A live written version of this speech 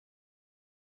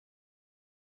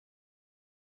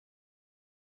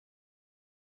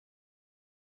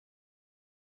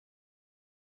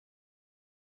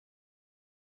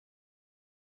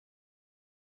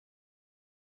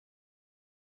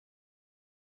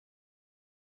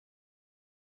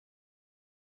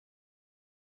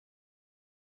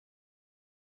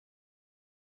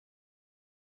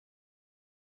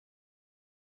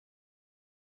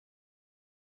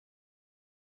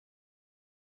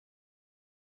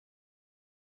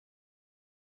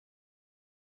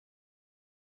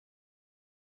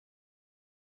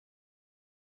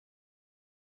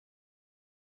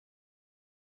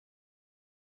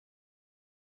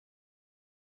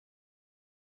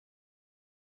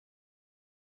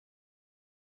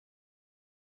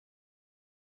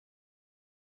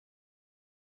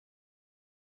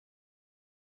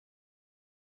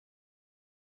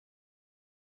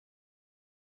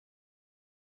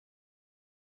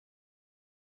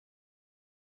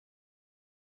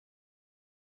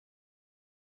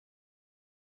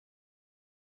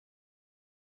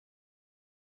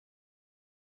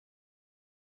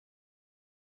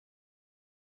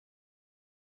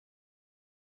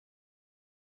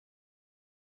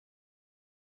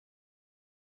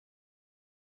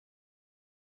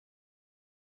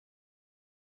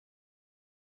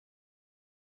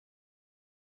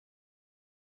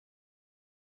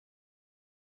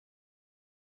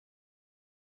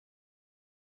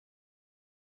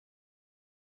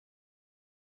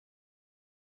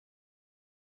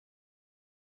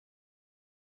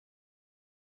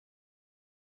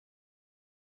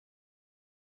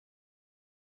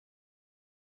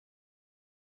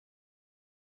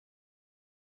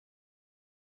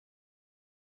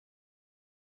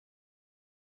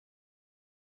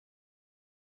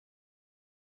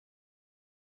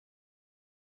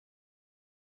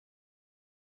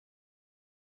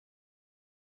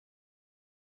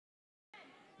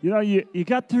You know, you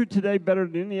got through today better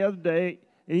than any other day,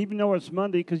 and even though it's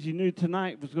Monday, because you knew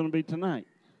tonight was going to be tonight.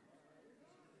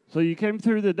 So you came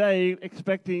through the day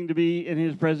expecting to be in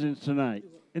His presence tonight.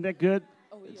 Isn't that good?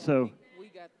 Oh, yeah. So, we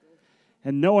got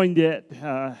and knowing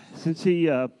that since He,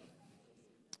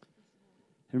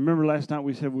 remember last night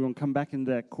we said we're going to come back into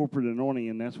that corporate anointing,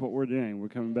 and that's what we're doing. We're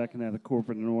coming back into that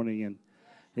corporate anointing, and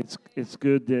it's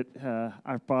good that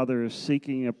our Father is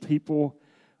seeking a people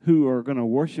who are going to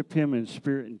worship Him in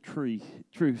spirit and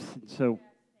truth. And so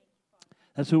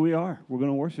that's who we are. We're going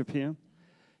to worship Him.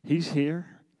 He's here.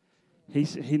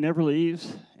 He never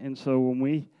leaves. And so when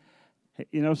we,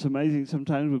 it's amazing.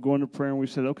 Sometimes we go into prayer and we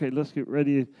said, okay, let's get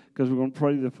ready because we're going to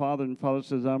pray to the Father. And the Father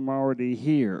says, I'm already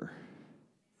here.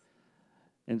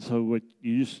 And so what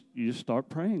you just start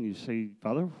praying. You say,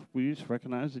 Father, we just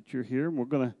recognize that you're here, and we're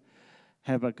going to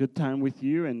have a good time with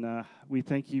you. And we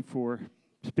thank you for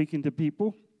speaking to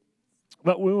people.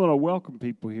 But we want to welcome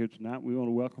people here tonight. We want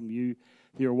to welcome you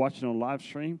here watching on live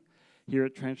stream here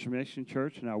at Transformation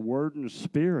Church in our Word and the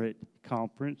Spirit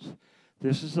conference.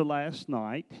 This is the last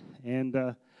night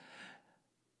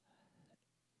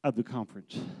of the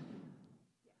conference.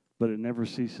 But it never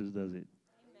ceases, does it?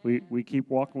 We keep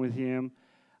walking with Him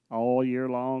all year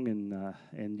long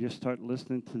and just start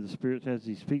listening to the Spirit as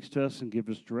He speaks to us and give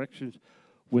us directions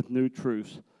with new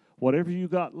truths. Whatever you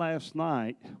got last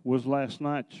night was last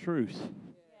night's truth. Yes.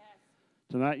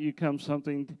 Tonight you come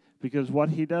something, because what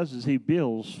He does is He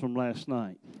builds from last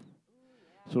night.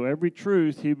 So every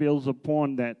truth, He builds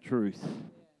upon that truth.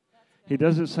 He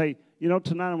doesn't say,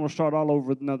 tonight I'm going to start all over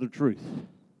with another truth.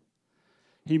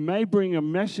 He may bring a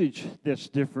message that's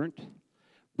different,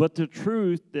 but the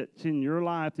truth that's in your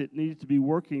life that needs to be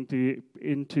working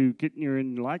into getting you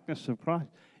in the likeness of Christ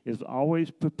is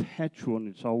always perpetual, and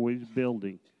it's always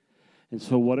building. And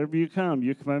so whatever you come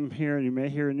here and you may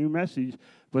hear a new message,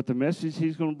 but the message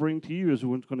He's going to bring to you is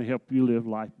what's going to help you live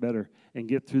life better and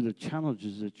get through the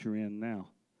challenges that you're in now.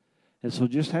 And so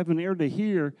just have an ear to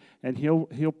hear, and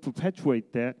He'll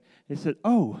perpetuate that. He said,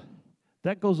 oh,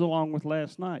 that goes along with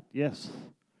last night. Yes.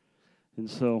 And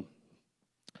so,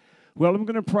 well, I'm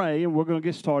going to pray, and we're going to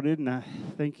get started. And I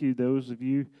thank you, those of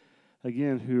you,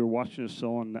 again, who are watching us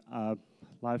on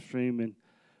live stream, and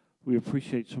we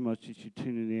appreciate so much that you're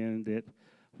tuning in, that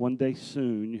one day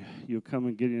soon you'll come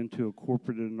and get into a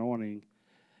corporate anointing.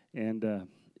 And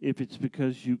if it's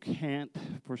because you can't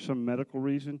for some medical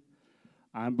reason,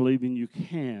 I'm believing you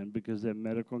can, because that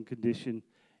medical condition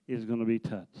is going to be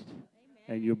touched. Amen.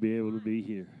 And you'll be able to be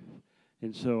here.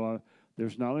 And so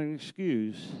there's not an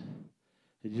excuse.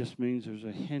 It just means there's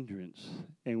a hindrance,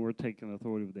 and we're taking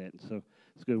authority of that. And so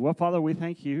it's good. Well, Father, we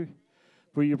thank you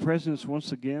for your presence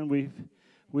once again. We,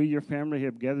 your family,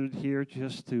 have gathered here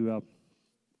just to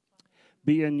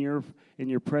be in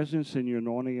your presence and your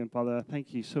anointing. And Father, I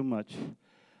thank you so much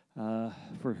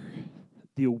for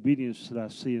the obedience that I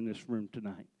see in this room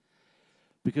tonight.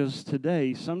 Because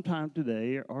sometime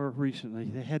today or recently,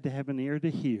 they had to have an ear to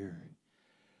hear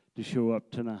to show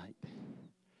up tonight.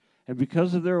 And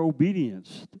because of their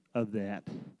obedience of that,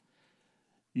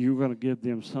 you're going to give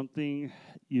them something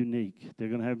unique. They're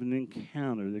going to have an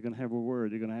encounter. They're going to have a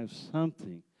word. They're going to have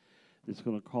something that's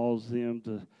going to cause them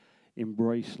to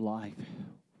embrace life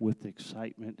with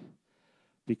excitement,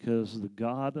 because the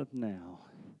God of now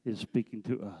is speaking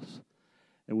to us.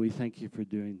 And we thank you for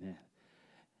doing that.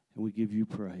 And we give you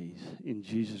praise in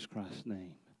Jesus Christ's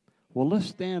name. Well, let's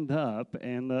stand up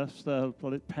and let's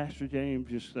let Pastor James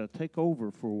just take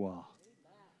over for a while.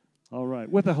 All right,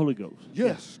 with the Holy Ghost.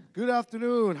 Yes. Good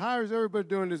afternoon. How is everybody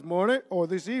doing this morning or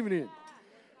this evening?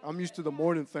 I'm used to the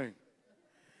morning thing.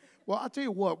 Well, I'll tell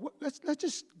you what. Let's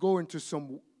just go into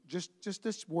some, just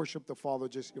let's worship the Father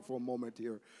just here for a moment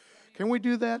here. Can we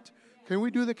do that? Can we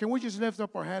do that? Can we just lift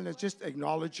up our hand and just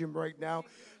acknowledge Him right now?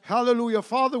 Hallelujah.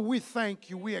 Father, we thank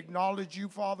you. We acknowledge you,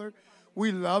 Father.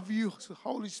 We love you,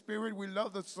 Holy Spirit. We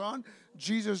love the Son,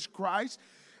 Jesus Christ.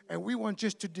 And we want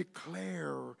just to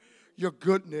declare your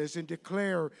goodness and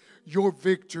declare your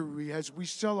victory as we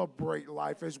celebrate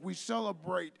life, as we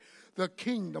celebrate the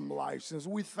kingdom life. As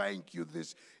we thank you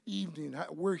this evening.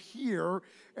 We're here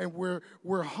and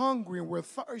we're hungry and we're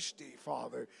thirsty,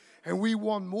 Father. And we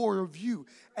want more of you.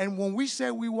 And when we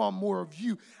say we want more of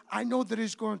you, I know that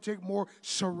it's going to take more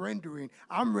surrendering.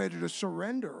 I'm ready to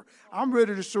surrender. I'm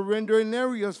ready to surrender in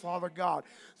areas, Father God,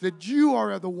 that you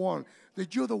are the one,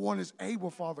 that you're the one that's able,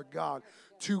 Father God,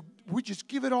 we just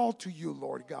give it all to you,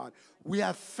 Lord God. We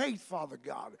have faith, Father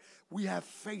God. We have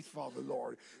faith, Father,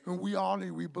 Lord. And we honor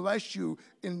you. We bless you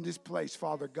in this place,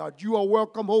 Father God. You are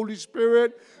welcome, Holy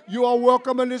Spirit. You are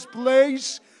welcome in this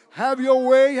place. Have your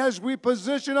way as we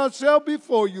position ourselves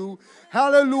before you.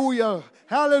 Hallelujah.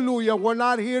 Hallelujah. We're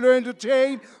not here to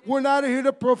entertain. We're not here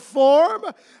to perform.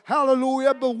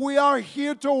 Hallelujah. But we are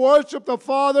here to worship the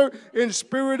Father in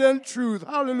spirit and truth.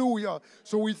 Hallelujah.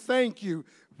 So we thank you.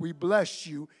 We bless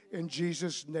you in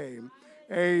Jesus' name.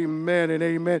 Amen and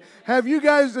amen. Have you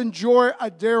guys enjoyed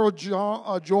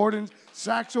Daryl Jordan's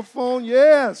saxophone?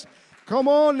 Yes. Come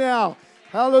on now.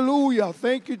 Hallelujah.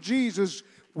 Thank you, Jesus.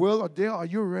 Well, Adele, are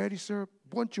you ready, sir?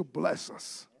 Why don't you bless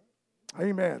us?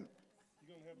 Amen.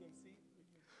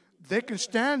 They can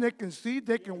stand, they can sit,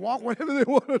 they can walk, whatever they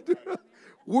want to do.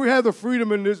 We have the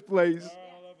freedom in this place.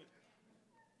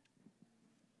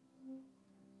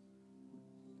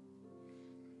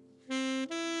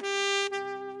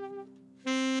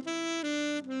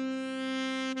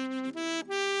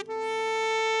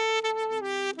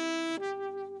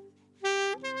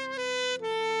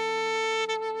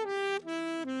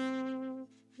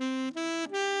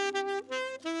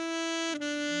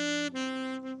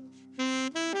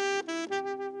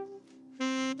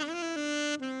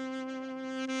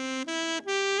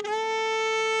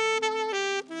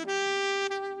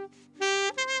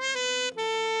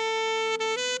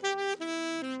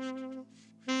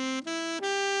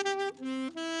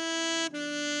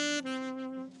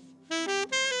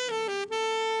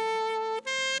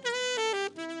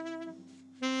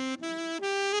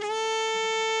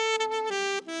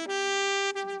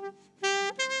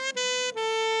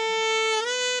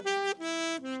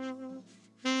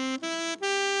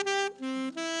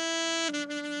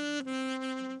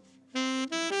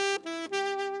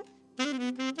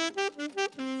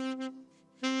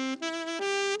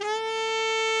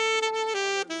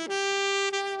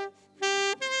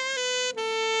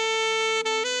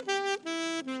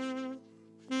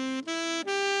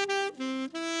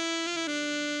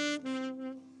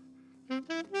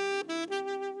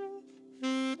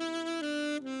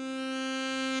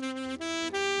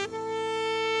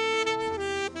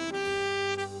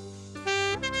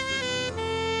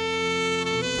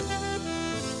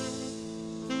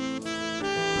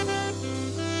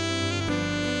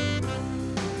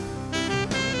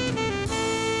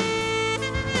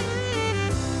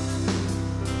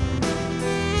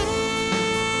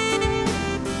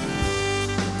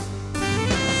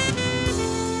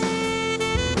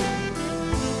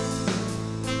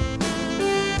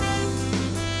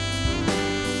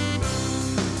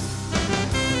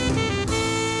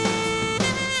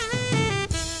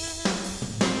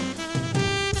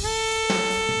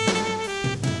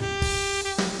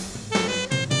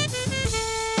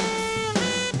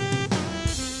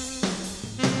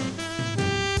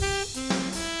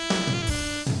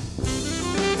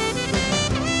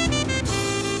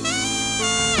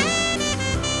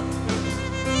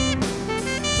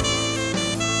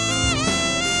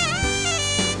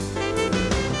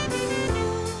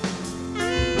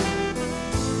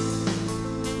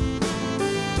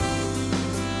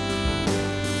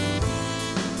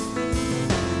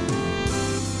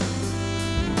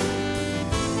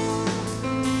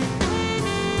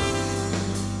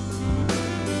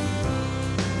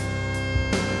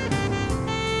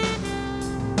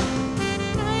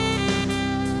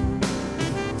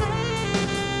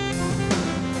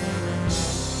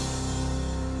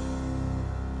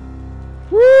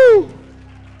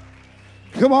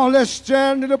 Come on, let's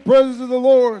stand in the presence of the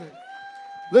Lord.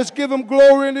 Let's give him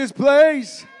glory in this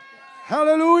place.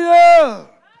 Hallelujah.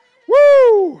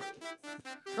 Woo!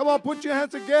 Come on, put your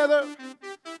hands together.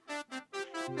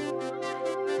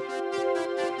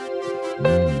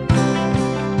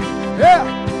 Yeah.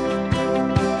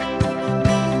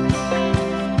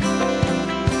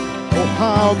 Oh,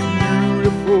 how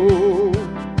beautiful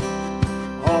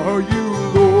are you,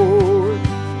 Lord.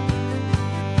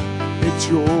 It's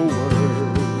your words.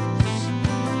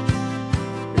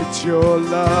 It's your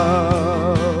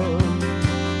love.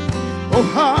 Oh,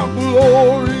 how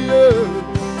glorious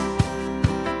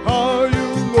are you,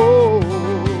 Lord.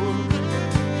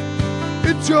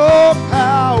 It's your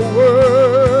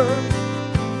power.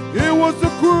 It was the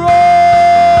cross,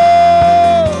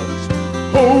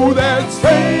 oh, that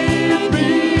saved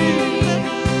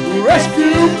me,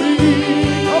 rescued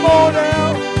me. Come on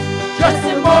now, just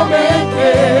a moment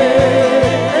there.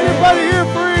 Anybody here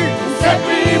free? Set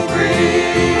me free.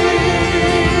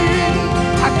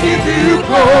 I give you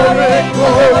glory,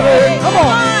 glory. Come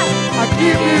on. I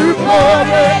give you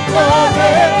glory,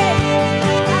 glory.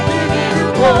 I give you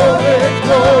glory,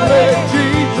 glory.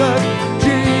 Jesus,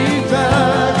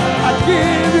 Jesus. I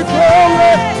give you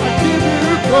glory, I give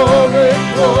you glory,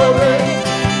 glory.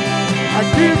 I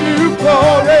give you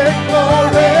glory,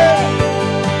 glory.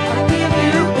 I give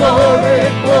you glory,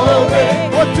 glory.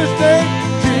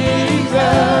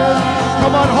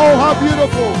 Come on, oh, how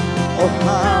beautiful. Oh,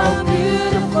 how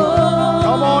beautiful.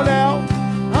 Come on now.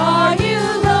 Are you,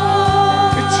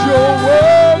 Lord? It's your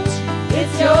words.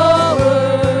 It's your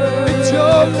word. It's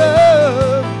your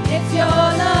love. It's your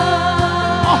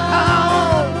love. Oh,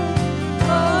 how.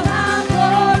 Oh, how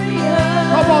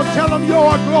glorious. Come on, tell them you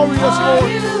are glorious, Are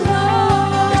Lord. you,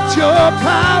 Lord? It's your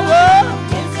power.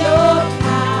 It's your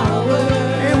power.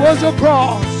 It was a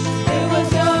cross. It was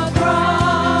your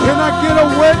cross. Can I get a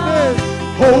witness?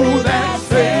 Oh, that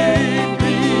saved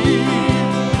me.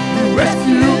 You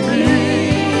rescued me.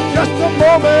 Just a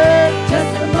moment.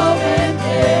 Just a moment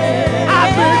there.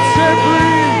 I've been set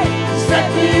free. Set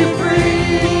me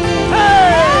free.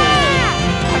 Hey!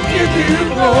 I give you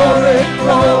glory,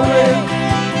 glory.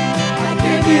 I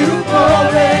give you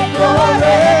glory,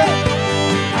 glory.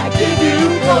 I give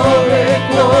you glory,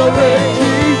 glory.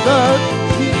 Jesus,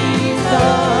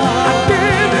 Jesus. I give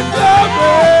you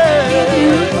glory. Give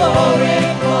you glory,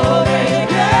 glory.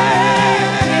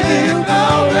 Yeah, I give you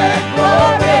glory,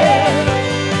 glory.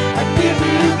 I give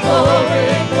you glory,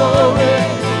 glory.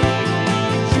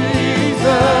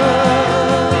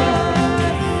 Jesus.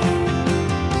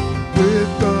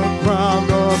 With the crown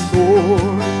of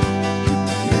thorns, you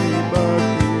became a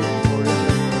king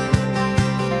forever.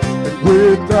 And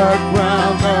with the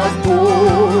crown of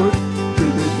thorns, you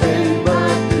became a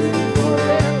king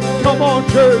forever. Come on,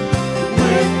 church.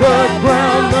 With the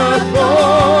crown of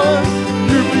thorns,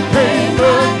 you became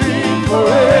a king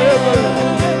forever.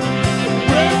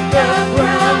 With the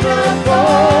crown of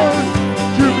thorns,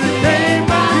 you became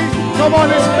a king. Come on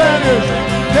in Spanish.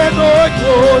 Te doy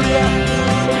gloria.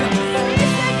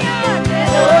 Te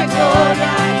doy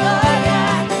gloria.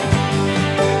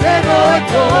 Te doy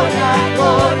gloria,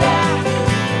 gloria.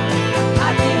 A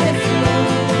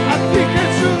ti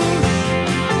Jesús.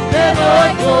 Te doy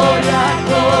gloria,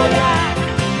 gloria.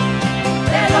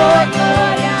 Te doy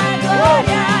gloria,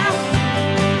 gloria.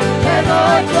 Te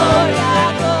doy gloria,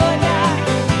 gloria.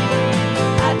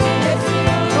 A ti Jesús.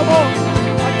 Come on.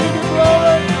 I give you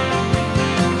glory.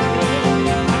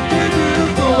 I give you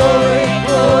glory,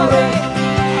 glory.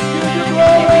 I give you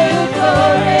glory,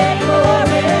 glory,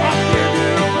 glory. I give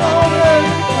you glory,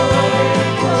 glory,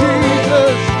 glory.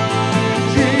 Jesus,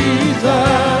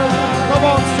 Jesus. Come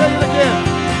on, say it again.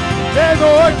 Te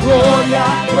doy gloria,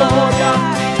 gloria.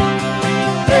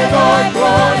 Te doy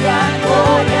gloria,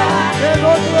 gloria. Te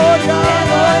doy gloria,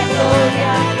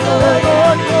 gloria. Te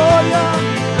doy gloria.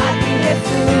 A ti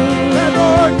Jesús. Te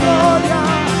doy gloria.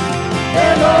 Te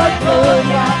doy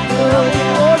gloria, gloria.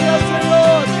 Gloria,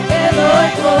 Señor. Te doy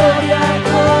gloria,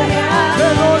 gloria. Te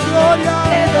doy gloria.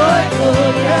 Te doy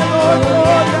gloria. Te doy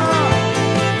gloria.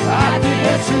 A ti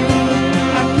Jesús.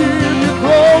 I give you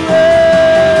glory,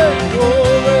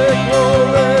 glory,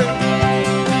 glory.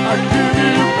 I give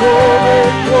you glory,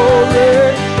 glory.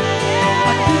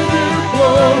 I give you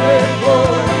glory,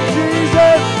 glory.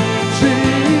 Jesus,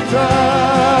 Jesus.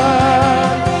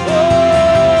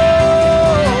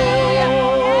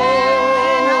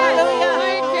 Hallelujah.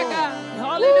 Thank you, God.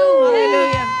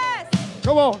 Hallelujah.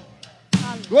 Come on.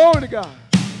 Glory to God.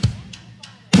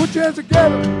 Put your hands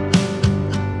together.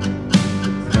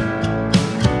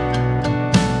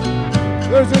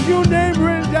 There's a new name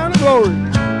written down in glory.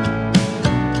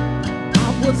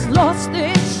 I was lost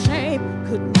in shame,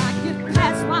 could not get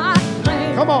past my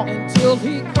blame. Come on. Until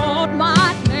he called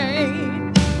my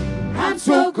name. I'm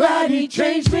so glad he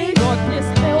changed me. Darkness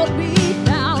held me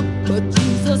down, but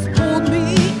Jesus pulled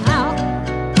me out.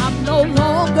 I'm no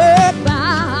longer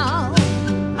bound.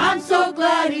 I'm so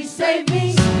glad he saved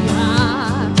me.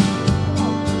 I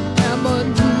am a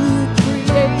new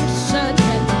creation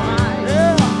in Christ.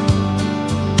 Yeah.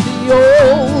 The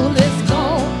old is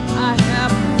gone, I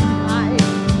have new life.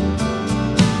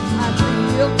 I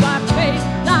live by faith,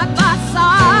 not by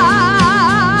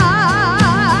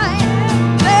sight.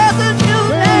 There's a new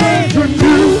name There's a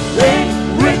new name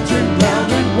written down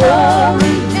in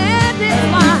glory. in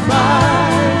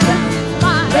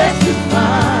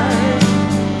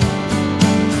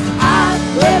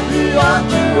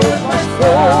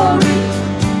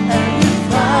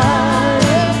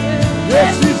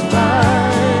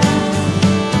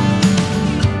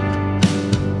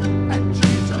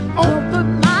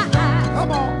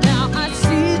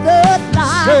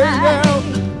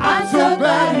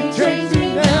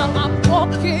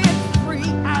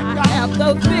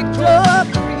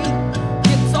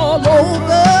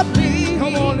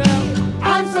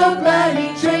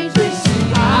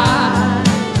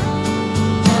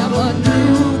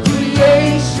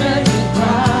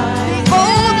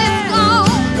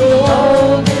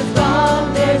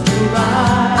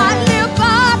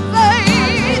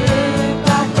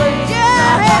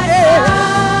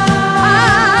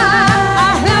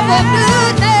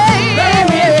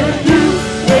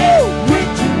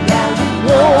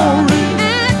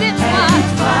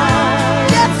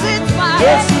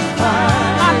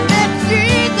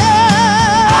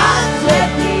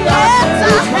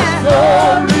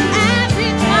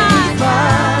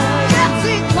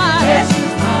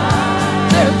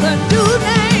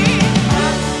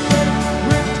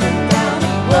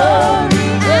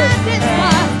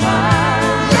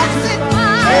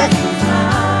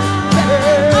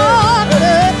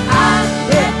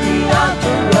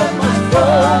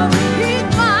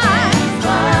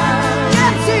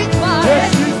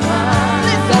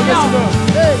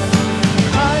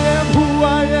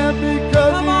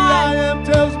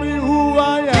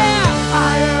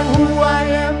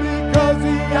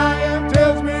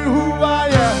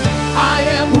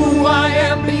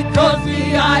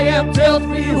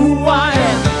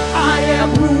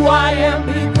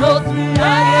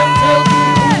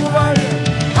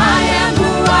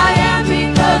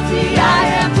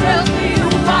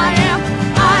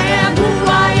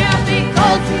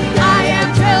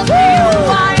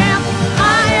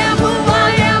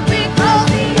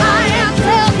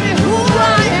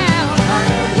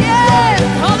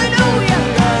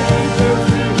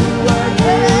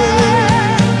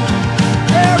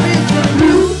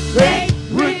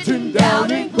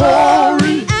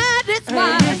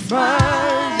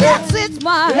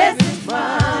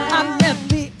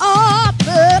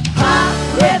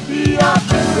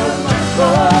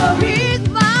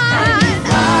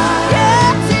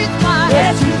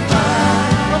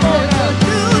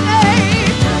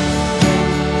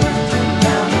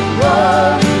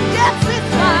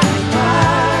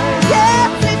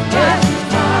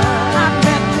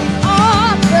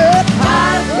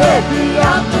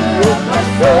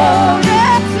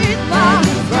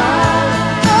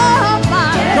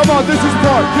Now this is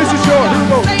part. This is yours. Here we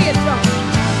go. Say it, y'all.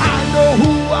 I know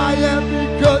who I am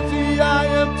because the I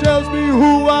am tells me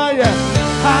who I am.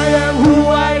 I am who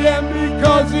I am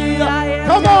because the I am.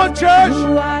 Come on, church.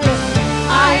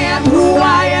 I am who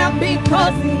I am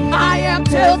because I am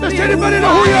tells me. Does anybody know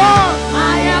who you are?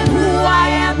 I am who I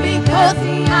am because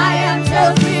I am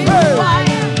tells me who I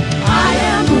am. I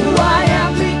am who I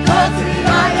am because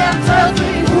I am tells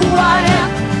me who I am.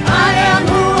 I am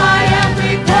who I am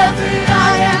because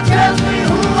I am tells me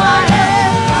who I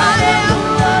am. I am who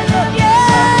I am. Yeah.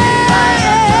 I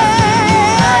am.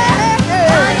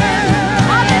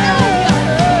 Hallelujah.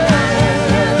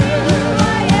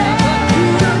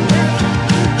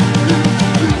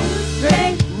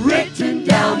 Written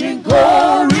down in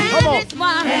glory. Come on. It's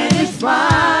mine. And it's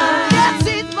mine. Yes,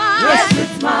 it's mine. Yes,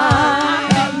 it's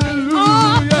mine.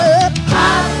 Hallelujah. I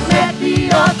met the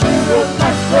author of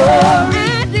my story.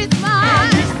 And it's mine.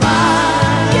 And it's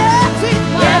mine. Yes, it's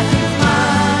mine. Yes, it's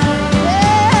mine.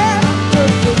 Yeah.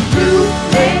 New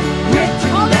thing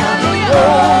written down in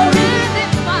glory. And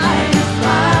it's mine. And it's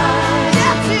mine.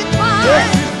 Yes, it's mine. Yes,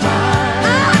 it's mine.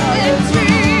 I've been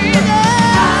treated.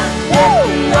 Met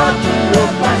the author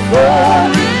of my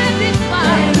story. And it's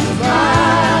mine. And it's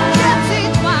mine. Yes,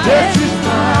 it's mine. Yes, it's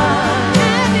mine.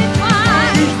 And it's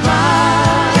mine. It's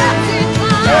mine. Yes, it's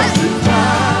mine. Yes, it's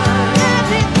mine. And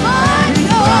it's mine. It's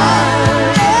Lord.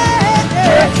 mine. Yeah.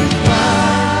 Yes, it's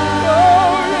mine.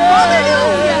 Oh, yeah.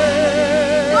 Hallelujah.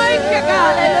 Thank you,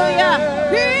 God. Hallelujah.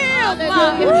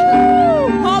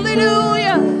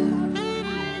 Hallelujah.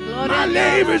 My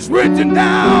name is written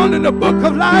down in the book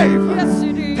of life. Yes,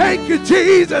 it is. Thank you,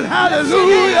 Jesus.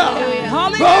 Hallelujah.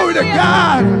 Hallelujah. Glory to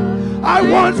God. I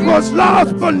once was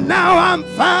lost, but now I'm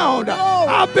found.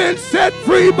 I've been set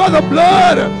free by the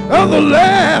blood of the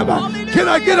Lamb. Can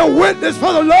I get a witness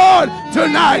for the Lord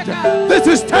tonight? This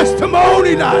is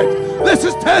testimony night. This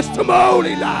is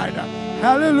testimony night.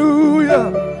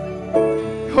 Hallelujah.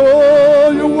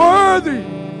 Oh, you're worthy.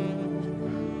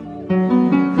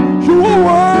 You are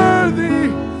worthy.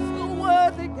 So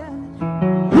worthy, God.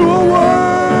 You are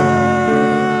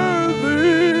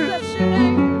worthy. Bless your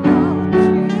name, God.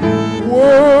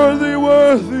 Worthy,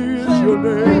 worthy is your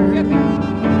Thank you, name.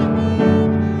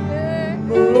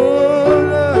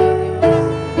 God.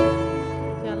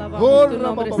 Te alabamos tu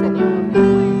nombre,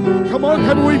 Señor. Come on,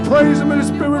 can we praise him in the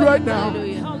spirit right now?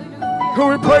 Hallelujah. Can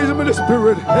we praise him in the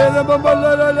spirit?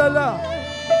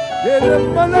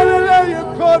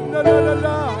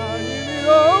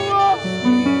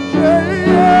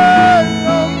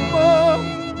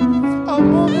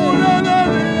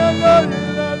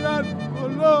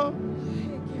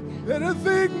 Eres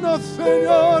digno,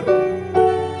 Señor.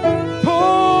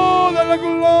 Toda la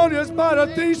gloria es para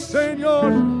ti,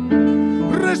 Señor.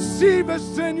 Recibe,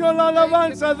 Señor, la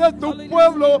alabanza de tu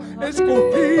pueblo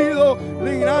escogido.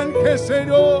 Le dirán que,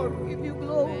 Señor,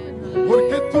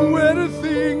 porque tú eres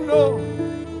digno.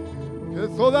 Que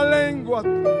toda lengua,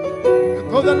 que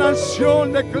toda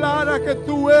nación declara que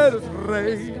tú eres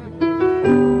Rey.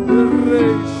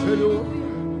 Rey, Señor.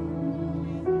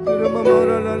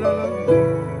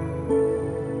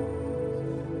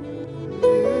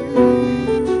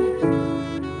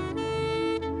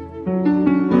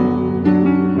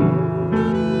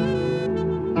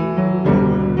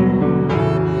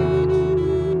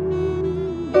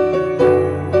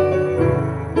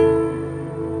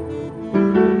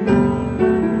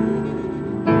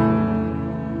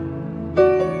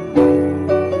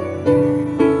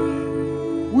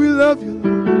 We love you,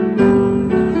 Lord.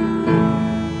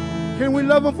 Can we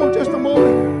love him for just a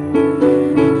moment?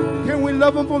 Can we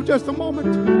love him for just a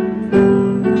moment?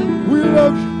 We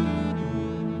love you.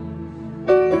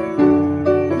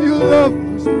 You love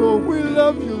us, Lord. We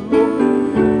love you, Lord.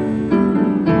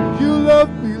 You love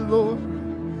me, Lord.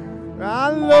 I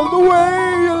love the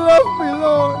way you love me,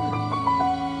 Lord.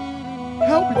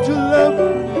 Help me to love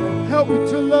you. Help me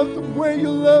to love the way you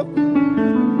love me.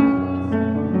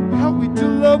 Help me to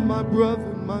love my brother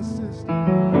and my sister.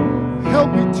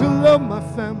 Help me to love my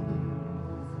family.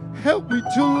 Help me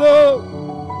to love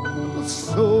the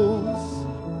souls.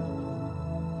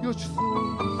 Your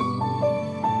souls.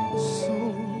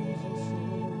 Souls.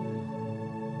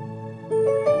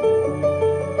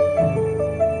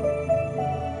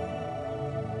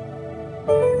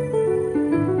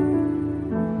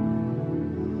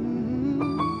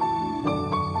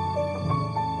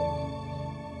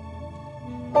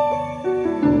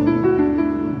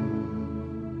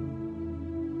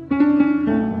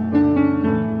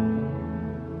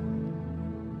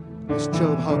 Let's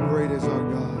tell him how great is our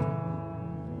God.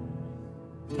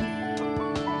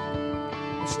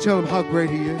 Let's tell him how great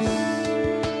he is.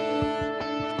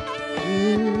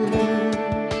 Yeah.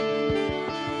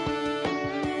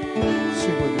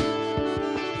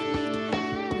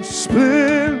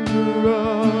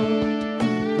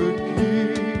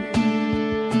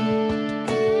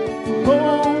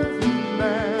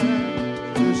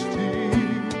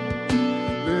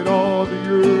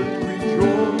 earth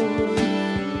rejoice.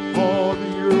 All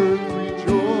the earth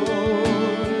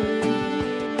rejoice.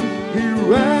 He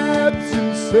wraps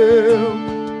himself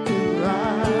in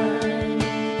light,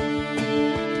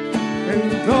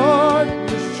 and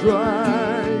darkness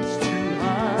tries to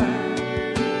hide.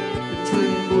 It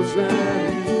trembles at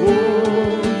his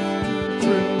voice,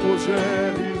 trembles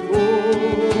at his voice.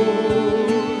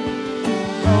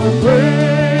 How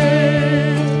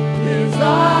great is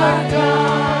our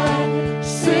God?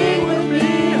 Sing with me,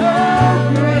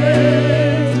 how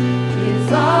great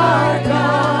is our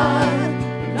God?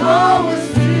 And all will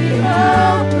see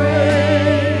how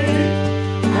great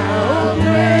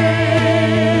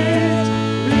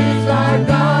is our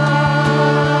God.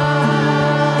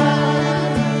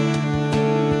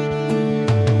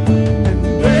 And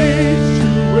age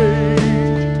to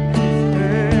age,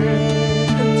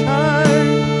 and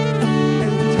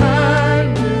time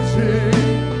is in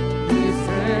his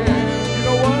hand. You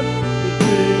know what? The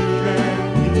beginning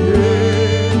and the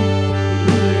end.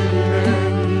 The beginning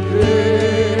and the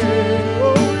end.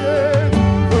 Oh yeah.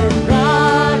 For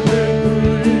God had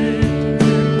breathed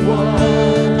in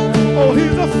one. Oh,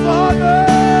 he's a father.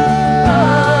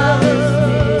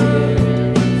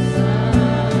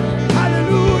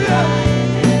 Hallelujah.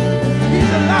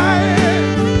 He's a lion,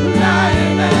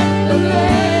 lion and the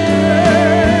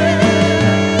lamb.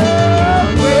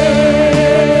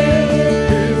 Great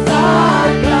is our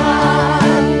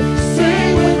God.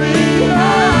 Sing with me,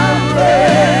 how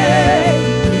great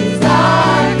is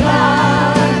our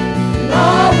God. And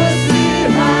all will see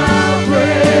how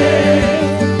great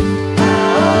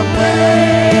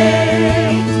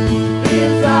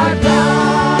is our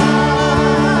God.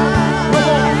 Come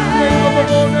on, name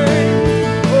above all names.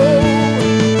 Oh,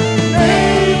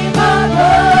 name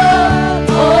above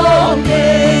all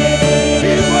names.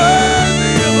 He's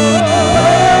worthy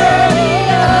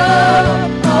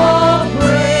of all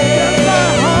praise. My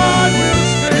heart will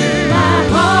sing. My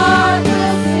heart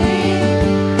will sing.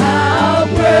 How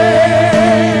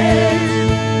great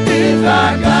is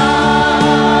our God.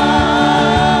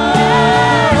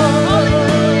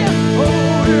 Hallelujah.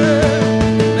 Oh yeah.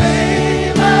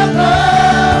 Name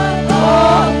above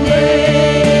all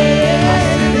names. I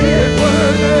sing it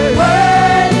worthy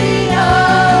of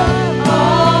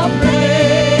all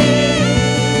praise.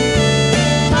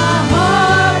 My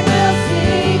heart will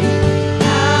sing.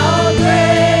 How great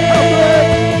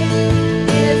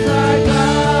is our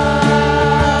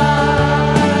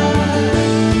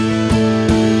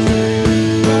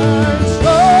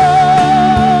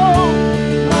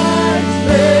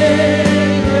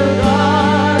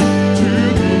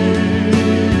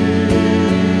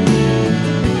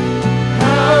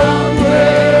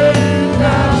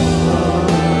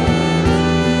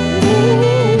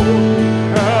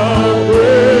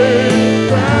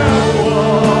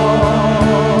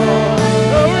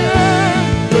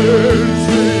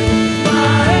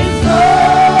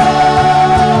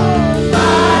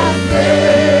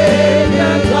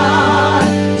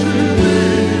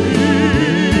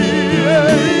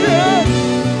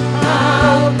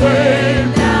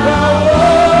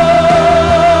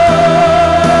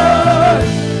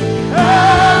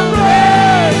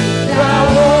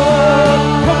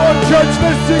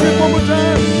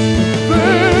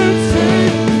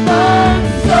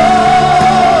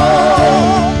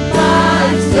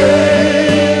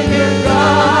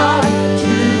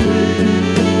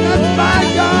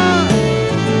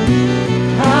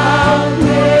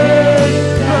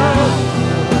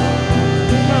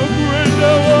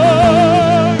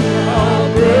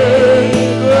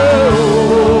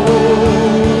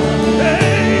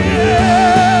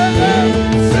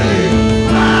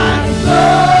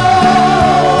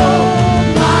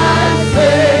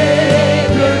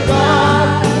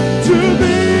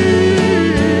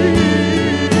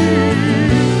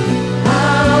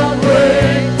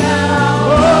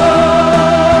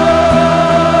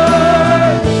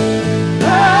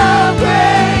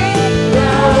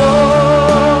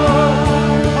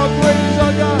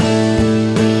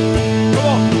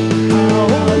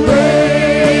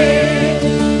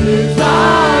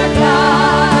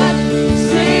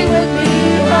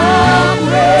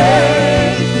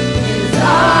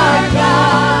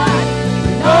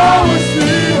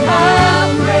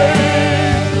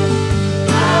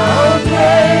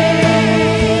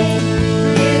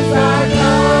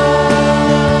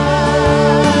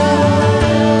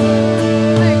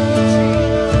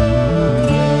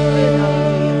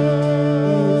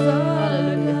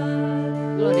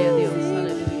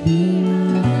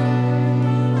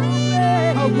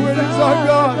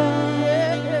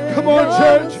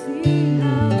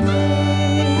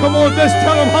Come on, let's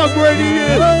tell him how great he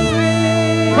is.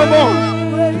 Come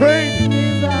on, praise Him.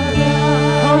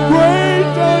 How great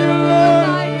are you, Lord?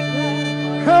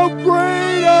 How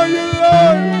great are you,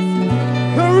 Lord?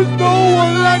 There is no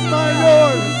one like my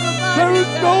Lord. There is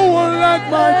no one like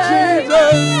my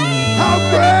Jesus. How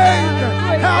great,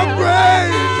 how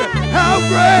great, how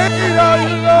great are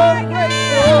you, Lord?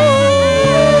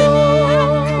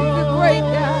 The great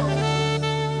God.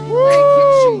 Thank you,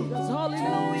 Jesus.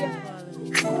 Hallelujah. Thank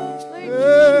you,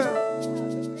 Jesus.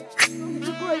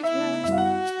 The great God.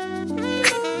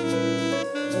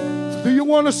 Do you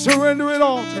want to surrender it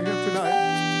all to Him tonight?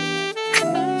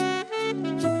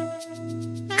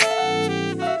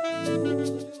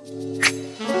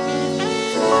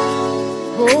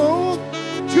 Oh,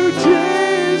 to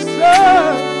Jesus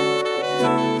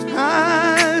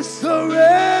I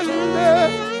surrender.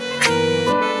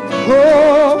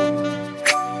 Oh,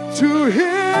 to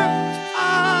Him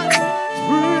I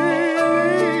freely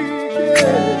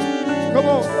give. Come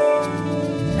on.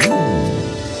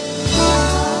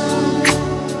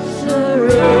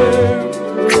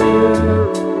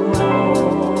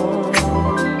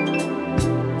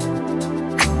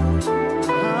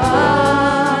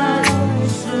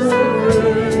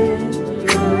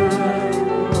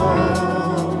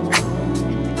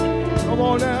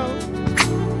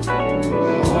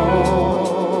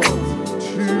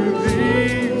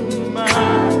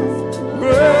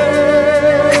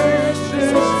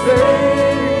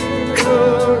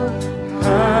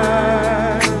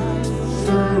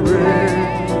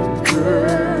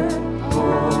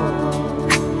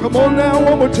 Come on now,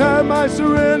 one more time, I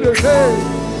surrender. Hey.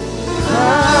 I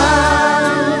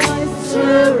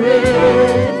surrender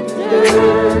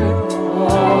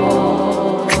all.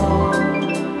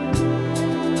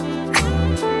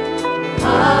 I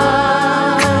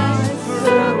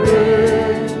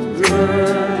surrender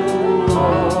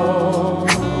all.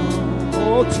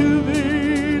 All to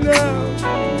Thee now.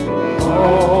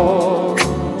 All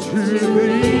to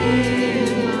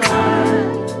Thee, my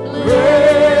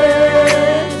grace.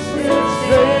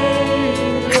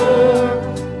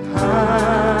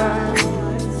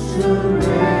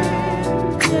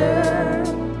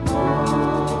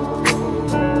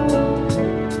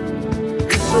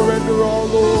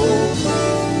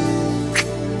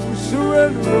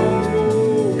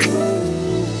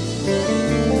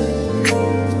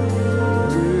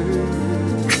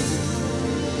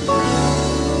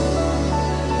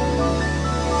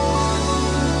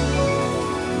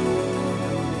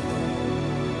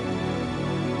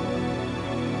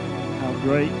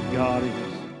 Great God is.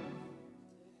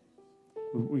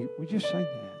 We just sang that.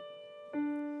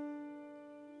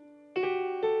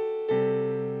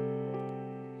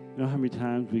 You know how many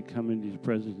times we come into His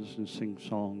presence and sing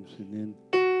songs and then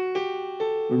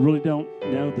we really don't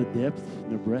know the depth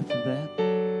and the breadth of that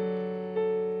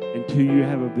until you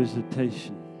have a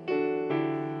visitation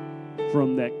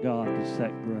from that God that's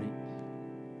that great.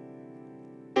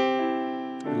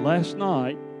 And last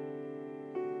night,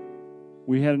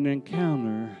 we had an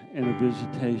encounter and a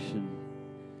visitation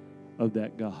of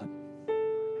that God.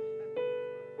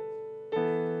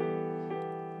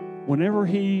 Whenever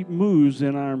He moves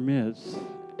in our midst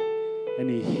and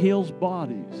He heals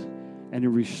bodies and He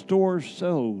restores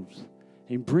souls,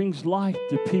 He brings life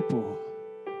to people,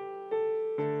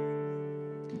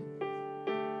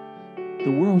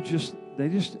 the world they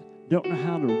just don't know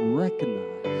how to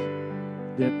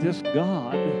recognize that this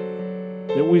God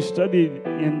that we studied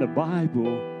in the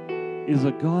Bible is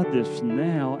a God that's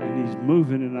now and He's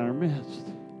moving in our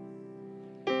midst.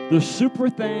 The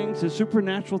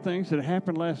supernatural things that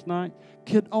happened last night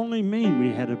could only mean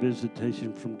we had a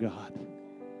visitation from God.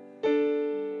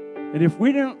 And if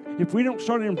we don't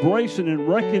start embracing and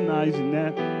recognizing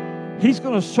that, He's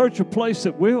going to search a place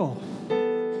that will.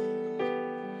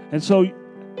 And so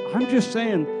I'm just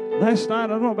saying, last night, I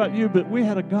don't know about you, but we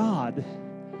had a God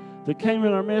that came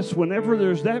in our midst whenever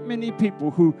there's that many people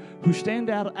who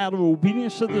stand out of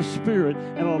obedience to the Spirit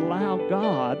and allow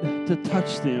God to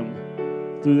touch them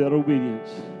through that obedience.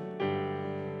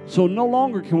 So no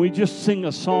longer can we just sing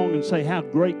a song and say how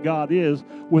great God is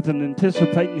with an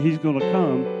anticipating He's going to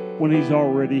come when He's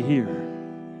already here.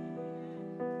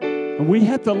 And we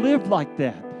have to live like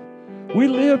that. We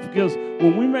live because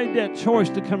when we made that choice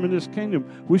to come in this kingdom,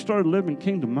 we started living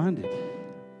kingdom-minded.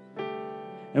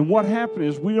 And what happened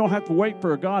is we don't have to wait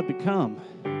for a God to come.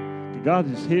 God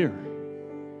is here.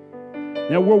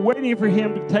 Now we're waiting for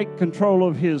Him to take control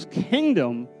of His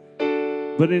kingdom,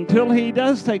 but until He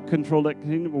does take control of that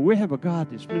kingdom, we have a God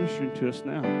that's ministering to us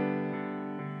now.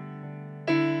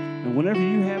 And whenever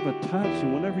you have a touch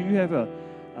and whenever you have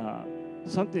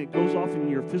something that goes off in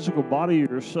your physical body or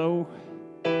your soul,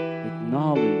 that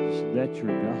Knowledge that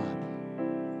you're God.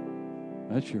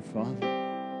 That's your Father.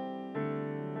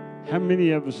 How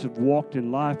many of us have walked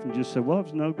in life and just said, well, it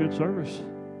was no good service.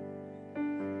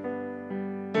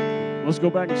 Let's go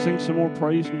back and sing some more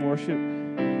praise and worship.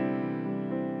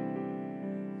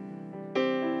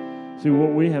 See,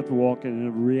 what we have to walk in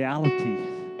a reality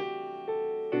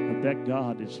of that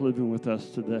God that's living with us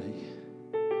today.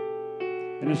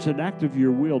 And it's an act of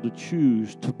your will to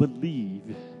choose to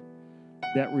believe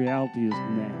that reality is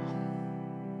now.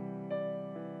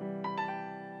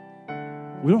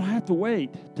 We don't have to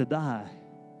wait to die.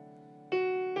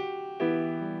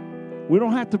 We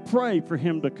don't have to pray for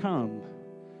him to come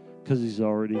because he's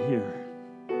already here.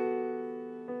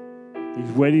 He's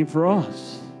waiting for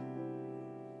us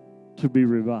to be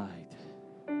revived.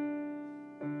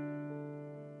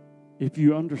 If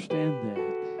you understand that,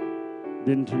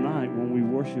 then tonight when we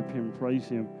worship him, praise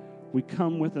him, we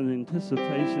come with an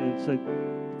anticipation and say,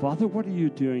 Father, what are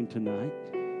you doing tonight?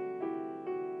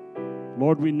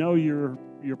 Lord, we know you're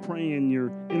praying,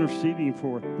 you're interceding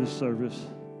for this service.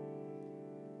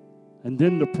 And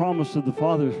then the promise of the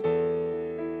Father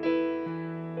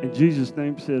in Jesus'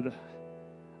 name said,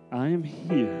 I am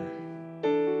here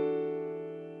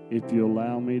if you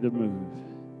allow me to move.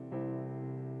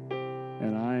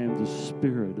 And I am the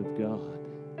Spirit of God.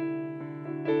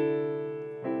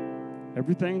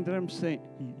 Everything that I'm saying,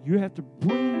 you have to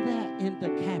bring that into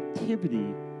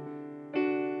captivity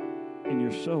in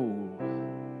your soul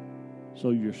so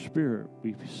your spirit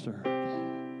be stirred.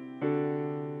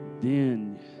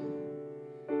 Then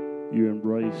you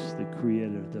embrace the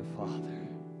Creator, the Father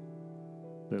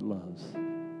that loves.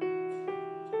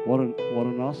 What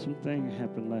an awesome thing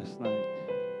happened last night.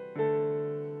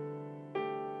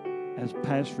 As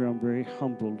pastor, I'm very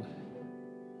humbled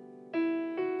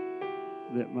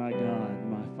that my God,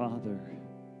 my Father,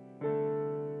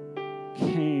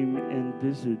 came and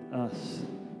visited us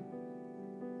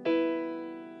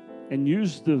and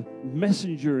used the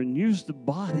messenger and used the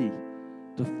body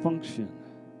to function.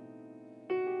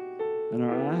 And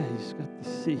our eyes got to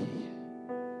see,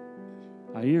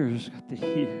 our ears got to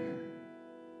hear,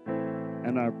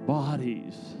 and our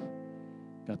bodies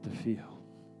got to feel.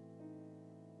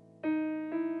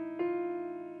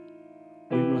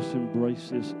 We must embrace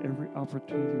this every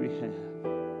opportunity we have.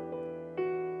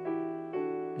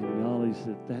 Acknowledge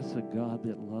that that's a God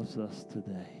that loves us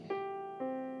today.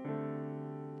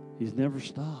 He's never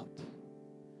stopped.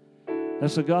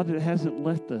 That's a God that hasn't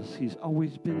left us. He's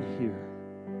always been here.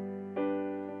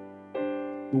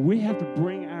 But we have to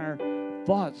bring our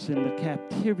thoughts into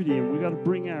captivity, and we got to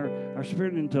bring our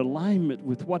spirit into alignment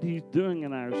with what he's doing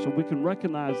in ours so we can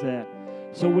recognize that.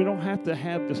 So we don't have to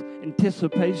have this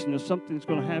anticipation of something's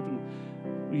going to happen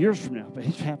years from now, but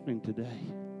it's happening today.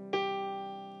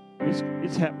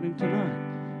 It's happening tonight.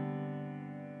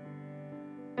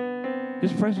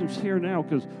 His presence here now,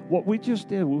 because what we just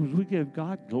did was we gave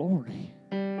God glory.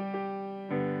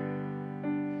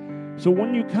 So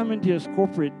when you come into this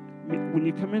when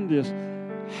you come into this,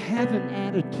 have an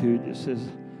attitude that says,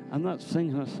 I'm not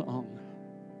singing a song.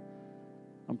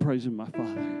 I'm praising my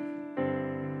Father.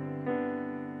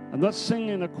 I'm not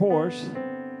singing a chorus.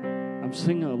 I'm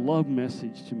singing a love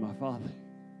message to my Father.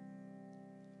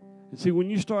 And see, when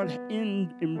you start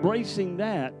embracing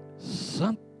that,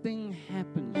 something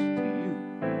happens to you.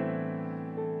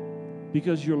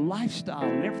 Because your lifestyle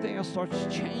and everything else starts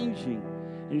changing.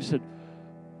 And you said,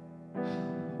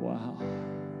 wow.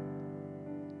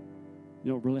 You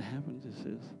know what really happens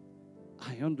is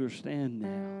I understand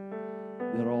now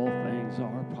that all things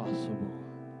are possible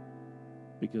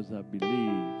because I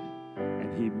believe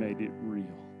and he made it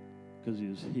real because he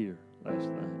was here last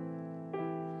night.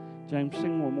 James,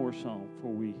 sing one more song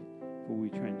before we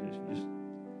transition. Just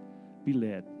be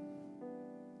led.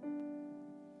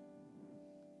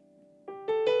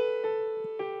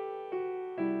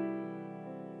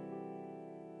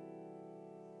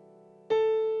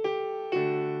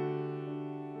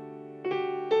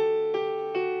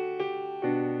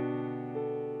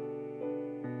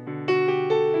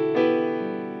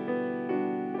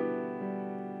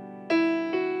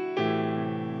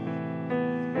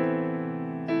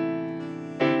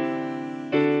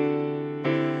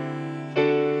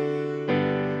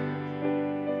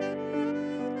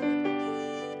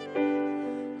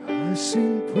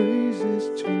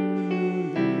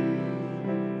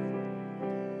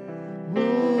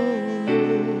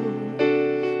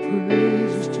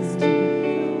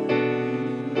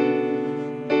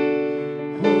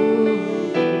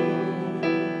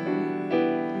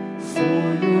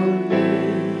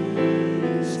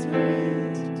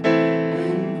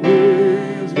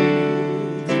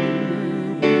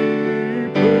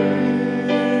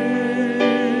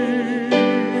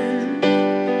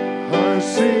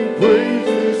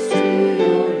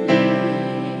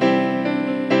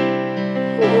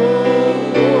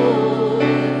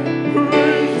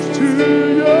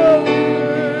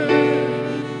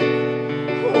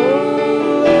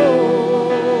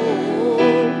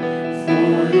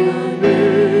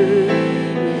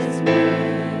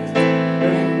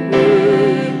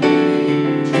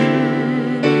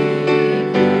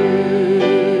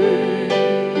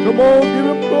 Come on, give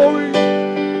him glory.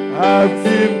 I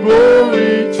give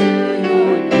glory to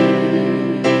your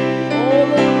name. All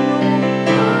over the room.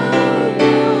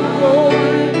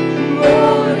 Glory,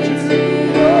 glory to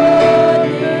your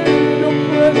name, your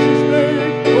precious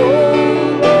name.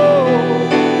 Oh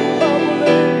Lord,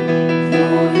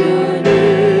 for your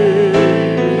name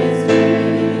is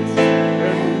great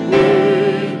and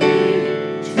worthy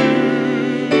to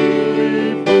be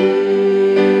praised.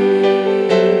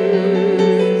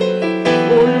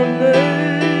 For your name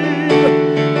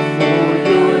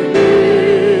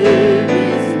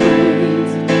is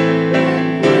great and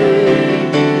worthy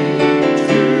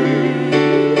to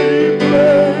be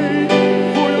praised.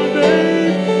 For your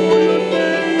name, for your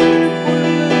name,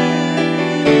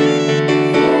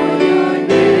 for your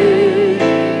name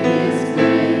is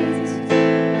great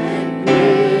and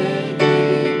worthy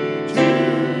to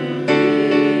be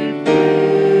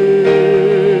praised.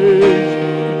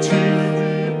 To be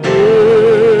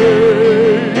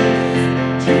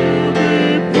praised. To be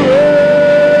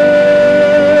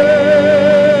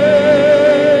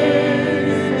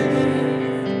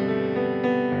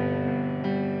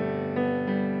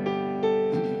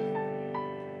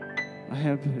I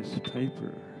have this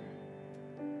paper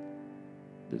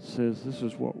that says this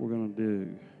is what we're going to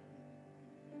do.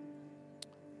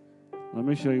 Let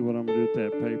me show you what I'm going to do with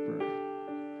that paper.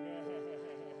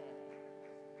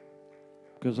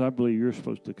 Because I believe you're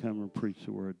supposed to come and preach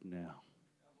the word now.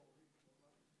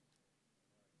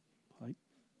 Like,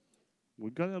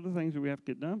 we've got other things that we have to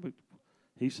get done, but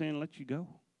he's saying let you go.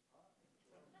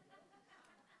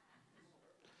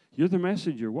 You're the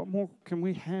messenger. What more can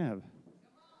we have?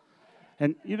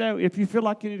 And, you know, if you feel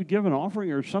like you need to give an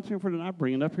offering or something for tonight,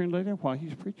 bring it up here and lay there while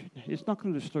he's preaching. It's not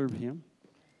going to disturb him.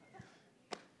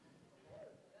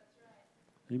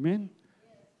 Amen?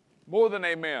 More than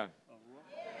amen.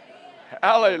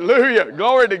 Hallelujah.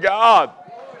 Glory to God.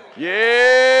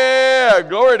 Yeah,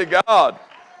 glory to God.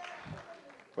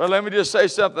 Well, let me just say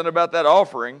something about that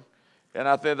offering. And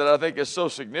I think it's so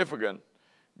significant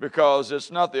because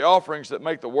it's not the offerings that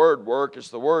make the word work. It's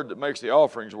the word that makes the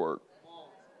offerings work.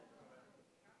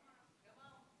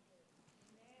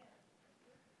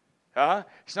 Huh?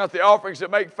 It's not the offerings that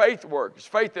make faith work. It's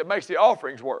faith that makes the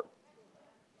offerings work.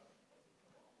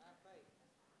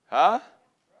 Huh?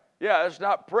 Yeah, it's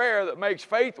not prayer that makes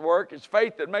faith work. It's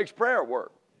faith that makes prayer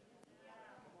work.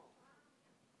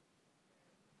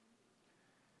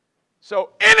 So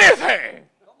anything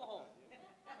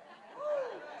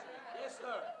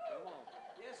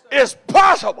is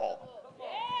possible.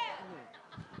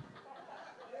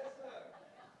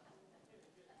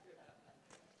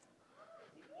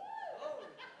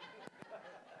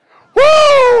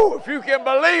 Woo! If you can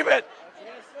believe it.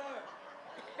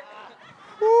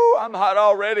 Woo, I'm hot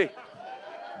already.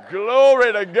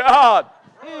 Glory to God.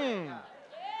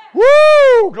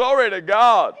 Woo! Glory to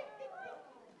God.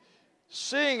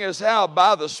 Seeing as how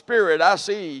by the Spirit I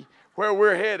see where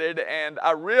we're headed, and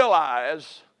I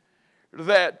realize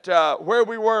that where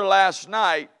we were last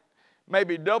night may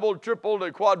be doubled, tripled,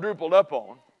 and quadrupled up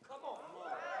on.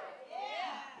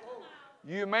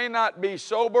 You may not be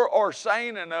sober or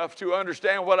sane enough to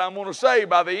understand what I'm going to say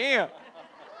by the end.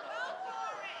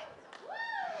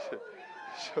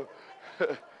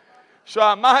 So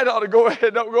I might ought to go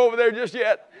ahead, don't go over there just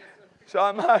yet. So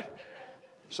I might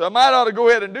ought to go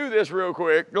ahead and do this real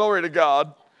quick. Glory to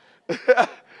God.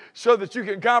 So that you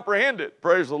can comprehend it.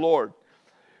 Praise the Lord.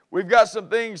 We've got some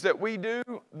things that we do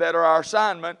that are our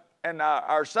assignment. And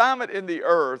our assignment in the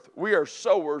earth, we are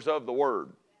sowers of the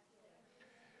word.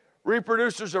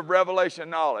 Reproducers of revelation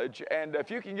knowledge. And if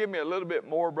you can give me a little bit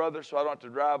more, brother, so I don't have to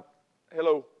drive.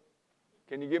 Hello.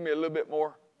 Can you give me a little bit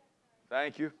more?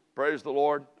 Thank you. Praise the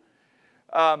Lord.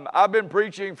 I've been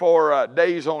preaching for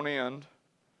days on end.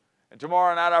 And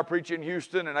tomorrow night I preach in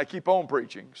Houston, and I keep on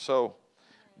preaching. So,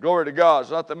 glory to God. It's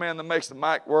not the man that makes the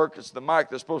mic work. It's the mic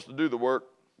that's supposed to do the work.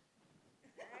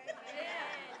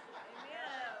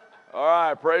 All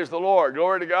right. Praise the Lord.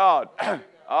 Glory to God.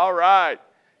 All right.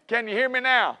 Can you hear me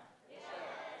now?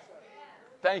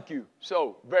 Thank you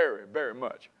so very, very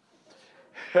much.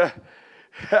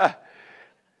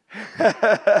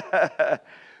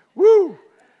 Woo!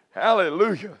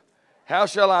 Hallelujah. How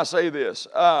shall I say this?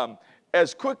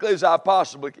 As quickly as I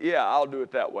possibly can. Yeah, I'll do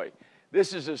it that way.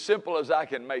 This is as simple as I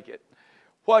can make it.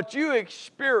 What you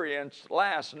experienced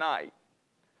last night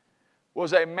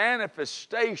was a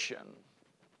manifestation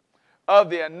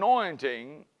of the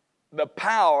anointing, the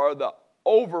power, the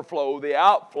overflow, the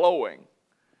outflowing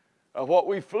of what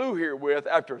we flew here with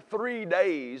after 3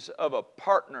 days of a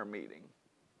partner meeting.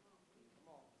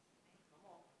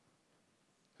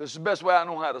 This is the best way I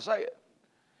know how to say it.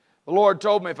 The Lord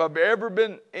told me if I've ever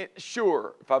been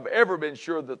sure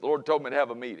that the Lord told me to have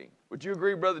a meeting. Would you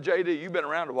agree, Brother J.D.? You've been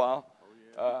around a while.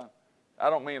 I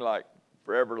don't mean like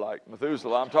forever like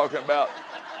Methuselah. I'm talking about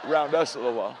around us a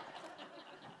little while.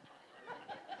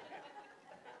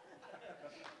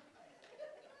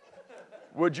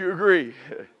 Would you agree?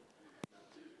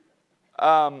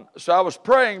 So I was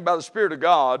praying by the Spirit of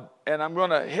God, and I'm going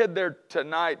to head there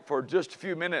tonight for just a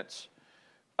few minutes,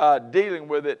 dealing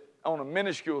with it on a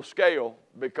minuscule scale,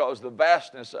 because the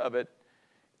vastness of it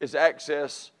is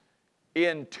access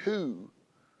into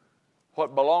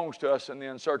what belongs to us in the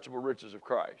unsearchable riches of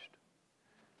Christ.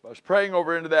 I was praying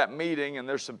over into that meeting, and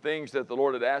there's some things that the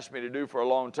Lord had asked me to do for a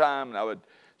long time, and I would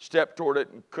step toward it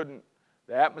and couldn't.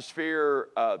 The atmosphere,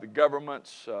 the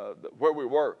governments, where we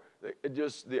were,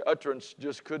 the utterance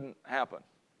just couldn't happen.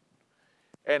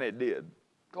 And it did.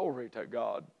 Glory to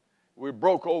God. We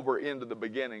broke over into the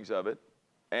beginnings of it.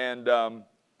 And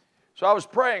so I was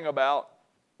praying about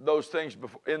those things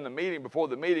in the meeting, before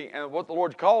the meeting, and what the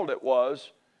Lord called it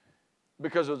was,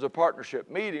 because it was a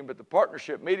partnership meeting, but the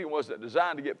partnership meeting wasn't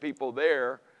designed to get people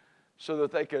there so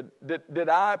that they could, did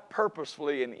I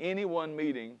purposefully in any one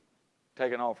meeting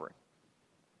take an offering?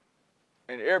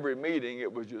 In every meeting,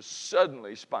 it was just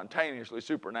suddenly, spontaneously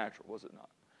supernatural, was it not?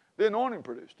 The anointing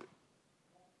produced it.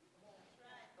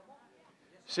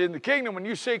 See, in the kingdom, when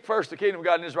you seek first the kingdom of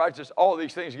God and His righteousness, all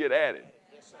these things get added.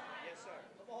 Yes, sir. Yes, sir.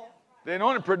 The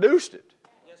anointing produced it.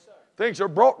 Yes, sir. Things are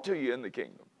brought to you in the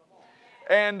kingdom.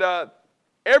 And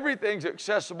everything's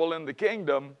accessible in the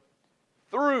kingdom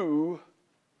through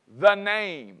the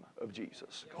name of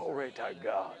Jesus. Glory to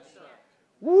God.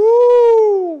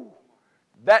 Woo!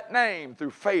 That name, through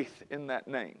faith in that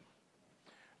name.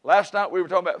 Last night we were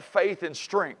talking about faith and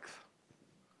strength.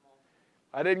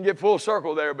 I didn't get full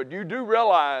circle there, but you do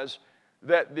realize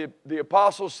that the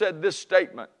apostle said this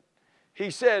statement. He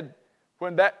said,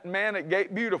 when that man at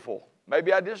Gate Beautiful,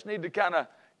 maybe I just need to kind of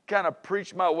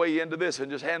preach my way into this and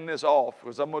just hand this off,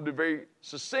 because I'm going to do very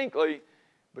succinctly,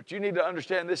 but you need to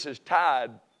understand this is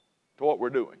tied to what we're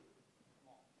doing.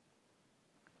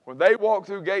 When they walked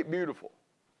through Gate Beautiful,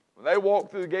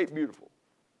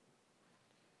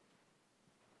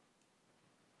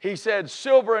 he said,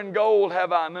 silver and gold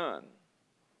have I none,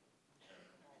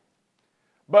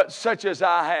 but such as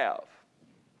I have,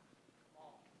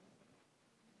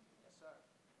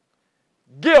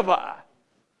 give I.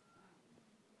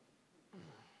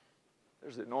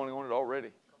 There's the anointing on it already.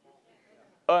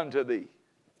 Unto thee.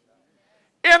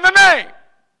 In the name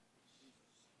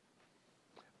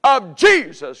of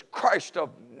Jesus Christ of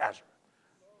Nazareth.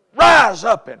 Rise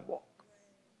up and walk.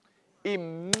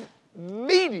 Immediately,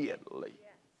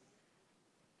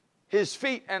 his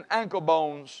feet and ankle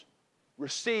bones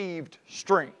received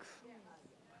strength.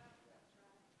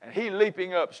 And he,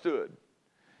 leaping up, stood.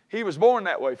 He was born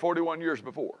that way 41 years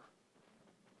before.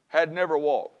 Had never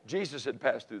walked. Jesus had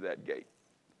passed through that gate.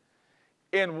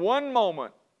 In one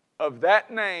moment of that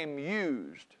name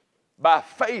used by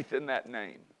faith in that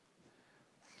name,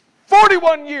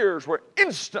 41 years were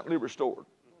instantly restored.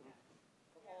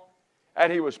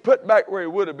 And he was put back where he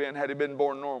would have been had he been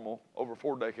born normal over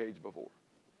 4 decades before.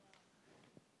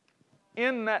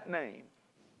 In that name,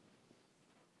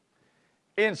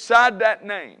 inside that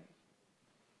name,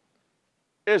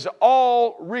 is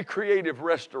all recreative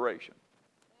restoration.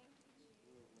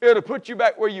 It'll put you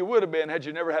back where you would have been had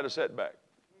you never had a setback.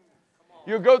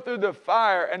 You'll go through the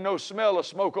fire and no smell of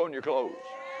smoke on your clothes.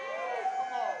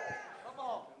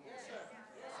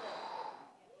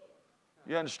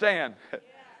 You understand?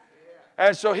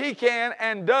 And so he can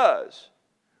and does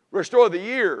restore the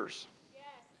years.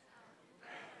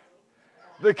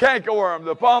 The cankerworm,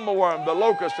 the palmer worm, the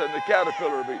locust, and the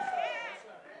caterpillar of Eden.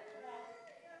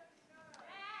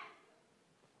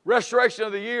 Restoration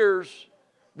of the years,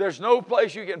 there's no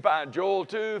place you can find. Joel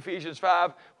 2, Ephesians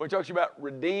 5, when it talks about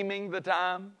redeeming the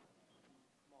time,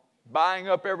 buying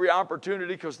up every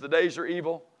opportunity because the days are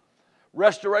evil.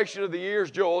 Restoration of the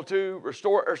years, Joel 2,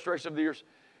 restoration of the years.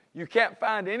 You can't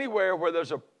find anywhere where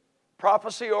there's a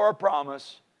prophecy or a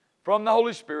promise from the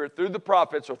Holy Spirit through the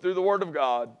prophets or through the Word of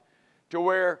God to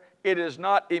where it is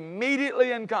not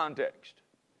immediately in context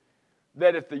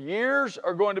that if the years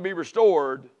are going to be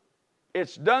restored,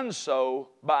 it's done so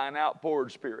by an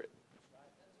outpoured Spirit.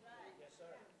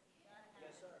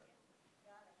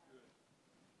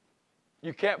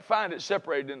 You can't find it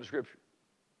separated in the Scripture.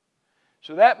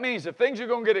 So that means if things are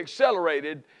going to get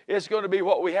accelerated, it's going to be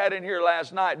what we had in here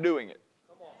last night doing it.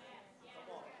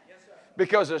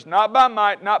 Because it's not by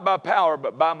might, not by power,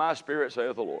 but by my Spirit,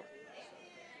 saith the Lord.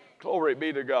 Glory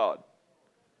be to God.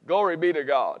 Glory be to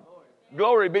God.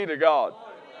 Glory be to God.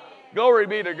 Glory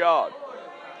be to God.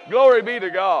 Glory be to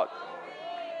God.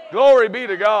 Glory be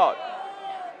to God.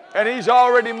 And He's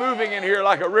already moving in here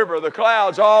like a river. The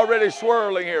clouds are already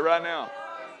swirling here right now.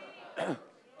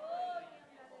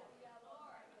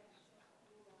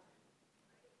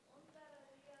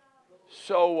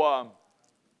 So,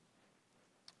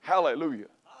 hallelujah.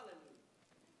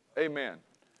 Amen.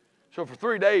 So for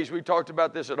 3 days, we talked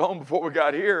about this at home before we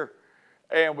got here.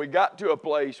 And we got to a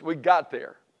place, we got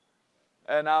there.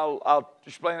 And I'll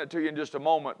explain it to you in just a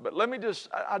moment. But let me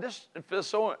I just feel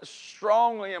so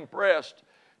strongly impressed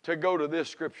to go to this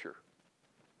scripture.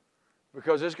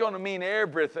 Because it's going to mean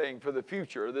everything for the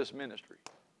future of this ministry.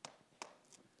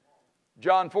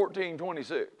 John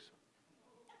 14:26.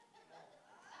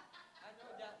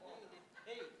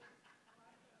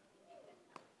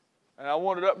 And I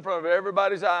want it up in front of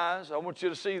everybody's eyes. I want you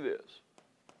to see this.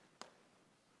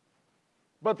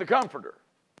 But the Comforter.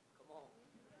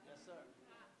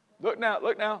 Look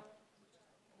now.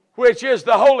 Which is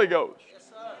the Holy Ghost. Yes,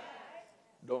 sir.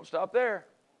 Don't stop there.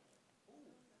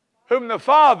 Whom the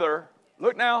Father,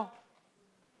 look now,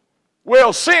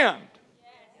 will send.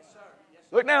 Yes, sir. Yes, sir.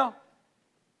 Look now.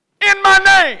 In my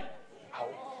name.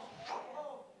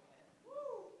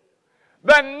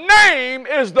 The name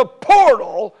is the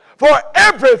portal for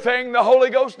everything the Holy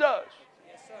Ghost does.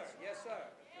 Yes, sir. Yes, sir.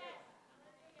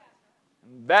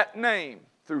 That name,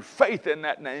 through faith in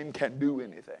that name, can do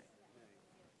anything.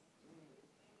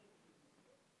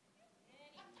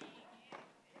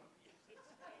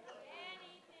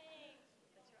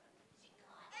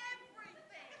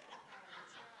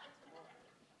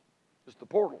 It's the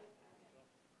portal.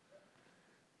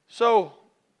 So,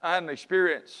 I had an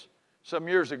experience some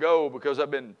years ago because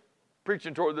I've been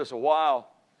preaching toward this a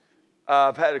while.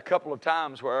 I've had a couple of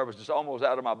times where I was just almost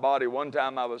out of my body. One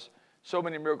time so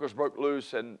many miracles broke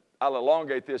loose, and I'll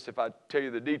elongate this if I tell you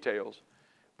the details.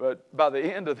 But by the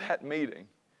end of that meeting,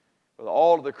 with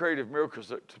all of the creative miracles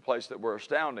that took place that were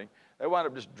astounding, they wound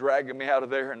up just dragging me out of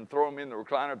there and throwing me in the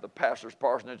recliner at the pastor's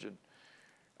parsonage. And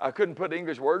I couldn't put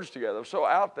English words together. I was so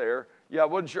out there, I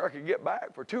wasn't sure I could get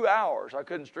back. For 2 hours, I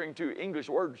couldn't string 2 English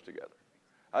words together.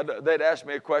 They'd ask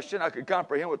me a question. I could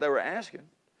comprehend what they were asking.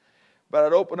 But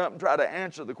I'd open up and try to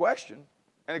answer the question,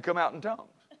 and it'd come out in tongues.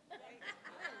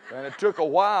 And it took a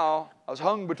while. I was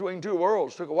hung between 2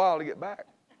 worlds. It took a while to get back.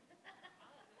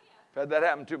 I've had that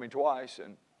happen to me twice.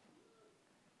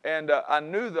 And I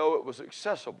knew, though, it was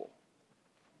accessible.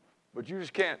 But you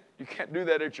can't do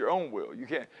that at your own will. You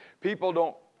can't.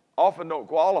 People often don't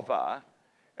qualify,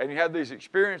 and you have these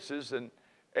experiences, and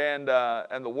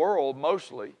the world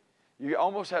mostly, you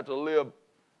almost have to live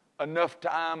enough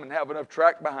time and have enough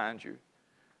track behind you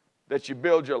that you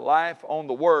build your life on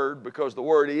the Word, because the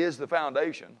Word is the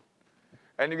foundation.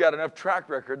 And you've got enough track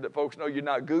record that folks know you're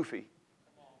not goofy.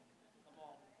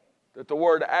 That the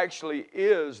Word actually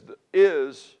is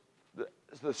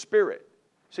the Spirit.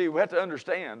 See, we have to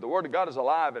understand the Word of God is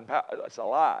alive and it's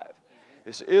alive.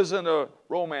 This isn't a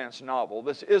romance novel.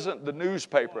 This isn't the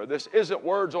newspaper. This isn't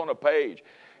words on a page.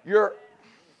 You're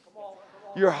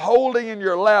holding in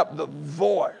your lap the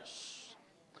voice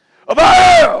of I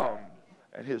am.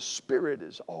 And His Spirit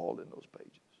is all in those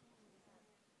pages.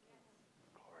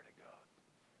 Glory to God.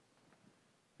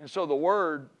 And so the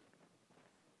Word,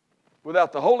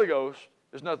 without the Holy Ghost,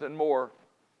 is nothing more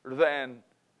than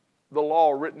the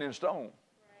law written in stone.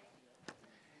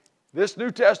 This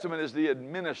New Testament is the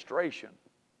administration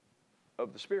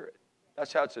of the Spirit.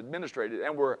 That's how it's administrated,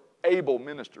 and we're able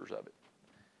ministers of it.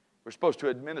 We're supposed to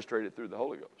administrate it through the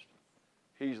Holy Ghost.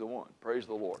 He's the one. Praise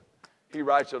the Lord. He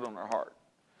writes it on our heart.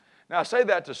 Now, I say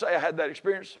that to say I had that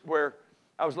experience where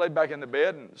I was laid back in the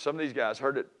bed, and some of these guys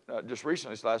heard it just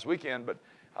recently, this last weekend, but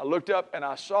I looked up and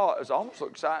I saw, it almost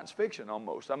like science fiction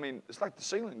almost. I mean, it's like the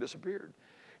ceiling disappeared.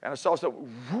 And I saw something,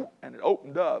 and it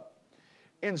opened up.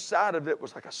 Inside of it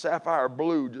was like a sapphire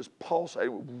blue just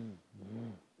pulsating.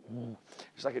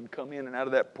 It's like it could come in and out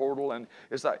of that portal. And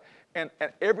it's like, and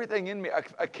everything in me,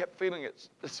 I kept feeling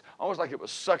it's almost like it was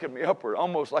sucking me upward,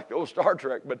 almost like the old Star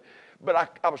Trek. But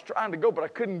I was trying to go, but I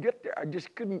couldn't get there. I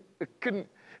just couldn't.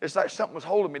 It's like something was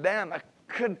holding me down. I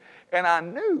couldn't, and I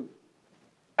knew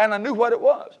what it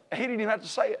was. He didn't even have to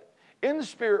say it. In the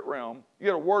spirit realm, you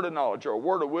get a word of knowledge or a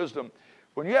word of wisdom.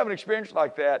 When you have an experience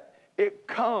like that, it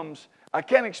comes. I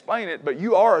can't explain it, but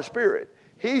you are a spirit.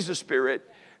 He's a spirit,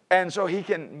 and so He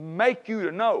can make you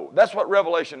to know. That's what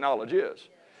revelation knowledge is.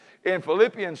 In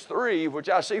Philippians 3, which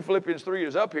I see Philippians 3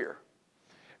 is up here,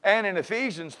 and in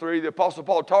Ephesians 3, the Apostle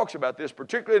Paul talks about this.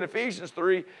 Particularly in Ephesians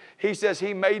 3, he says,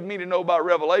 He made me to know by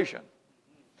revelation.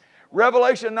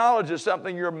 Revelation knowledge is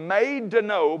something you're made to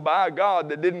know by God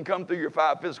that didn't come through your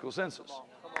 5 physical senses.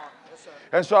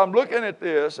 And so I'm looking at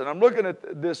this, and I'm looking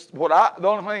at this, the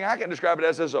only thing I can describe it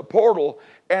as is a portal,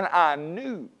 and I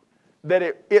knew that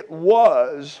it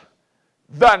was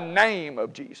the name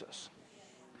of Jesus.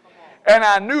 And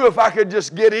I knew if I could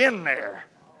just get in there,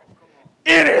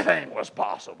 anything was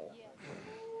possible.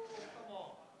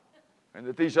 And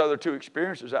that these other two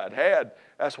experiences I'd had,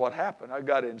 that's what happened. I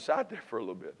got inside there for a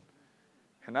little bit.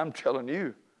 And I'm telling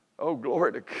you, oh,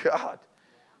 glory to God.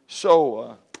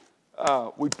 So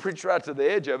we preached right to the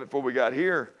edge of it before we got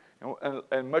here.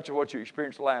 And much of what you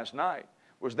experienced last night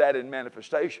was that in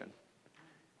manifestation.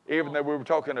 Even though we were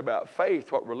talking about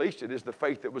faith, what released it is the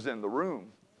faith that was in the room.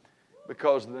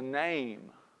 Because the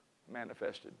name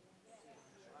manifested.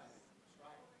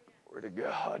 Glory to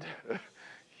God.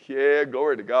 Yeah,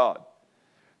 glory to God.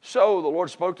 So the Lord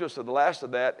spoke to us at the last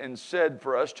of that and said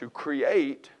for us to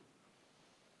create,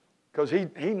 because he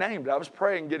named it. I was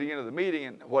praying getting into the meeting,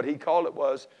 and what he called it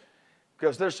was,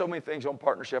 because there's so many things on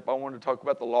partnership. I wanted to talk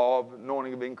about the law of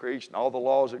anointing of increase and all the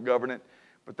laws that govern it.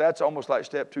 But that's almost like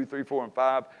step 2, 3, 4, and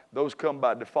 5. Those come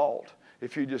by default.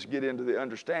 If you just get into the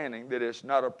understanding that it's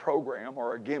not a program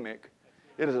or a gimmick,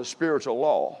 it is a spiritual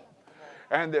law.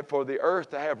 And that for the earth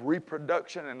to have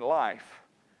reproduction and life,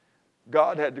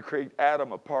 God had to create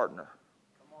Adam a partner.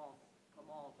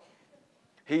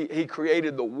 He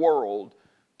created the world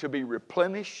to be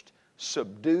replenished,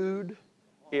 subdued,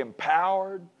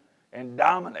 empowered, and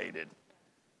dominated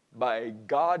by a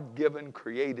God-given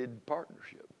created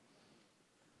partnership.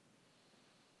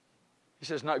 He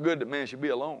says it's not good that man should be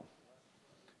alone.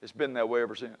 It's been that way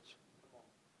ever since.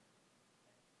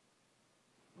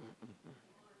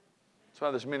 That's why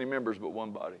there's many members but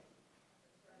one body.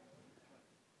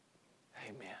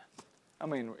 Amen. I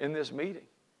mean, in this meeting,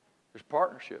 there's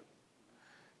partnership.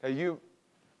 Now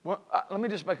let me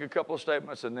just make a couple of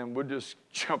statements and then we'll just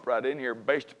jump right in here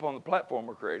based upon the platform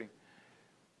we're creating.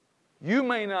 You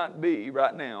may not be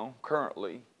right now,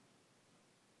 currently,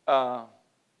 our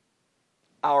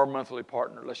monthly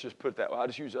partner. Let's just put it that way. I'll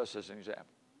just use us as an example.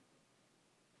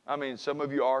 I mean, some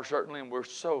of you are certainly, and we're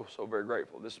so, so very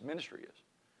grateful. This ministry is.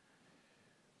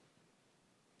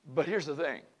 But here's the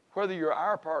thing. Whether you're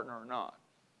our partner or not,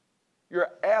 you're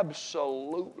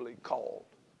absolutely called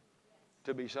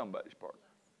to be somebody's partner.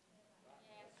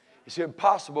 It's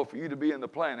impossible for you to be in the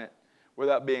planet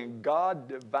without being God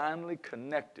divinely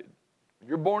connected. If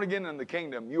you're born again in the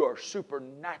kingdom, you are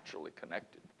supernaturally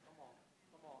connected.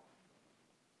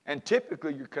 And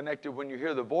typically you're connected when you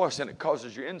hear the voice and it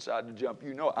causes your inside to jump.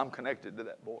 You know, I'm connected to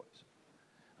that voice.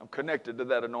 I'm connected to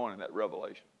that anointing, that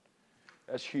revelation.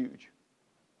 That's huge.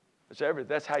 That's everything.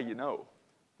 That's how you know.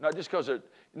 Not just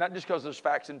because there's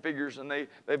facts and figures and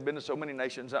they've been to so many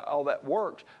nations. All that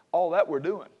works. All that we're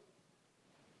doing.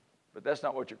 But that's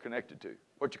not what you're connected to.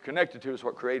 What you're connected to is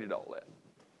what created all that.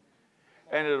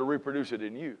 And it'll reproduce it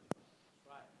in you.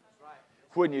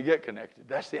 When you get connected.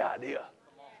 That's the idea.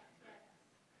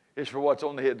 It's for what's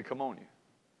on the head to come on you.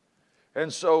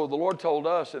 And so the Lord told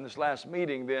us in this last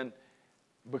meeting then,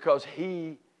 because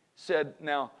he said,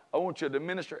 now, I want you to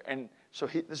minister. And so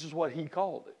this is what he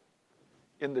called it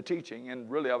in the teaching. And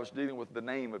really, I was dealing with the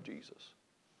name of Jesus.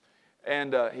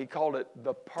 And he called it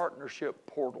the partnership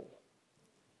portal.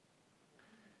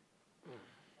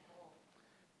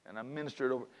 And I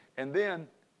ministered over. And then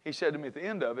he said to me at the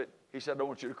end of it, he said, I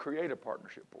want you to create a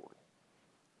partnership portal.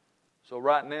 So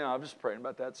right now, I'm just praying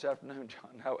about that this afternoon,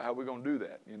 John. How are we going to do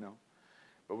that, you know?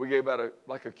 But we gave out a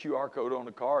QR code on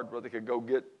the card where they could go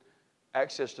get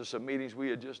access to some meetings we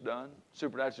had just done,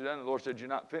 supernaturally done. And the Lord said, you're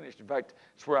not finished. In fact,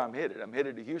 it's where I'm headed. I'm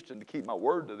headed to Houston to keep my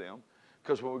word to them.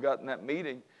 Because when we got in that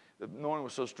meeting, the anointing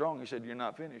was so strong, he said, you're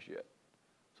not finished yet.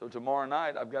 So tomorrow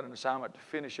night, I've got an assignment to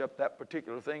finish up that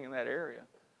particular thing in that area.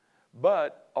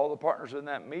 But all the partners in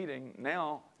that meeting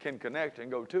now can connect and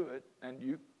go to it, and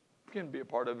you can be a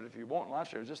part of it if you want.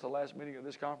 Last year, is this the last meeting of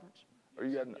this conference? Or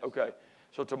you got okay?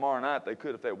 So tomorrow night they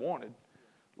could, if they wanted,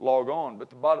 log on. But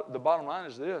the bottom line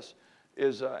is this: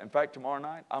 in fact, tomorrow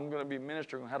night I'm going to be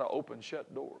ministering on how to open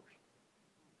shut doors.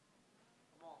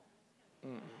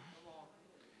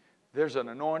 There's an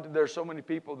anointing. There's so many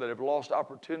people that have lost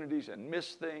opportunities and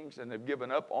missed things and have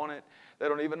given up on it. They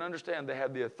don't even understand they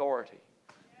have the authority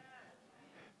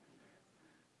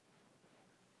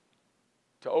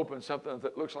to open something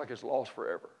that looks like it's lost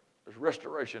forever. There's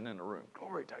restoration in the room.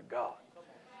 Glory to God.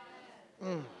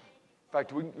 In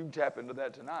fact, we can tap into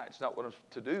that tonight. It's not what I'm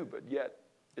to do, but yet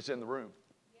it's in the room.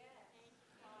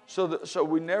 So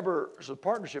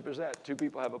partnership is that. Two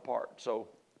people have a part. So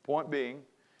point being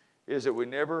is that we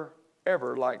never,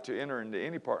 ever like to enter into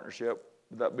any partnership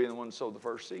without being the one to sow the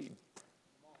first seed.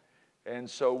 And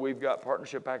so we've got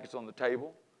partnership packets on the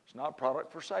table. It's not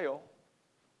product for sale.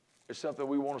 It's something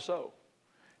we want to sow.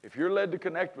 If you're led to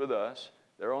connect with us,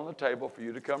 they're on the table for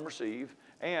you to come receive.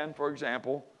 And, for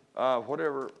example,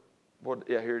 here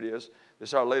it is. This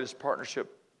is our latest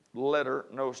partnership letter.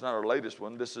 No, it's not our latest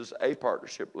one. This is a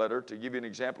partnership letter to give you an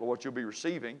example of what you'll be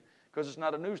receiving, because it's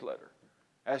not a newsletter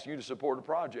asking you to support a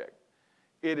project.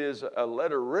 It is a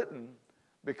letter written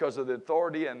because of the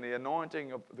authority and the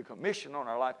anointing of the commission on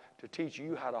our life to teach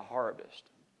you how to harvest.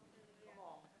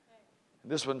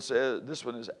 This one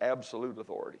is absolute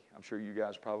authority. I'm sure you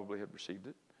guys probably have received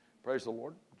it. Praise the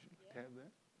Lord. Did you have that?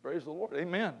 Praise the Lord.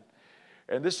 Amen.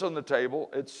 And this is on the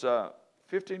table. It's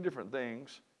 15 different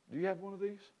things. Do you have one of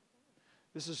these?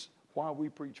 This is why we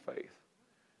preach faith.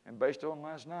 And based on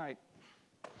last night,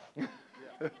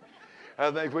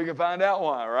 I think we can find out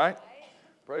why, right?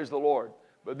 Praise the Lord.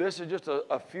 But this is just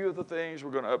a few of the things. We're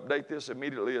going to update this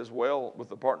immediately as well with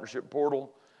the partnership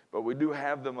portal. But we do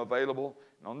have them available.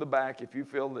 And on the back, if you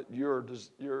feel that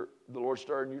the Lord's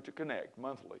stirring you to connect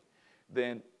monthly,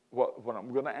 then what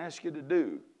I'm going to ask you to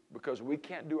do, because we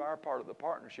can't do our part of the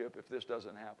partnership if this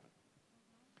doesn't happen.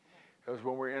 Because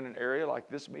when we're in an area like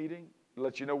this meeting,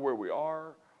 let you know where we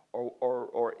are,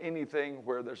 or anything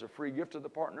where there's a free gift to the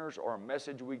partners or a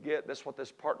message we get. That's what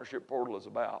this partnership portal is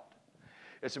about.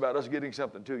 It's about us getting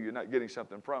something to you, not getting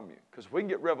something from you. Because if we can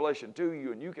get revelation to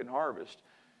you and you can harvest,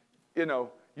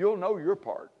 you'll know your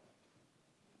part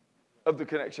of the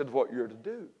connection of what you're to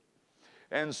do.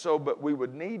 And so, but we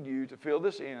would need you to fill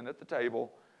this in at the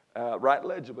table, write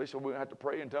legibly, so we don't have to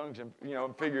pray in tongues and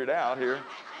figure it out here.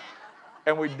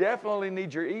 And we definitely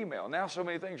need your email. Now so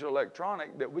many things are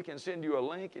electronic that we can send you a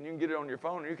link and you can get it on your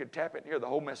phone and you can tap it and hear the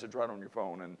whole message right on your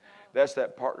phone. And that's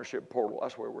that partnership portal.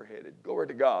 That's where we're headed. Glory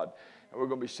to God. And we're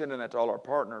going to be sending that to all our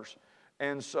partners.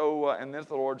 And so, and then if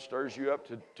the Lord stirs you up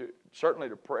to certainly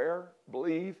to prayer,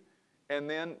 believe, and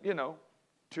then,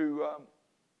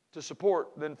 to support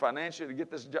then financially to get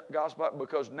this gospel out,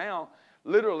 because now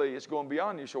literally it's going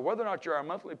beyond you. So whether or not you're our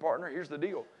monthly partner, here's the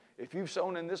deal. If you've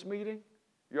sown in this meeting,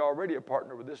 you're already a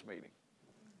partner with this meeting.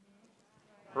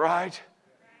 Right?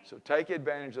 So take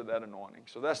advantage of that anointing.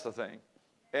 So that's the thing.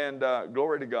 And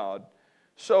glory to God.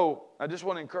 So I just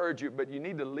want to encourage you, but you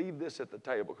need to leave this at the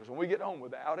table, because when we get home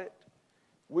without it,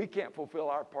 we can't fulfill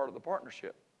our part of the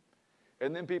partnership.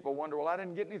 And then people wonder, well, I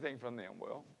didn't get anything from them.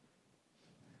 Well,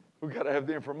 we've got to have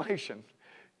the information.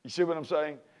 You see what I'm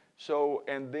saying? So,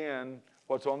 and then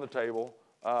what's on the table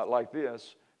like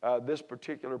this, this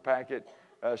particular packet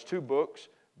has 2 books,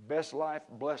 Best Life,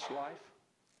 Blessed Life,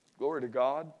 Glory to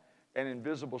God, and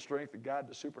Invisible Strength, the Guide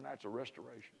to Supernatural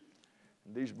Restoration.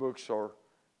 And these books are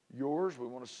yours. We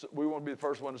want to be the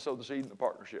first one to sow the seed in the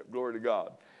partnership. Glory to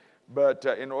God. But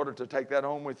in order to take that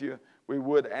home with you, we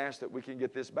would ask that we can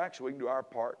get this back so we can do our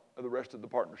part of the rest of the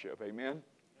partnership. Amen?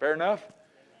 Fair enough?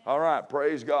 All right.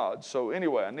 Praise God. So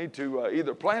anyway, I need to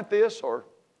either plant this or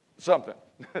something.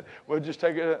 We'll just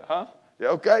take it, huh? Yeah,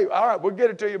 okay. All right. We'll get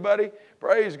it to you, buddy.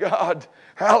 Praise God.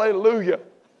 Hallelujah.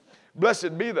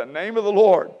 Blessed be the name of the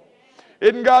Lord.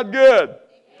 Isn't God good?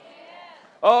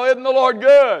 Oh, isn't the Lord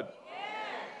good?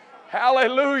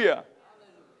 Hallelujah.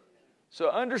 So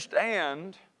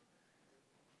understand.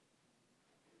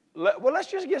 Let's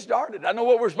just get started. I know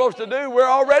what we're supposed to do. We're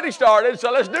already started,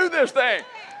 so let's do this thing.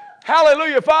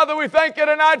 Hallelujah. Father, we thank you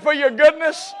tonight for your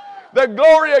goodness, the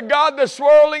glory of God that's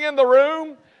swirling in the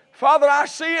room. Father, I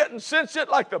see it and sense it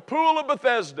like the pool of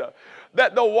Bethesda,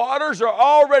 that the waters are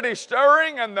already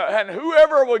stirring, and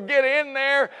whoever will get in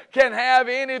there can have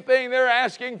anything they're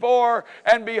asking for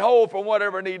and be whole from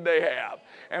whatever need they have.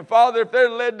 And Father, if they're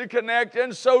led to connect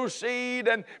and sow seed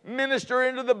and minister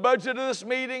into the budget of this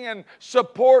meeting and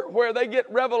support where they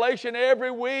get revelation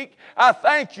every week, I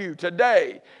thank you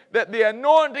today that the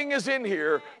anointing is in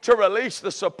here to release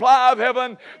the supply of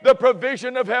heaven, the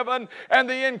provision of heaven, and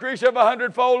the increase of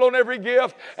 100-fold on every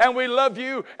gift. And we love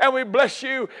you, and we bless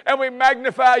you, and we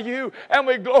magnify you, and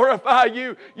we glorify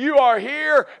you. You are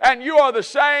here, and you are the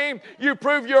same. You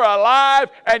prove you're alive,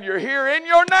 and you're here in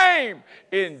your name.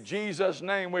 In Jesus'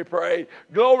 name we pray.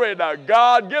 Glory to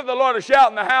God. Give the Lord a shout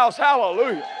in the house.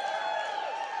 Hallelujah.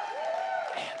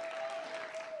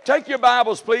 Take your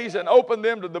Bibles, please, and open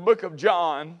them to the book of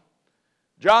John.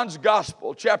 John's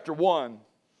Gospel, chapter 1.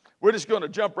 We're just going to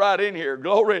jump right in here.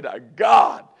 Glory to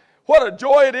God. What a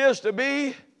joy it is to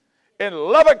be in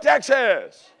Lubbock,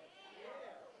 Texas.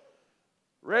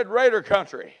 Red Raider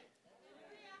country.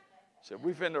 Said,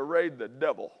 we finna raid the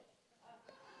devil.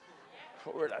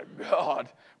 Glory to God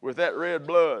with that red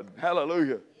blood.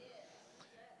 Hallelujah.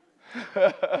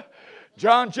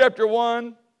 John chapter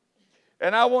 1.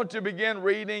 And I want to begin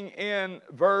reading in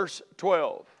verse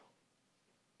 12.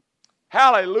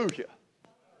 Hallelujah.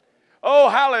 Oh,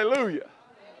 hallelujah.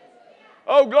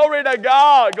 Oh, glory to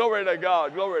God, glory to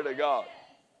God, glory to God.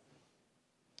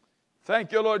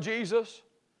 Thank you, Lord Jesus.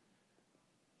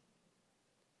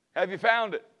 Have you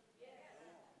found it?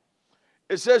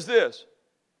 It says this,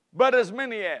 but as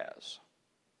many as.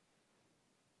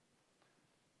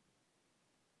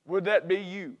 Would that be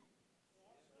you?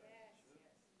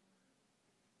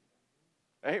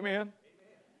 Amen.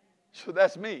 So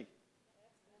that's me.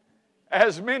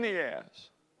 As many as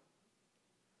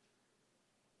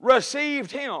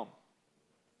received him.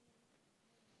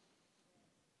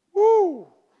 Woo.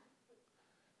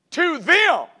 To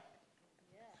them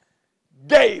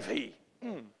gave he.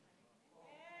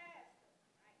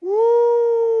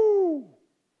 Woo.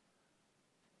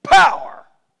 Power.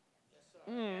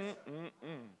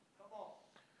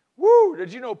 Woo.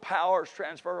 Did you know power is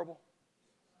transferable?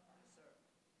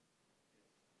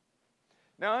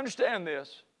 Now understand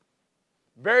this.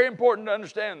 Very important to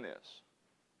understand this.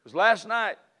 Because last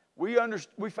night we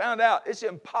found out it's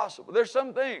impossible. There's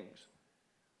some things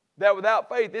that without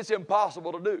faith it's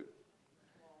impossible to do.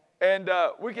 And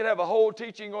we could have a whole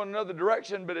teaching going another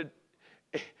direction, but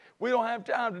we don't have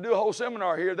time to do a whole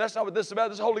seminar here. That's not what this is about.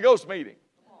 This is a Holy Ghost meeting.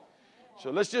 So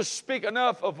let's just speak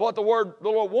enough of what the Lord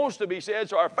wants to be said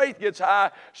so our faith gets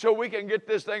high so we can get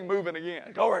this thing moving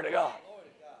again. Glory to God.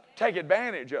 Take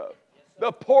advantage of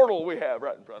the portal we have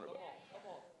right in front of us.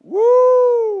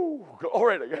 Woo!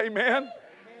 Glory to God. Amen.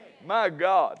 My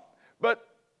God. But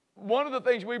one of the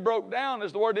things we broke down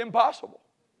is the word impossible.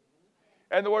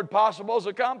 And the word possible is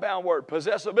a compound word,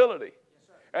 possessibility.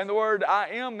 And the word I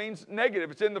am means negative.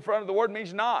 It's in the front of the word,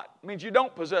 means not. It means you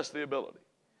don't possess the ability.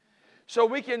 So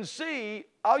we can see,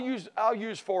 I'll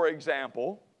use for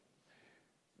example,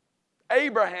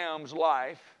 Abraham's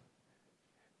life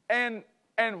and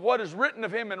what is written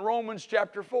of him in Romans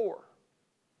chapter 4.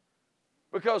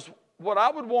 Because what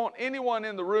I would want anyone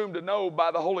in the room to know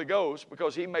by the Holy Ghost,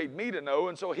 because he made me to know,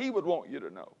 and so he would want you to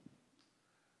know.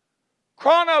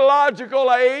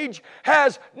 Chronological age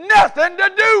has nothing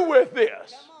to do with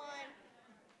this. Come on.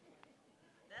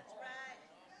 That's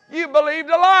right. You believed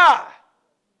a lie.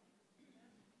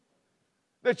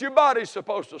 That your body's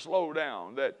supposed to slow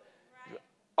down. That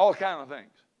all kind of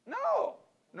things.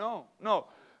 No.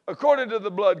 According to the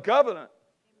blood covenant.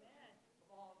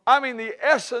 I mean, the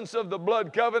essence of the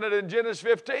blood covenant in Genesis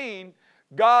 15,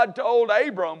 God told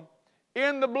Abram,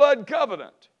 in the blood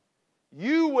covenant,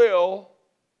 you will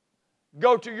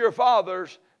go to your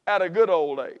fathers at a good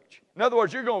old age. In other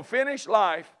words, you're going to finish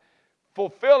life,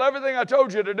 fulfill everything I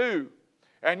told you to do,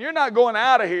 and you're not going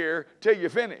out of here till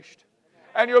you're finished.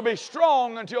 And you'll be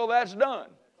strong until that's done.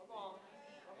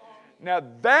 Now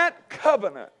that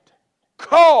covenant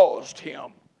caused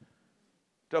him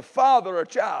to father a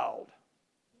child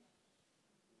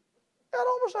at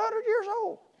almost 100 years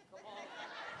old.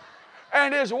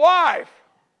 And his wife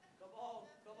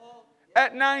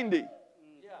at 90.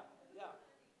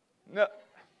 No.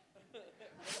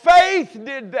 Faith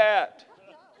did that.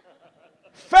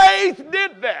 Faith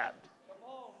did that.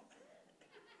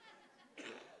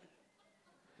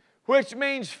 Which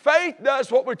means faith does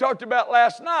what we talked about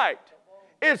last night.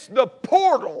 It's the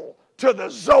portal to the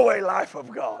Zoe life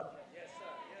of God.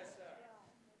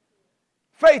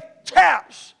 Faith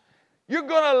taps. You're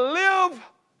going to live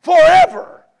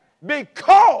forever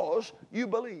because you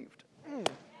believed.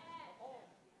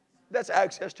 That's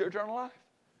access to eternal life.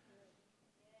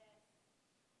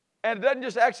 And it doesn't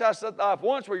just access that life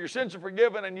once where your sins are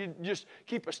forgiven and you just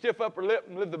keep a stiff upper lip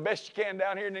and live the best you can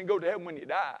down here and then go to heaven when you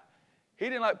die. He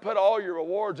didn't put all your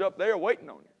rewards up there waiting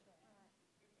on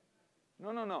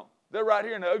you. No. They're right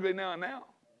here in the ugly now and now.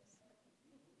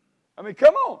 I mean,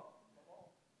 come on.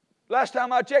 Last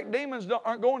time I checked, demons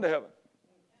aren't going to heaven.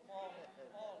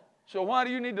 So why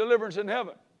do you need deliverance in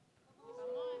heaven?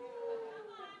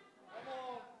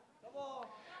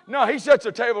 No, he sets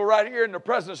a table right here in the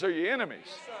presence of your enemies.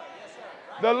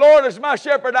 The Lord is my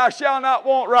shepherd, I shall not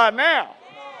want right now.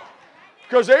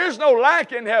 Because there is no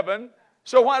lack in heaven.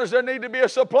 So why does there need to be a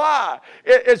supply?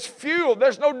 It's fuel.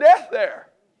 There's no death there.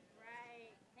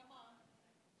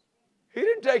 He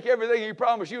didn't take everything he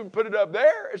promised you and put it up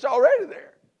there. It's already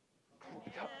there.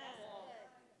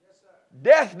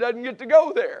 Death doesn't get to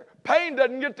go there. Pain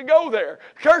doesn't get to go there.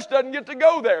 Curse doesn't get to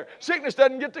go there. Sickness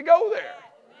doesn't get to go there.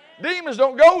 Demons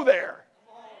don't go there.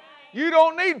 You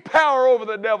don't need power over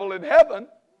the devil in heaven.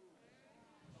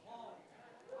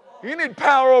 You need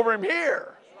power over him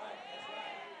here.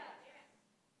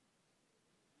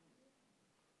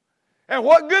 And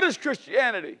what good is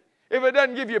Christianity if it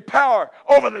doesn't give you power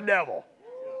over the devil?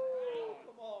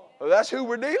 Well, that's who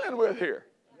we're dealing with here.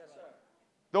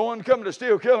 The one coming to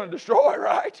steal, kill, and destroy,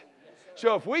 right?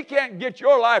 So if we can't get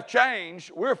your life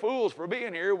changed, we're fools for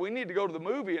being here. We need to go to the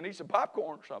movie and eat some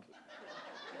popcorn or something.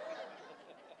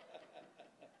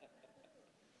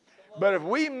 But if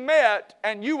we met,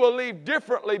 and you will leave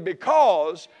differently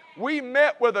because we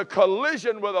met with a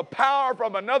collision with a power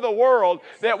from another world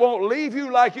that won't leave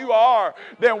you like you are,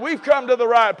 then we've come to the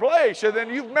right place, and then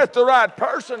you've met the right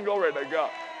person, glory to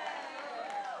God.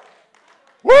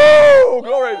 Woo!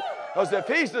 Glory. Because if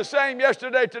he's the same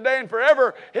yesterday, today, and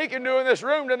forever, he can do in this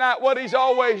room tonight what he's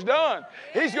always done.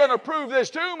 He's going to prove this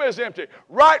tomb is empty.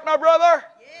 Right, my brother?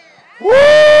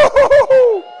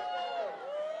 Woo!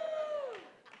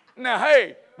 Now,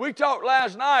 hey, we talked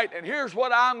last night, and here's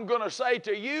what I'm going to say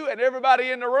to you and everybody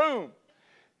in the room.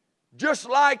 Just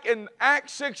like in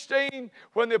Acts 16,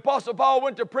 when the Apostle Paul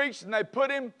went to preach and they put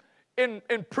him in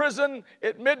prison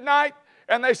at midnight,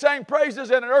 and they sang praises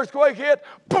and an earthquake hit.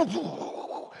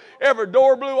 Every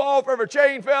door blew off, every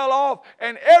chain fell off,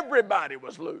 and everybody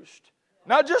was loosed.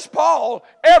 Not just Paul,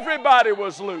 everybody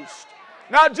was loosed.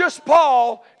 Not just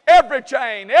Paul, every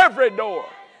chain, every door.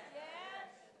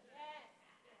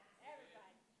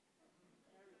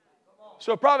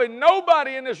 So probably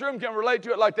nobody in this room can relate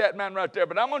to it like that man right there.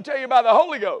 But I'm going to tell you about the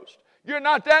Holy Ghost. You're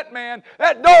not that man.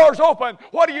 That door's open.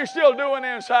 What are you still doing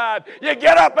inside? You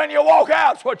get up and you walk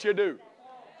out. That's what you do.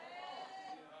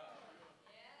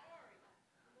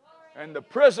 And the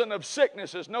prison of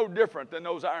sickness is no different than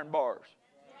those iron bars.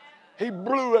 He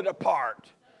blew it apart.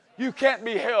 You can't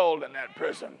be held in that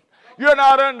prison. You're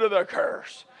not under the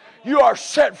curse. You are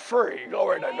set free.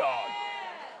 Glory to God.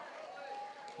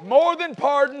 More than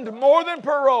pardoned, more than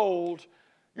paroled,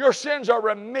 your sins are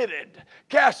remitted,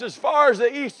 cast as far as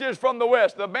the east is from the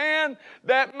west. That man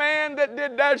that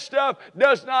did that stuff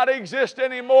does not exist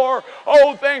anymore.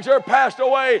 Old things are passed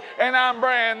away, and I'm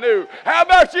brand new. How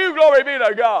about you? Glory be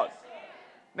to God.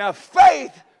 Now,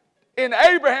 faith in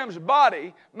Abraham's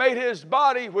body made his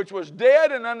body, which was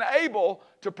dead and unable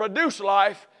to produce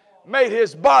life, made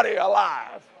his body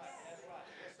alive.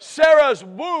 Sarah's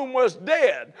womb was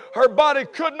dead. Her body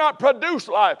could not produce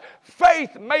life.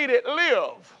 Faith made it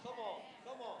live.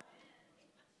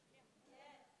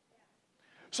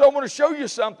 So I want to show you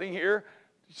something here.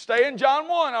 Stay in John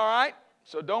 1, all right?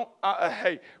 So don't,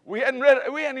 hey, we hadn't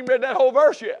even read that whole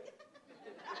verse yet.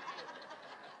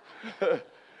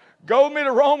 Go with me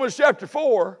to Romans chapter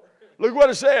 4. Look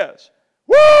what it says.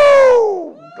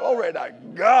 Woo! Glory to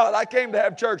God. I came to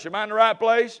have church. Am I in the right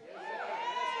place?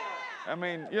 I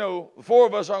mean, you know, the four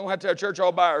of us aren't going to have to have church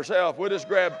all by ourselves. We'll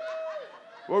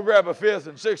grab a fifth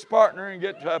and sixth partner and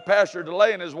get Pastor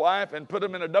DeLay and his wife and put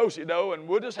them in a do-si-do, and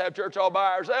we'll just have church all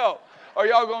by ourselves. Are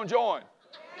y'all going to join?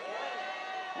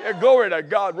 Yeah, glory to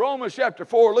God. Romans chapter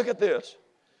 4, look at this.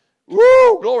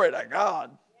 Woo! Glory to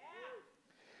God.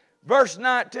 Verse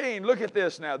 19, look at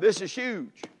this now. This is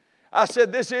huge. I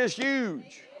said this is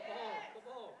huge.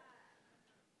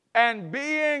 And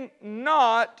being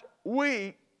not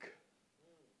weak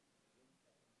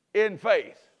in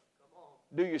faith.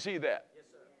 Do you see that? Yes,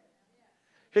 sir.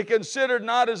 He considered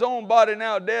not his own body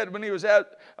now dead when he was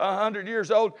at 100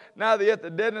 years old, now that at the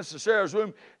deadness of Sarah's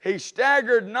womb. He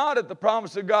staggered not at the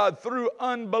promise of God through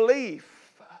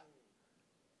unbelief.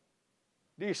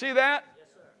 Do you see that? Yes,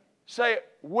 sir. Say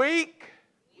weak.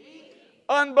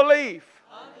 Unbelief.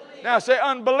 Now say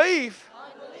unbelief.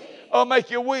 Will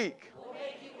make you weak.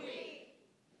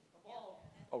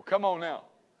 Oh, come on now.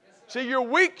 See, you're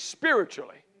weak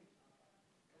spiritually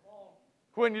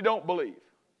when you don't believe.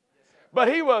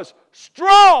 But he was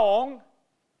strong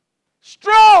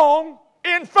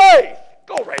in faith.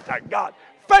 Glory to God.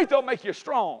 Faith will make you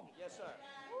strong. Yes, sir.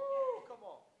 Come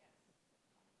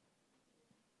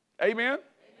on. Amen?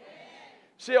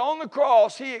 See, on the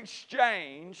cross, he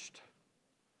exchanged.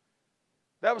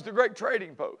 That was the great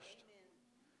trading post.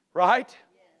 Right?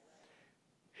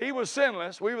 He was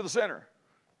sinless. We were the sinner.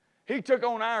 He took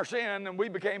on our sin and we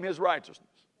became his righteousness.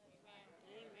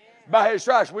 By his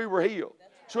stripes we were healed.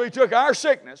 So he took our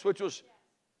sickness, which was,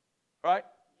 right?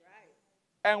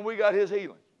 And we got his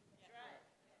healing.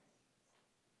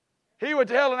 He went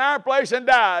to hell in our place and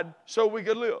died so we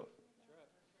could live.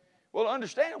 Well,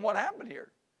 understand what happened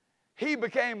here. He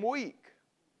became weak.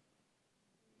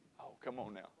 Oh, come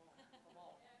on now.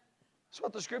 That's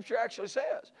what the scripture actually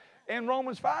says. In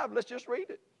Romans 5, let's just read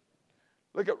it.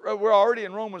 Look at, we're already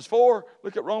in Romans 4.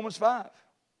 Look at Romans 5.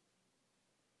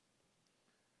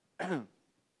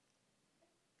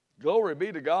 Glory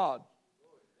be to God.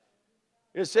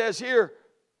 It says here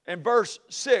in verse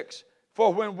 6,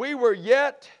 for when we were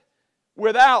yet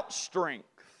without strength.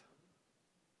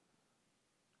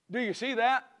 Do you see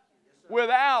that? Yes,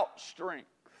 without strength.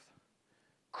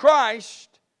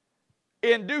 Christ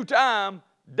in due time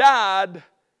died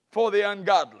for the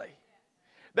ungodly.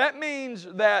 That means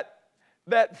that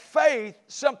faith,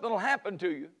 something will happen to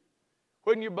you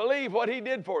when you believe what He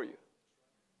did for you.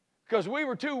 Because we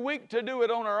were too weak to do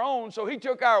it on our own, so He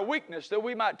took our weakness that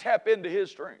we might tap into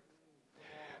His strength.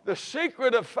 The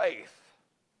secret of faith,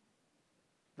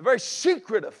 the very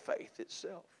secret of faith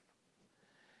itself,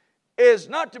 is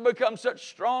not to become such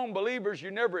strong believers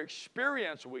you never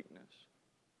experience weakness,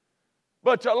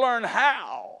 but to learn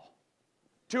how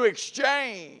to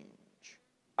exchange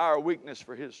our weakness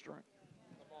for His strength.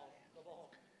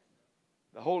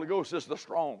 The Holy Ghost is the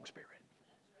strong Spirit.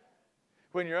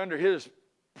 When you're under His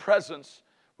presence,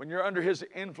 when you're under His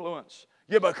influence,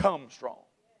 you become strong.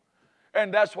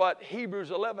 And that's what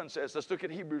Hebrews 11 says. Let's look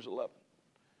at Hebrews 11.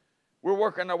 We're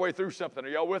working our way through something. Are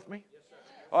y'all with me? Yes, sir.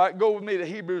 All right, go with me to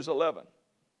Hebrews 11.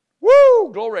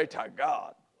 Woo! Glory to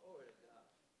God.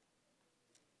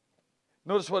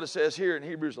 Notice what it says here in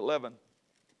Hebrews 11.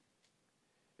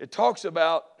 It talks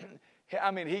about,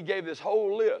 He gave this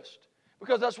whole list.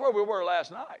 Because that's where we were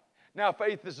last night. Now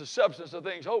faith is the substance of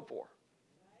things hoped for.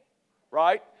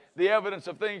 Right? The evidence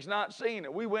of things not seen.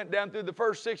 And we went down through the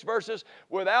first 6 verses.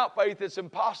 Without faith, it's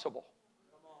impossible.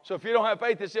 So if you don't have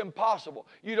faith, it's impossible.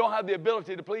 You don't have the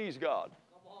ability to please God.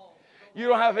 You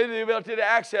don't have the ability to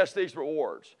access these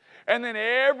rewards. And then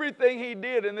everything He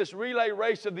did in this relay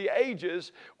race of the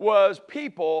ages was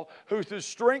people who through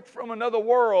strength from another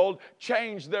world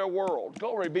changed their world.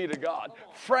 Glory be to God.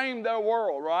 Framed their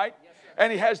world, right? Yes,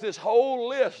 and He has this whole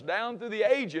list down through the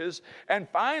ages. And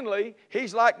finally,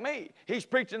 He's like me. He's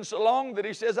preaching so long that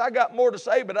He says, I got more to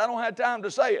say, but I don't have time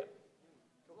to say it.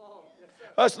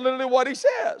 That's literally what He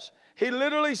says. He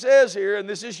literally says here, and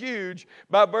this is huge,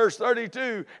 by verse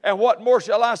 32, and what more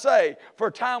shall I say? For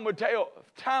time would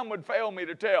fail me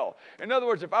to tell. In other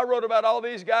words, if I wrote about all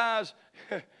these guys,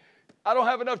 I don't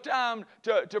have enough time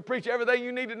to preach everything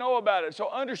you need to know about it. So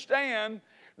understand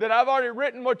that I've already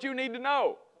written what you need to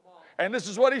know. And this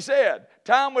is what He said.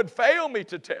 Time would fail me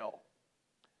to tell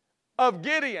of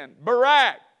Gideon,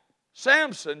 Barak,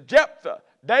 Samson, Jephthah,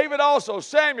 David also,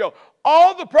 Samuel,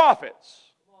 all the prophets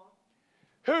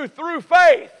who through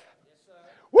faith,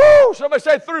 woo, somebody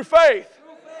say through faith.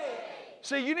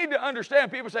 See, you need to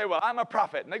understand, people say, well, I'm a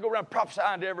prophet, and they go around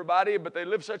prophesying to everybody, but they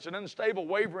live such an unstable,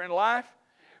 wavering life.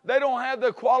 They don't have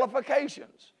the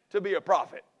qualifications to be a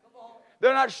prophet.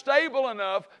 They're not stable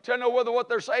enough to know whether what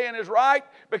they're saying is right,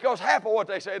 because half of what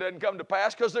they say doesn't come to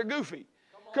pass because they're goofy.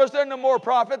 Because they're no more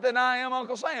prophet than I am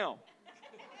Uncle Sam.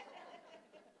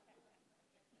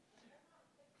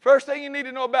 First thing you need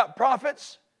to know about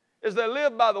prophets is they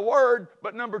live by the word,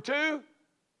 but number 2,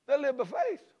 they live by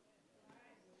faith.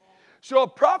 So a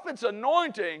prophet's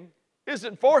anointing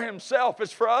isn't for himself,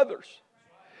 it's for others.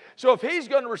 So if he's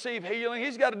going to receive healing,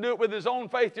 he's got to do it with his own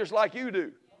faith just like you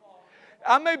do.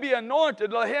 I may be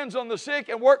anointed, lay hands on the sick,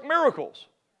 and work miracles.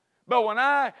 But when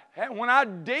I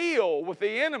deal with the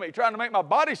enemy trying to make my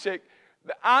body sick,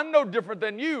 I'm no different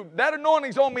than you. That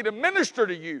anointing's on me to minister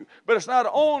to you, but it's not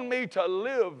on me to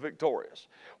live victorious.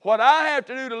 What I have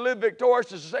to do to live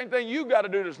victorious is the same thing you got to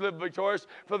do to live victorious,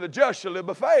 for the just shall live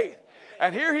by faith.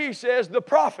 And here he says the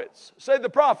prophets. Say the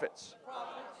prophets. The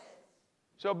prophets.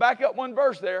 So back up one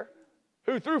verse there.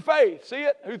 Who through faith, see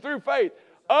it? Who through faith.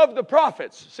 Of the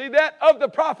prophets. See that? Of the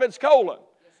prophets, colon.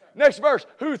 Yes, next verse.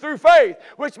 Who through faith.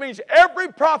 Which means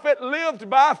every prophet lived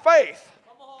by faith.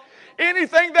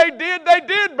 Anything they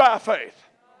did by faith.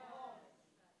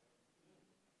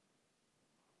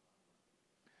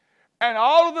 And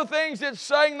all of the things it's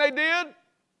saying they did,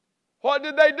 what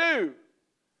did they do?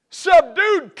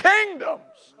 Subdued kingdoms.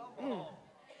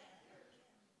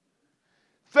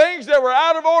 Things that were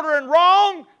out of order and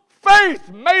wrong, faith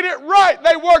made it right.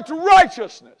 They worked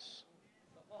righteousness.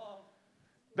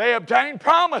 They obtained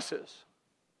promises.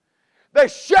 They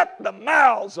shut the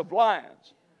mouths of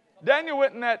lions. Daniel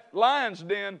went in that lion's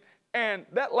den, and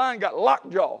that lion got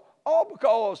lockjaw, all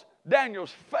because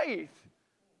Daniel's faith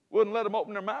wouldn't let them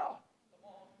open their mouth.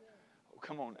 Oh,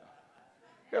 come on now.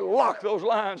 You got to lock those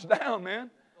lions down, man.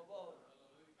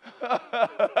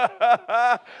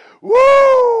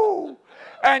 Woo!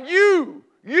 And you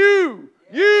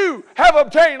have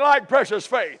obtained like precious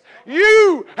faith.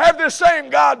 You have the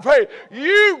same God faith.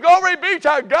 You, glory be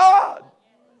to God.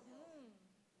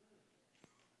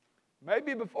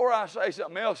 Maybe before I say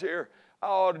something else here, I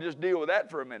ought to just deal with that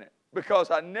for a minute,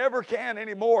 because I never can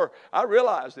anymore. I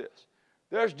realize this.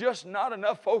 There's just not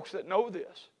enough folks that know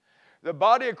this. The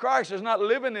body of Christ is not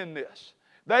living in this.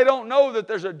 They don't know that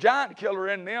there's a giant killer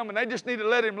in them, and they just need to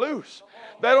let him loose.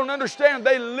 They don't understand.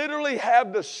 They literally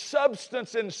have the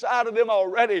substance inside of them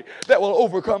already that will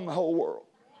overcome the whole world.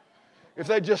 If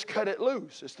they just cut it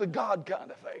loose. It's the God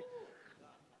kind of faith.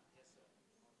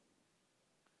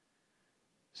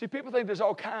 See, people think there's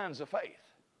all kinds of faith.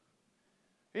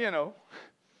 You know,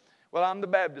 well, I'm the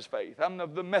Baptist faith. I'm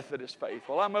of the Methodist faith.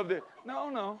 Well, I'm of the...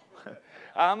 No.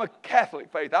 I'm a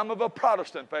Catholic faith. I'm of a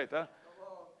Protestant faith. Huh?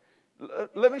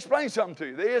 Let me explain something to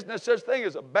you. There isn't such thing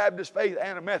as a Baptist faith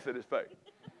and a Methodist faith.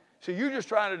 See, you're just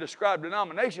trying to describe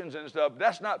denominations and stuff.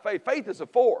 That's not faith. Faith is a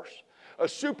force, a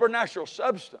supernatural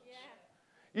substance.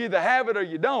 You either have it or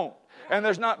you don't. And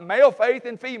there's not male faith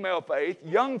and female faith,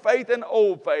 young faith and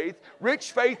old faith,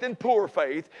 rich faith and poor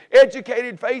faith,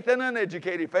 educated faith and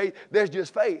uneducated faith. There's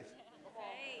just faith.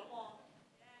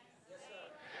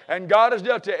 And God has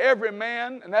dealt to every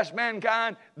man, and that's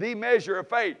mankind, the measure of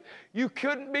faith. You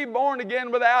couldn't be born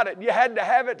again without it. You had to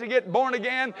have it to get born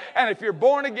again. And if you're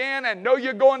born again and know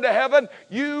you're going to heaven,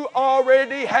 you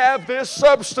already have this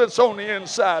substance on the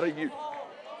inside of you.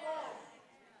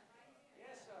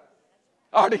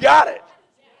 Already got it.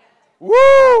 Woo!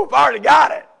 I've already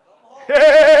got it.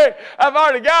 Hey, I've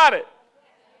already got it.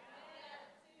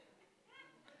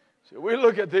 See, we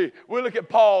look at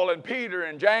Paul and Peter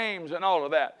and James and all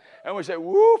of that, and we say,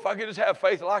 woo, if I could just have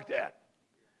faith like that.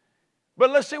 But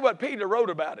let's see what Peter wrote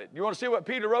about it. You want to see what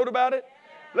Peter wrote about it?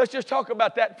 Let's just talk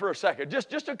about that for a second.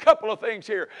 Just a couple of things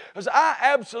here. Because I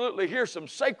absolutely hear some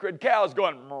sacred cows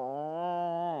going,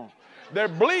 moo. They're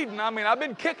bleeding. I mean, I've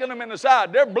been kicking them in the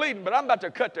side. They're bleeding, but I'm about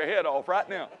to cut their head off right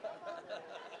now.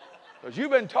 Because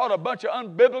you've been taught a bunch of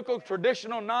unbiblical,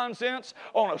 traditional nonsense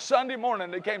on a Sunday morning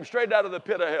that came straight out of the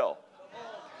pit of hell.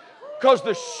 Because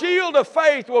the shield of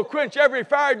faith will quench every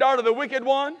fiery dart of the wicked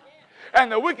one.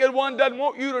 And the wicked one doesn't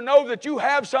want you to know that you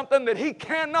have something that he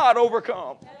cannot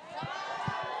overcome.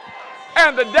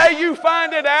 And the day you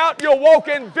find it out, you'll walk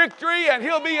in victory and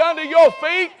he'll be under your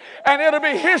feet and it'll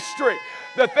be history.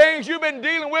 The things you've been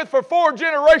dealing with for 4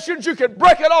 generations, you can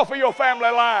break it off of your family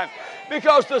line.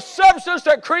 Because the substance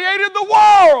that created the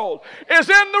world is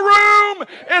in the room,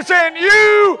 it's in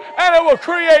you, and it will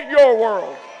create your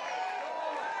world.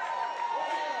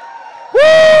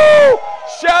 Woo!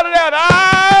 Shout it out.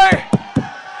 I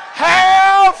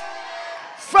have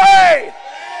faith.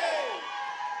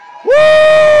 Woo!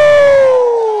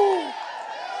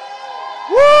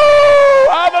 Woo!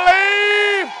 I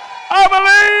believe. I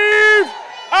believe.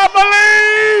 I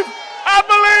believe. I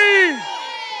believe.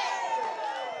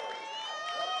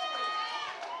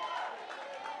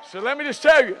 So let me just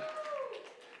tell you,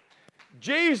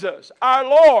 Jesus, our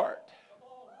Lord,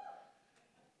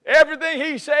 everything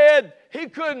he said, he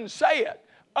couldn't say it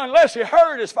unless he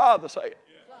heard his Father say it.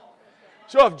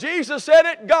 So if Jesus said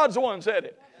it, God's the one said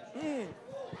it.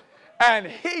 And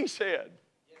he said,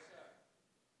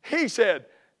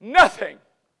 nothing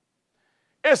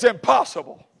is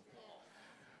impossible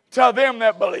to them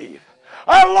that believe.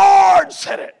 Our Lord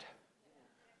said it.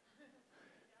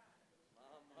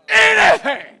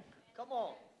 Anything. Come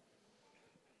on.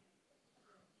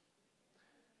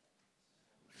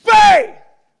 Faith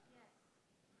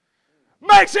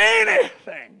makes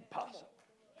anything possible.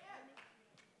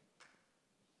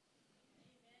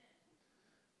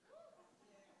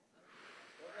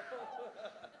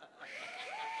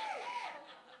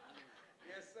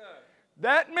 Yes, sir.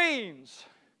 That means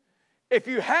if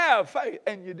you have faith,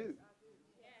 and you do,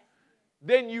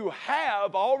 then you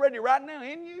have already right now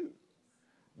in you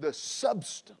the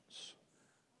substance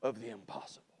of the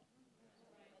impossible.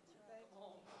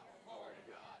 Glory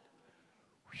to God.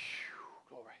 Whew,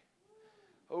 glory.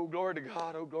 Oh, glory to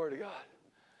God. Oh, glory to God.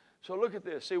 So look at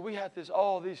this. See, we have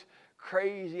all these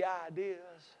crazy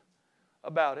ideas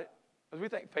about it because we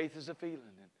think faith is a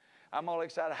feeling. And I'm all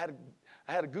excited. I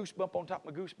had a goosebump on top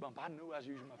of my goosebump. I knew I was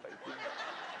using my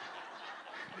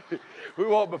faith. We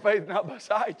walk by faith, not by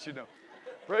sight, you know.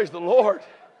 Praise the Lord.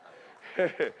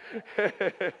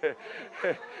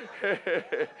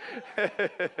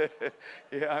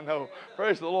 Yeah, I know.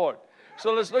 Praise the Lord.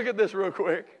 So let's look at this real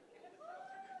quick.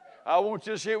 I want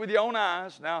you to see it with your own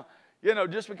eyes. Now, you know,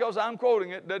 just because I'm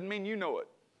quoting it doesn't mean you know it.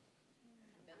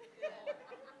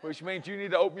 Which means you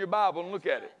need to open your Bible and look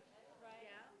at it.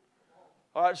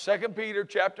 All right, 2 Peter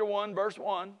chapter 1, verse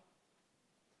 1.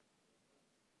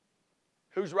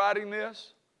 Who's writing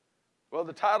this? Well,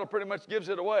 the title pretty much gives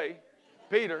it away.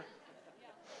 Peter.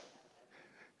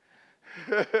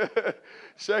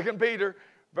 2 Peter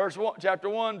chapter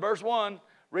 1, verse 1.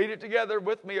 Read it together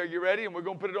with me. Are you ready? And we're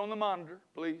going to put it on the monitor.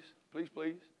 Please, please,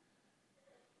 please.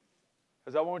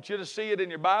 Because I want you to see it in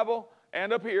your Bible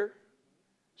and up here.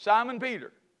 Simon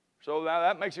Peter. So now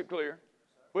that makes it clear.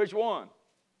 Which one?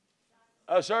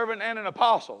 A servant and an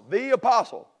apostle. The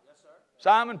apostle. Yes, sir.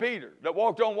 Simon Peter that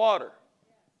walked on water.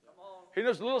 Come on. He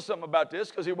knows a little something about this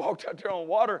because he walked out there on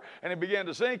water and it began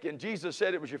to sink, and Jesus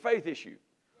said it was your faith issue.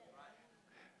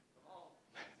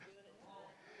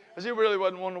 Because he really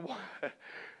wasn't one of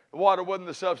the water wasn't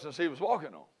the substance he was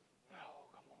walking on.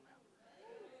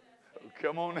 Oh,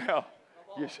 come on now.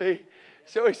 You see?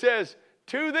 So he says,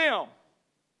 to them.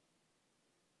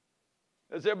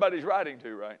 That's everybody's writing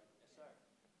to, right?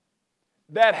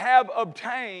 That have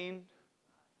obtained,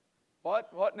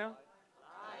 what? What now?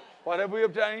 What have we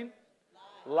obtained?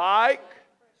 Like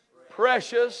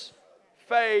precious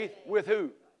faith with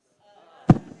who?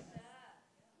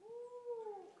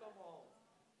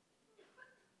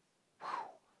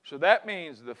 So that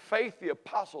means the faith the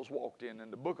apostles walked in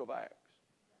the book of Acts.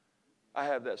 I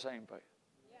have that same faith.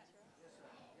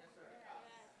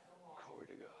 Glory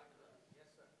to God.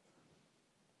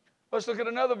 Let's look at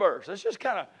another verse. It's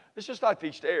just like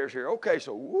these stairs here. Okay,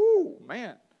 so, woo,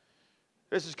 man.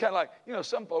 This is kind of like,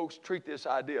 some folks treat this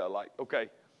idea like, okay,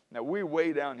 now we're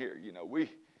way down here,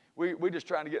 we're just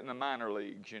trying to get in the minor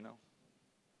leagues,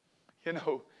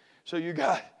 So you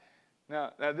got,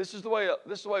 now this is the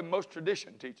way most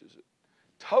tradition teaches it.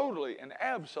 Totally and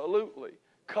absolutely,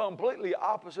 completely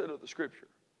opposite of the Scripture.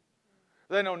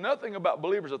 They know nothing about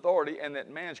believers' authority and that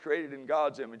man's created in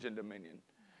God's image and dominion.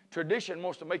 Tradition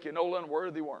wants to make you no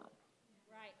unworthy worm.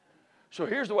 So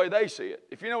here's the way they see it.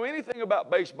 If you know anything about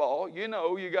baseball, you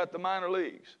got the minor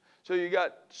leagues. So you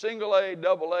got single A,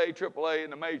 double A, triple A,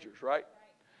 and the majors, right?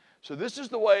 So this is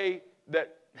the way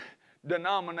that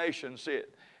denominations see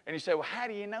it. And you say, well, how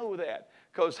do you know that?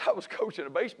 Because I was coaching a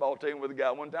baseball team with a guy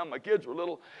one time. My kids were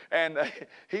little, and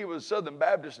he was Southern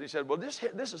Baptist. And he said, well, this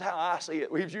is how I see it.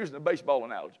 He was using a baseball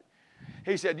analogy.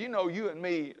 He said, you and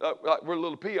me, like we're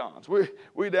little peons.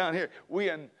 We down here.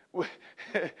 We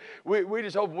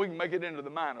just hope we can make it into the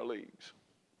minor leagues.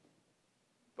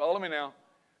 Follow me now.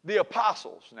 The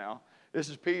apostles now. This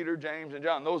is Peter, James, and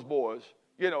John. Those boys,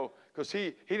 because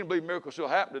he didn't believe miracles still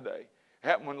happen today. It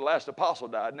happened when the last apostle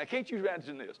died. Now, can't you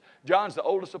imagine this? John's the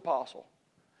oldest apostle.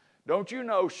 Don't you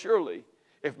know, surely,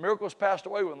 if miracles passed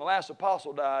away when the last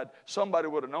apostle died, somebody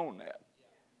would have known that.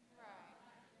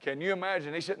 Can you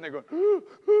imagine? He's sitting there going, ooh,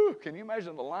 ooh. Can you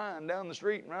imagine the line down the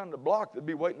street and around the block that'd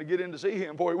be waiting to get in to see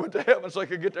him before he went to heaven so he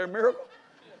could get their miracle?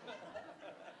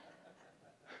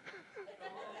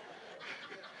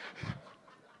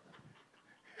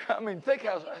 I mean, think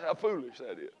how foolish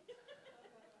that is.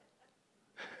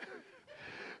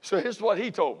 So here's what he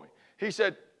told me. He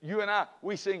said, you and I,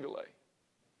 we single A.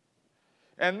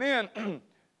 And then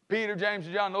Peter, James,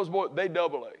 and John, those boys, they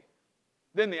double A.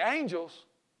 Then the angels,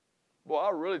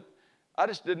 boy, I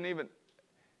just didn't even.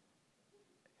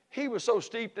 He was so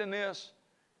steeped in this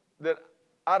that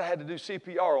I'd have had to do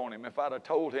CPR on him if I'd have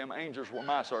told him angels were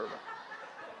my servant.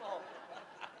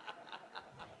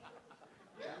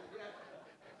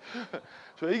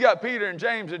 So he got Peter and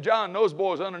James and John, those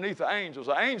boys underneath the angels.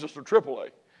 The angels are AAA.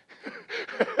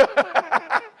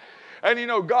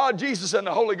 And God, Jesus, and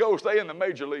the Holy Ghost, they in the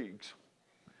major leagues.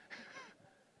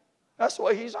 That's the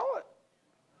way he saw it.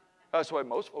 That's the way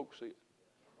most folks see it.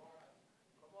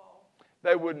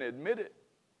 They wouldn't admit it.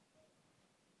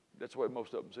 That's the way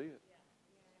most of them see it.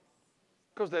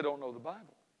 Because they don't know the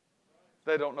Bible.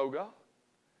 They don't know God.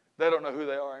 They don't know who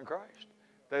they are in Christ.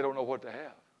 They don't know what to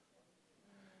have.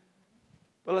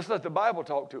 But let's let the Bible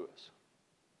talk to us.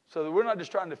 So that we're not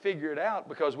just trying to figure it out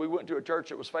because we went to a church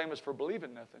that was famous for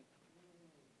believing nothing.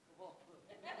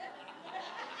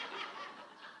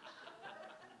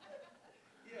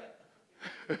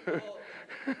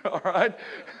 All right.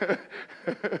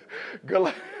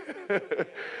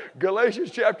 Galatians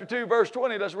chapter 2, verse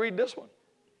 20. Let's read this one.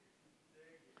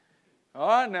 All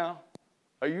right now.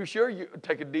 Are you sure? You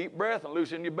take a deep breath and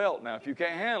loosen your belt. Now, if you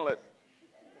can't handle it,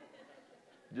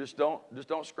 just don't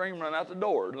scream, run out the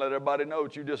door, and let everybody know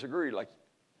that you disagree.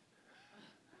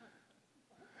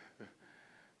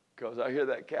 Because I hear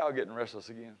that cow getting restless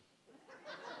again.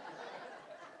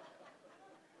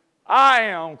 I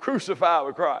am crucified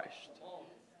with Christ.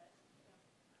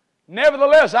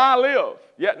 Nevertheless, I live,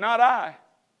 yet not I.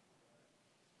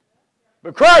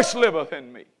 But Christ liveth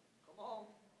in me.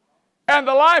 And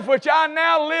the life which I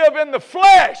now live in the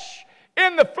flesh,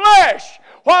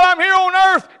 while I'm here on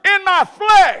earth, in my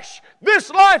flesh, this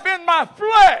life in my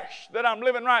flesh that I'm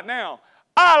living right now,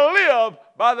 I live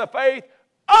by the faith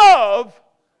of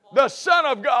the Son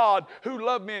of God who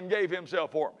loved me and gave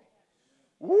himself for me.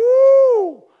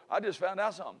 Woo! I just found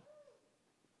out something.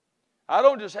 I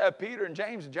don't just have Peter and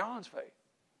James and John's faith.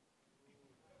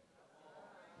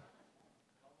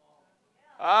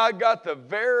 I got the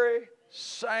very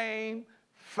same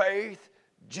faith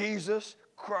Jesus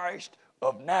Christ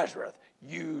of Nazareth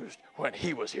used when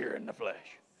he was here in the flesh.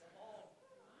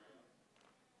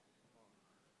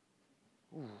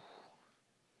 Ooh.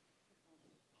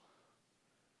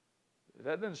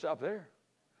 That doesn't stop there.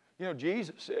 You know,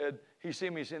 Jesus said, He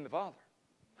seen me, seen the Father.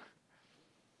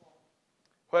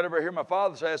 Whatever I hear my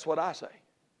Father say, that's what I say.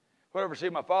 Whatever I see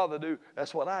my Father do,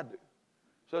 that's what I do.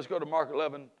 So let's go to Mark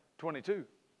 11:22.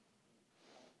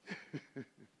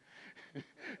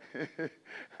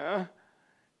 Huh?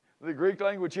 The Greek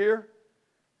language here,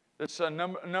 it's a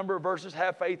number of verses.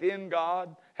 Have faith in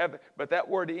God. But that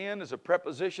word in is a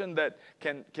preposition that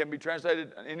can be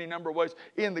translated in any number of ways.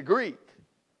 In the Greek,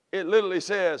 it literally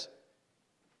says,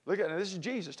 look at it, this is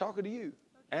Jesus talking to you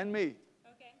and me.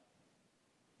 Okay.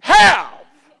 Have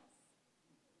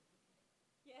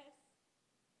Yes.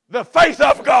 the faith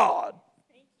of God.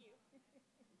 Thank you.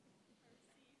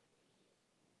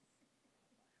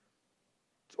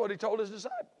 That's what He told His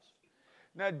disciples.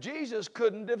 Now, Jesus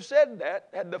couldn't have said that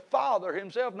had the Father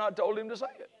Himself not told Him to say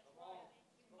it.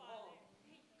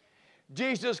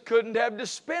 Jesus couldn't have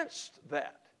dispensed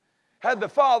that had the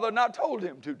Father not told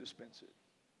Him to dispense it.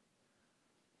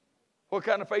 What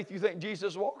kind of faith do you think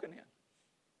Jesus is walking in?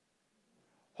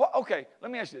 Okay,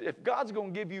 let me ask you, if God's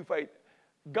going to give you faith,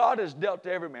 God has dealt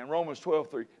to every man, Romans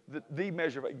 12:3, the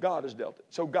measure of faith, God has dealt it.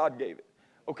 So God gave it.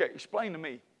 Okay, explain to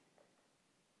me,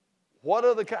 what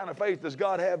other kind of faith does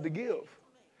God have to give?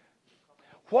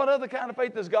 What other kind of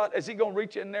faith does God, is He going to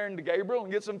reach in there into Gabriel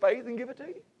and get some faith and give it to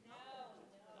you?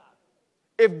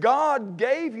 If God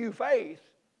gave you faith,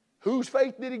 whose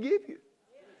faith did He give you?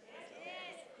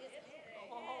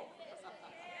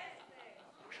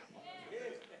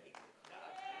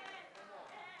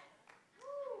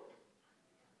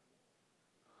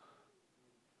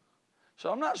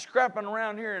 So I'm not scrapping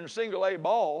around here in a single A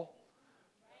ball,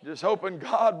 just hoping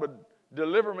God would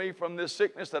deliver me from this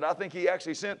sickness that I think He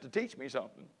actually sent to teach me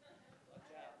something.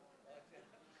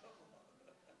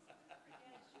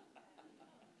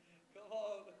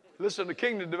 Listen, the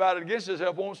kingdom divided against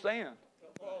itself won't stand.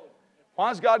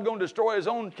 Why is God going to destroy His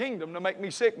own kingdom to make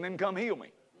me sick and then come heal me?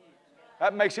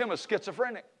 That makes Him a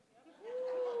schizophrenic.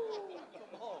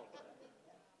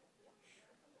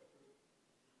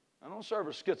 I don't serve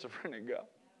a schizophrenic God.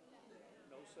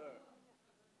 No, sir.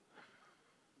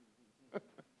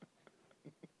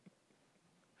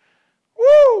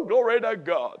 Woo! Glory to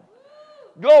God.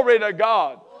 Glory to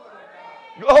God.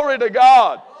 Glory to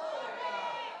God.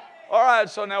 All right,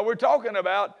 so now we're talking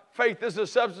about faith is the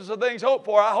substance of things hoped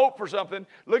for. I hope for something.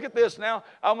 Look at this now.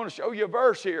 I'm going to show you a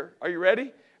verse here. Are you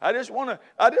ready? I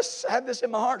just had this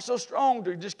in my heart so strong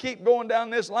to just keep going down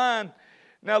this line.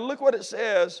 Now look what it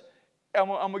says. I'm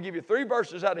going to give you 3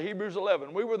 verses out of Hebrews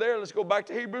 11. We were there. Let's go back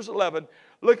to Hebrews 11.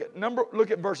 Look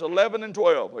at verse 11 and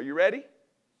 12. Are you ready?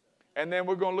 And then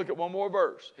we're going to look at one more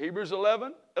verse. Hebrews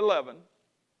 11:11.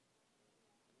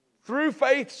 Through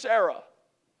faith, Sarah.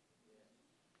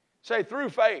 Say, through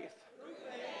faith.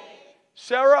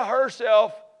 Sarah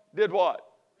herself did what?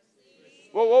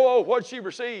 Whoa. What did she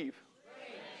receive?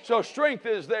 So strength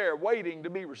is there waiting to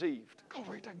be received.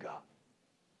 Glory to God.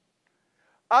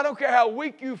 I don't care how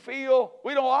weak you feel.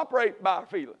 We don't operate by our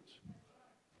feelings.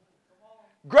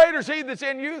 Greater is He that's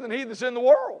in you than he that's in the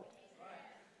world.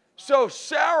 So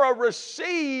Sarah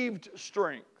received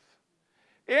strength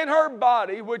in her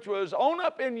body, which was on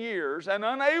up in years and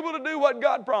unable to do what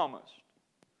God promised.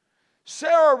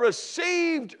 Sarah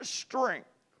received strength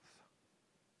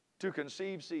to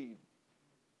conceive seed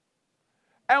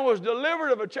and was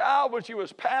delivered of a child when she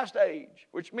was past age,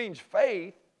 which means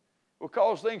faith will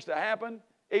cause things to happen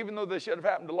even though they should have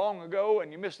happened long ago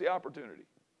and you missed the opportunity.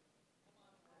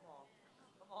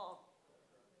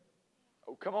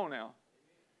 Oh, come on now.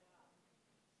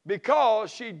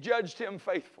 Because she judged him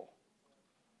faithful.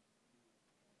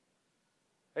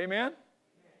 Amen?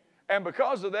 And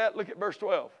because of that, look at verse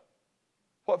 12.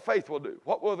 What faith will do.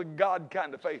 What will the God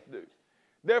kind of faith do?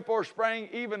 Therefore sprang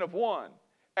even of one,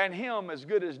 and him as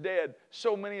good as dead,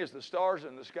 so many as the stars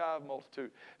in the sky of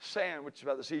multitude, sand which is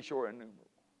by the seashore innumerable.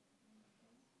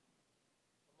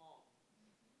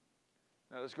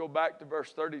 Now let's go back to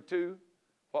verse 32.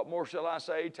 What more shall I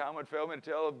say? Time would fail me to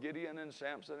tell of Gideon and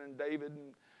Samson and David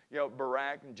and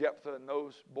Barak and Jephthah and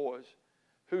those boys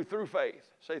who through faith,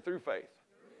 say through faith,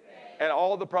 and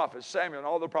all the prophets, Samuel and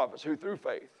all the prophets who through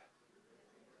faith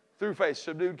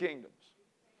subdued kingdoms,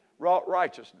 wrought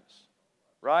righteousness,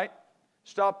 right?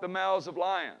 Stopped the mouths of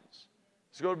lions.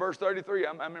 Let's go to verse 33.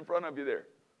 I'm in front of you there.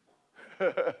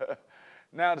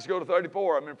 Now let's go to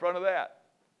 34. I'm in front of that.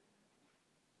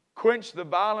 Quench the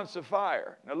violence of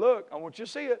fire. Now look, I want you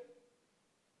to see it.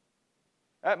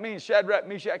 That means Shadrach,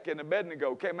 Meshach, and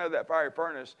Abednego came out of that fiery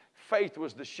furnace. Faith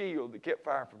was the shield that kept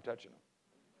fire from touching them.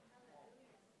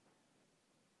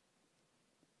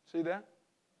 See that?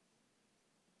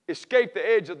 escape the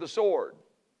edge of the sword.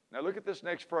 Now look at this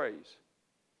next phrase.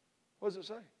 What does it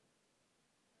say?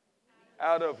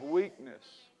 Out of weakness.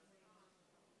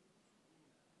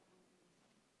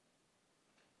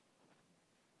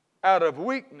 Out of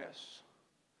weakness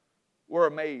were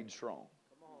made strong.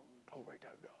 Glory to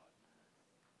God.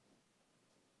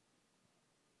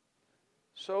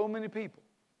 So many people,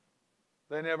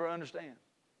 they never understand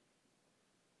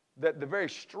that the very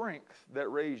strength that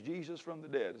raised Jesus from the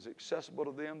dead is accessible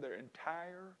to them their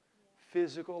entire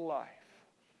physical life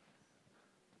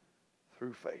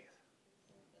through faith.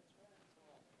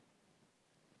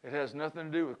 It has nothing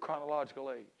to do with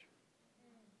chronological age,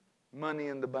 money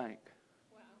in the bank,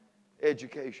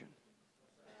 education.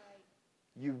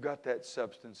 You've got that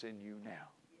substance in you now.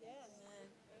 Glory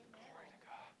to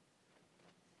God.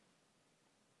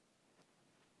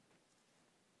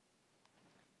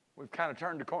 We've kind of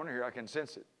turned the corner here. I can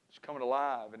sense it. It's coming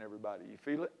alive in everybody. You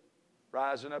feel it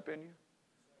rising up in you?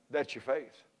 That's your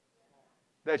faith.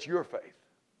 That's your faith.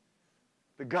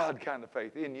 The God kind of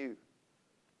faith in you.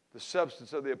 The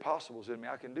substance of the apostles in me.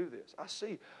 I can do this. I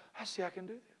see I can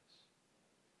do this.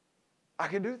 I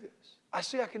can do this. I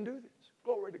see I can do this.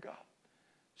 Glory to God.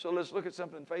 So let's look at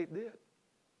something faith did.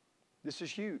 This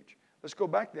is huge. Let's go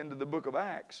back then to the book of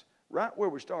Acts, right where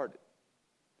we started.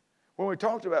 When we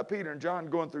talked about Peter and John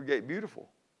going through Gate Beautiful,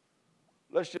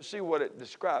 let's just see what it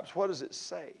describes. What does it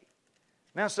say?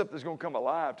 Now something's going to come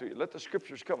alive to you. Let the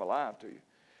scriptures come alive to you.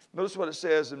 Notice what it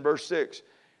says in verse 6.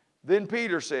 Then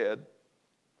Peter said,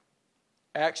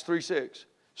 Acts 3:6,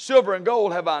 silver and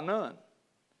gold have I none,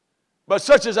 but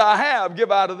such as I have give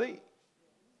I to thee.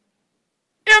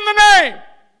 In the name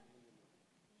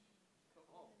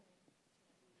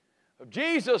of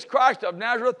Jesus Christ of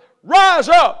Nazareth, rise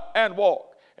up and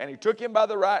walk. And he took him by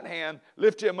the right hand,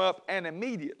 lifted him up, and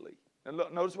immediately, and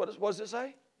look, notice what does it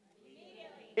say?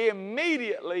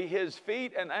 Immediately his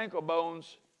feet and ankle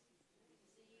bones,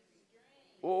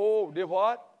 did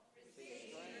what?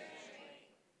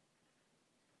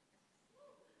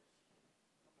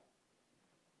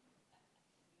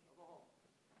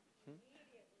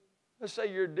 Let's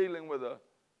say you're dealing with a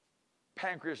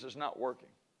pancreas that's not working.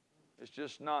 It's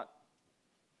just not.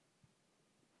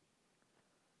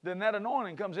 Then that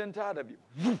anointing comes inside of you.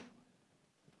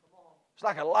 It's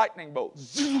like a lightning bolt.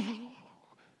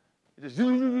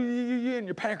 And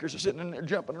your pancreas is sitting in there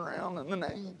jumping around in the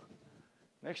name.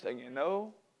 Next thing you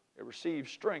know, it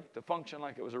receives strength to function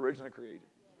like it was originally created.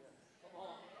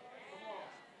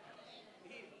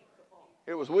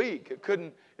 It was weak. It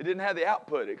didn't have the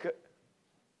output. It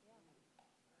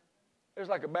was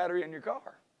like a battery in your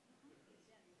car.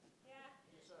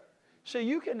 See,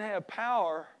 you can have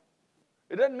power.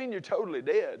 It doesn't mean you're totally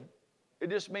dead. It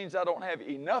just means I don't have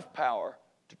enough power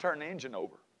to turn the engine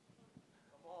over.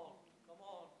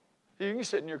 You can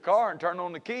sit in your car and turn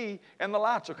on the key, and the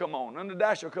lights will come on, and the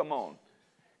dash will come on,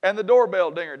 and the doorbell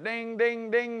dinger, ding,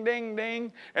 ding, ding, ding,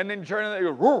 ding, and then you turn it, and it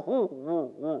goes, woo, woo,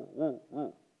 woo, woo, woo,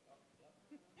 woo.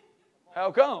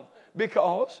 How come?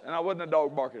 Because, and I wasn't a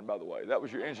dog barking, by the way. That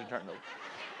was your engine turning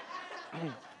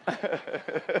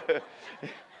over.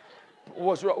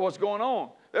 What's going on?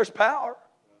 There's power.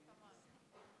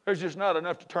 There's just not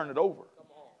enough to turn it over.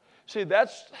 See,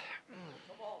 that's...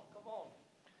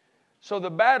 So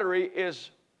the battery is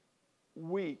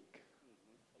weak.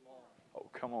 Oh,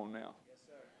 come on now.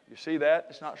 You see that?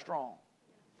 It's not strong.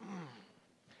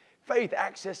 Faith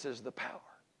accesses the power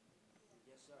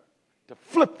to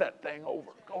flip that thing over.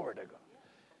 Glory to God.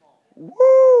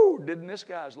 Woo! Didn't this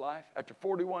guy's life, after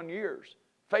 41 years,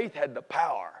 faith had the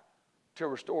power to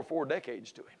restore 4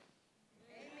 decades to him.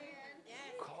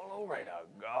 Glory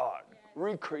to God.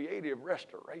 Recreative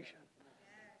restoration.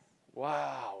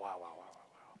 Wow, wow, wow, wow.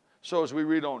 So as we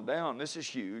read on down, this is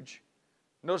huge.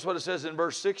 Notice what it says in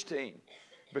verse 16.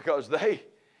 Because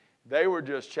they were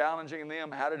just challenging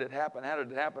them. How did it happen? How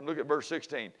did it happen? Look at verse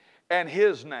 16. And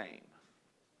his name.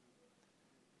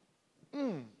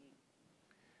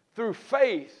 Through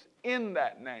faith in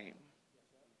that name.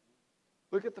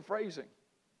 Look at the phrasing.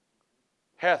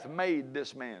 Hath made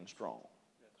this man strong.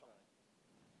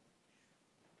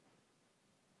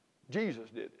 Jesus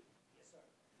did it.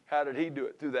 How did he do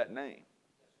it? Through that name.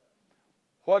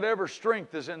 Whatever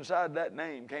strength is inside that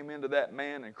name came into that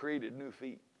man and created new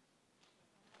feet.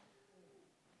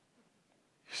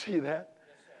 You see that?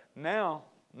 Now,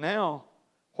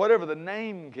 whatever the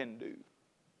name can do,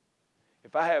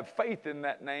 if I have faith in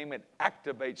that name, it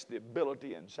activates the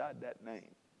ability inside that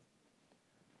name.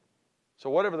 So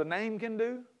whatever the name can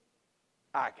do,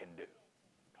 I can do.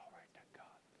 Glory to God.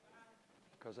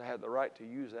 Because I have the right to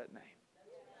use that name.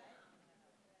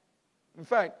 In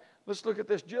fact, let's look at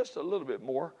this just a little bit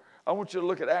more. I want you to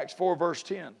look at Acts 4, verse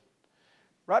 10.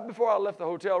 Right before I left the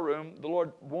hotel room, the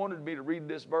Lord wanted me to read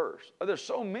this verse. There's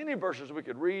so many verses we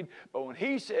could read, but when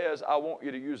He says, I want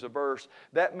you to use a verse,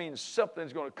 that means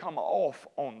something's going to come off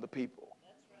on the people.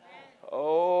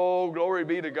 Oh, glory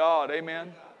be to God.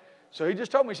 Amen. So He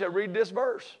just told me, He said, read this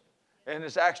verse. And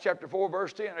it's Acts chapter 4,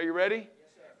 verse 10. Are you ready? Yes,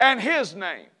 and His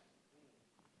name.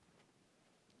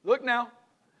 Look now.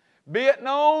 Be it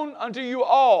known unto you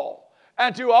all,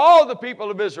 and to all the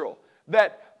people of Israel,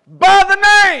 that by the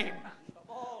name,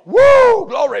 woo,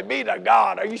 glory be to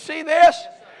God. Are you see this? Yes,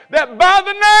 that by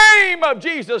the name of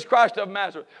Jesus Christ of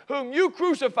Nazareth, whom you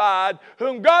crucified,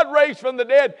 whom God raised from the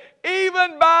dead,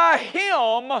 even by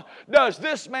Him does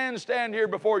this man stand here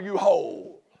before you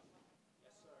whole.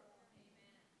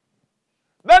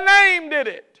 The name did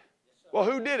it. Well,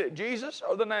 who did it? Jesus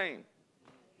or the name?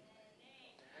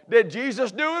 Did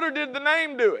Jesus do it or did the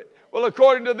name do it? Well,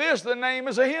 according to this, the name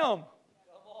is a him.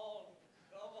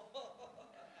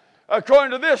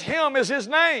 According to this, him is His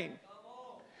name.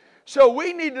 So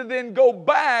we need to then go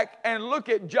back and look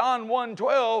at John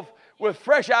 1:12 with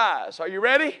fresh eyes. Are you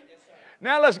ready? Yes,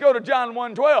 now let's go to John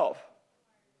 1:12.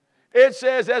 It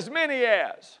says, as many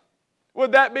as.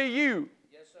 Would that be you?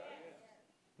 Yes, sir.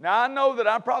 Now I know that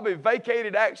I probably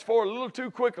vacated Acts 4 a little too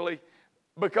quickly,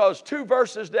 because 2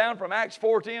 verses down from Acts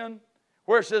 4:10,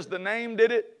 where it says the name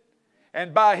did it,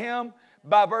 and by Him,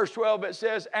 by verse 12 it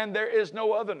says, and there is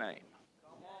no other name.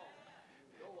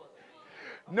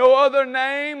 No other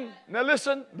name. Now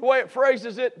listen, the way it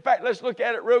phrases it. In fact, let's look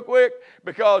at it real quick,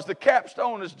 because the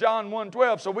capstone is John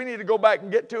 1:12. So we need to go back and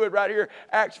get to it right here,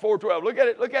 Acts 4:12. Look at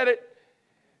it, look at it.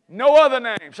 No other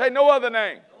name. Say no other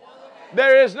name. No other name.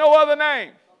 There is no other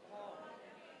name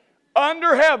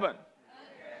under heaven.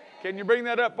 Can you bring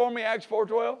that up for me, Acts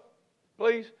 4:12,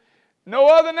 please? No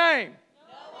other name,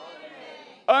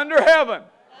 under heaven,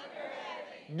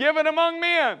 given among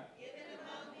men.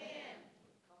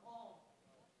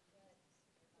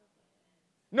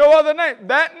 No other name.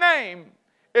 That name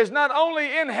is not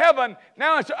only in heaven,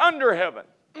 now it's under heaven.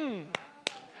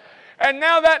 And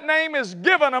now that name is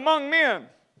given among men.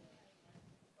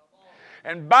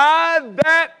 And by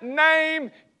that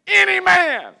name, any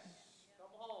man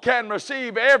can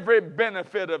receive every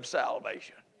benefit of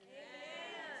salvation.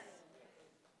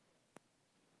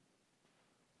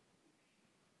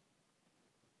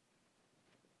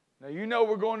 Now you know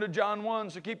we're going to John 1,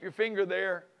 so keep your finger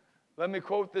there. Let me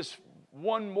quote this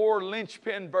one more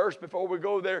linchpin verse before we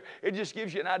go there. It just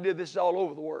gives you an idea. This is all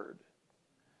over the Word.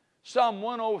 Psalm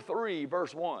 103,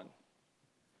 verse 1.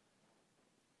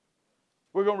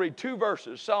 We're going to read 2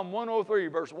 verses. Psalm 103,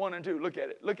 verse 1 and 2. Look at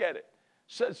it. Look at it.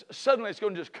 Suddenly it's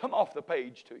going to just come off the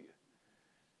page to you.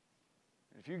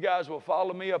 If you guys will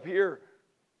follow me up here,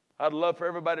 I'd love for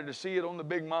everybody to see it on the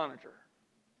big monitor.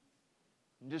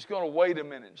 I'm just going to wait a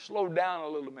minute. Slow down a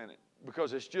little minute,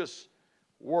 because it's just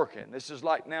working. This is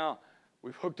like now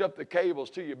we've hooked up the cables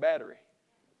to your battery.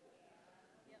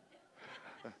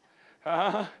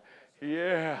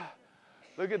 Yeah.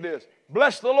 Look at this.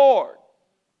 Bless the Lord,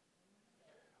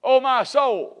 O my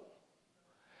soul,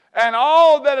 and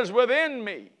all that is within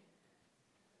me.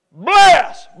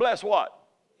 Bless. Bless what?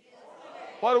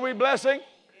 What are we blessing?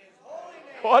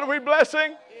 What are we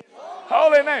blessing?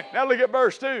 Holy name. Now look at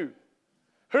verse 2.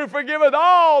 Who forgiveth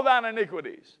all thine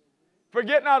iniquities.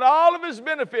 Forget not all of His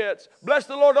benefits. Bless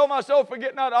the Lord, O my soul,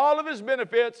 forget not all of His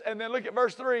benefits. And then look at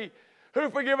verse 3. Who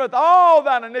forgiveth all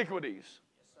thine iniquities.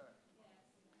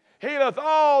 Yes, healeth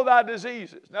all thy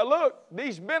diseases. Now look,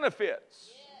 these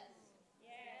benefits.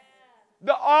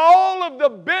 Yes. All of the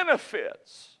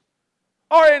benefits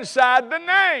are inside the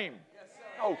name. Yes,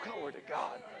 oh, glory to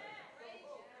God.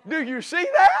 Do you see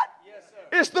that? Yes,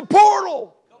 sir. It's the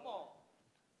portal.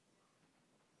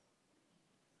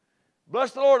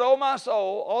 Bless the Lord, O my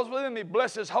soul, all is within me,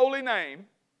 bless His holy name.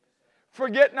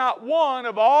 Forget not one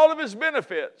of all of His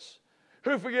benefits,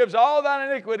 who forgives all thine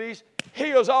iniquities,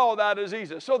 heals all thy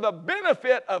diseases. So the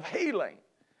benefit of healing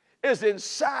is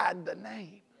inside the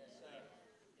name. Yes, sir.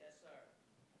 Yes, sir.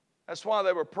 That's why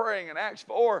they were praying in Acts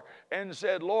 4 and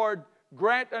said, Lord,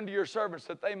 grant unto your servants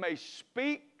that they may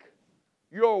speak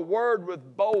your word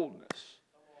with boldness,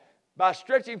 by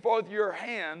stretching forth your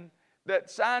hand,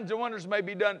 that signs and wonders may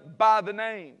be done by the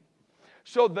name.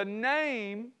 So the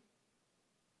name,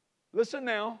 listen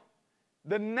now,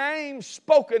 the name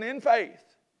spoken in faith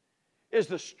is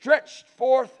the stretched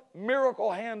forth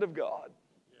miracle hand of God.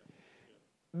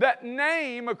 That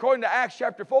name, according to Acts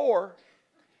chapter 4,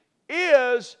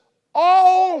 is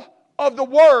all of the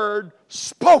word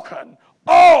spoken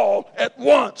all at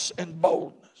once in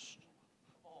boldness.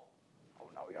 Oh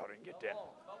no, y'all didn't get that.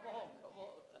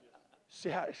 See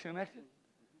how it's connected?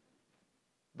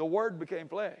 The Word became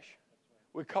flesh.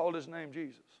 We called His name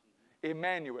Jesus.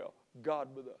 Emmanuel,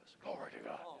 God with us. Glory to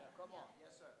God.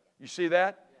 You see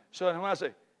that? So when I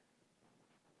say,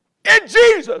 in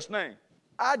Jesus' name,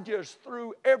 I just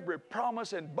threw every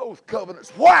promise in both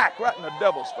covenants, whack, right in the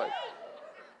devil's face.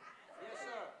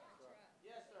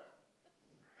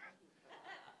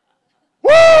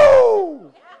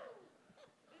 Woo!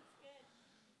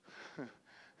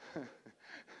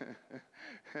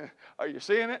 Are you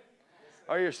seeing it?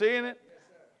 Are you seeing it?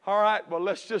 All right, well,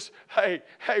 let's just, hey,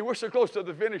 we're so close to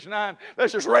the finish line.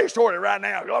 Let's just race toward it right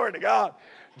now. Glory to God.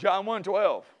 John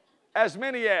 1:12. As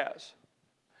many as.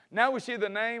 Now we see the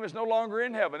name is no longer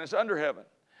in heaven. It's under heaven.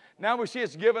 Now we see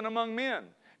it's given among men.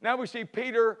 Now we see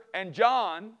Peter and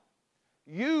John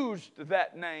used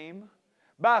that name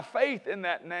by faith in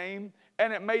that name,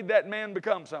 and it made that man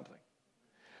become something.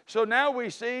 So now we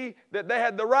see that they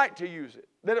had the right to use it,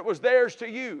 that it was theirs to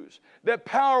use, that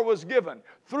power was given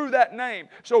through that name.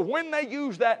 So when they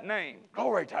used that name,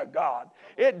 glory to God,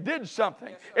 it did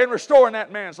something in restoring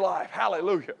that man's life.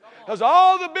 Hallelujah. Because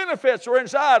all the benefits were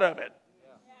inside of it.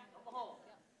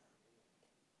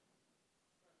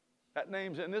 That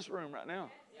name's in this room right now.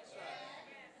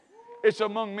 It's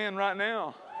among men right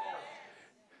now.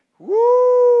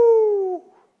 Woo!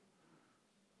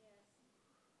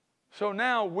 So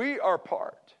now we are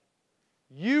part.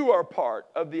 You are part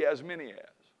of the as many as.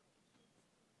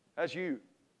 That's you.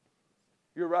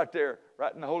 You're right there,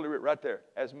 right in the Holy Writ, right there.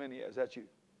 As many as. That's you.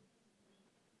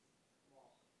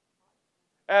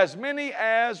 As many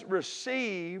as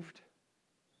received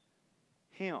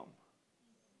Him.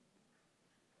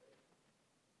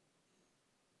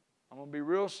 I'm going to be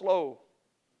real slow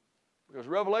because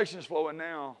Revelation is flowing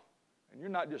now, and you're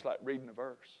not just like reading a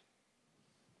verse.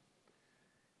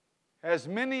 As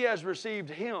many as received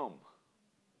Him,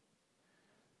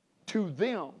 to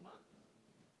them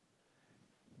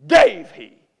gave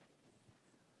He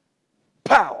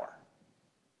power.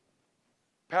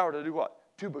 Power to do what?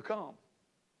 To become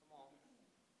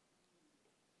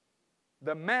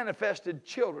the manifested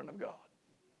children of God.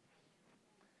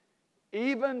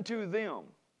 Even to them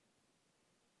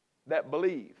that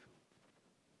believe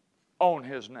on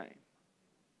His name.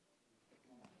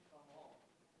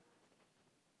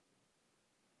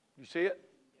 You see it?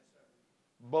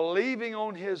 Believing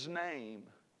on His name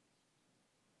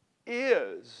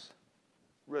is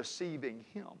receiving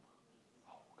Him.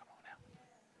 Oh, come on now.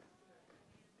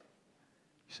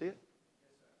 You see it?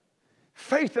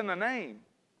 Faith in the name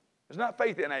is not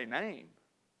faith in a name.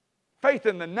 Faith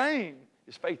in the name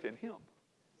is faith in Him.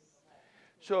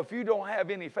 So if you don't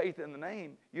have any faith in the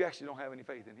name, you actually don't have any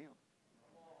faith in Him.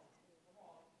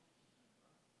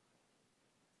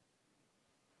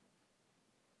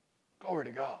 Glory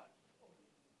to God.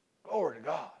 Glory to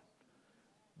God.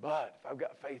 But if I've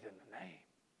got faith in the name,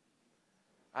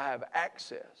 I have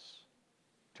access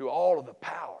to all of the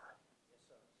power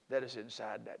that is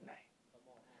inside that name.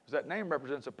 Because that name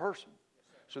represents a person.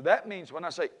 So that means when I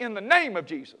say, in the name of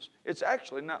Jesus, it's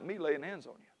actually not me laying hands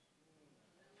on you.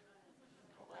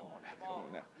 Oh, come on now, come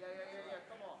on now. Yeah.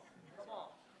 Come on.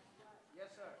 Yes,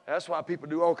 sir. That's why people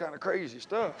do all kind of crazy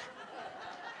stuff.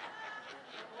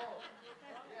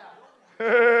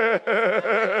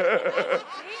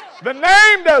 The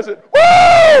name does it.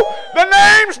 Woo! The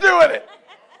name's doing it.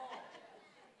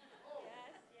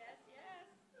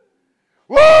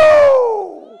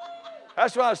 Woo!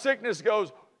 That's why sickness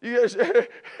goes, you just,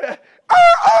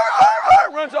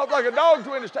 runs off like a dog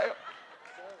twin his tail.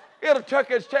 It'll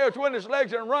tuck its tail, twin its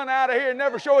legs, and run out of here and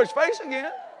never show its face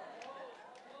again.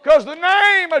 Because the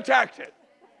name attacked it.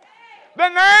 The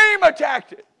name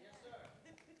attacked it.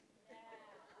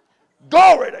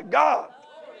 Glory to God.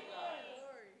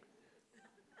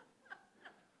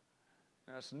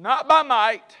 That's not by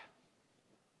might,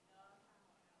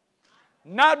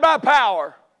 not by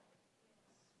power,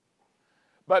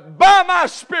 but by my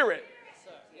Spirit.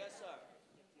 Yes, sir.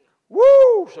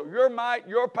 Woo! So your might,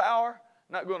 your power,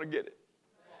 not going to get it.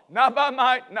 Not by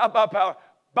might, not by power,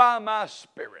 by my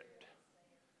Spirit,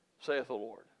 saith the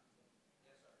Lord.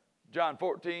 John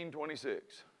 14:26.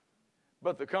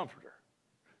 But the Comforter,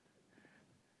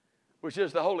 which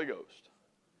is the Holy Ghost,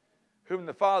 whom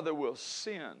the Father will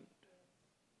send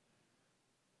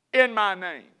in my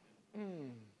name.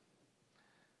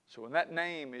 So when that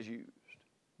name is used,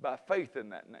 by faith in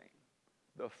that name,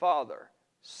 the Father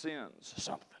sends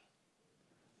something.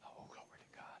 Oh, glory to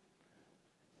God.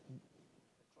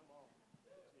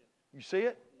 You see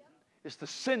it? It's the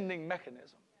sending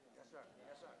mechanism.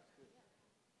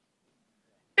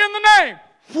 In the name.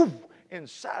 Whew,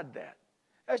 inside that.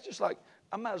 That's just like,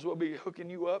 I might as well be hooking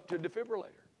you up to a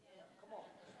defibrillator.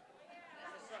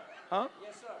 Huh?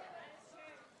 Yes, sir.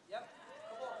 Yep.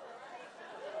 Come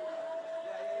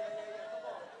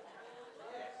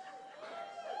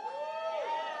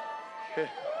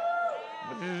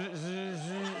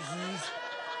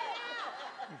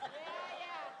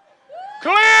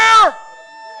on. Clear!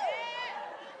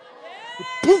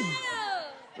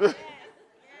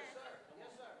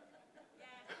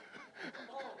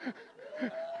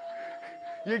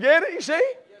 You get it? You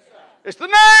see? It's the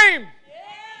name.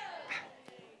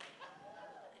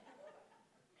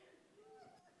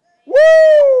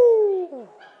 Woo!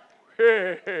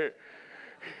 Hey,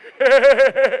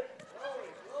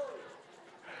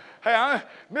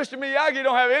 Mr. Miyagi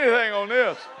don't have anything on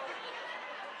this.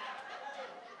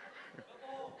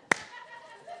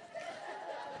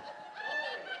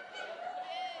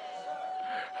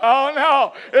 Oh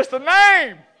no, it's the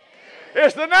name.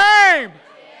 It's the name.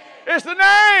 It's the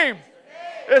name.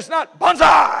 It's not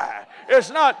bonsai. It's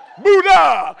not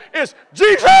Buddha. It's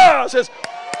Jesus. It's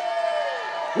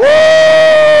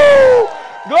woo!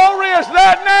 Glory is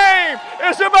that name.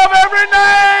 It's above every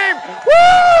name.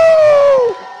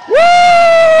 Woo!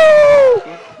 Woo!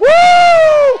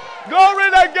 Woo! Glory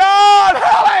to God.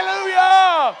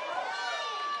 Hallelujah.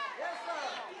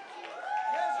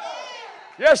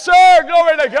 Yes, sir.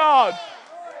 Glory to God.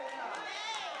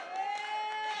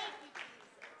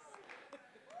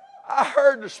 I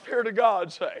heard the Spirit of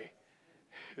God say,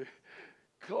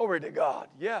 glory to God.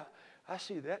 Yeah, I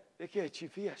see that.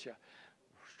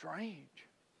 Strange.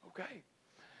 Okay.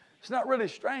 It's not really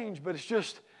strange, but it's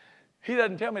just, He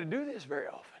doesn't tell me to do this very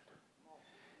often.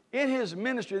 In His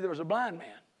ministry, there was a blind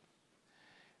man,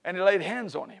 and He laid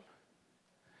hands on him.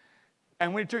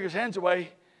 And when He took His hands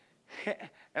away,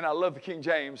 and I love the King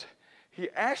James, He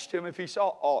asked him if he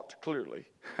saw aught clearly.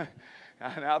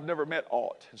 And I've never met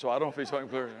aught, so I don't know if he saw him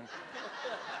clearly.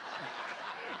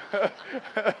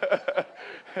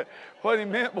 What he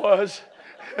meant was,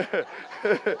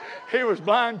 he was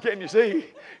blind, can you see?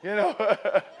 You know.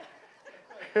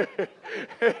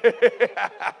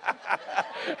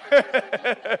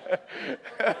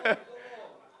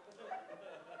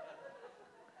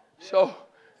 So,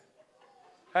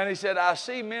 and he said, I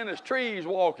see men as trees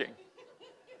walking.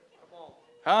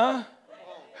 Huh?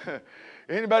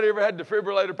 Anybody ever had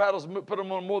defibrillator paddles put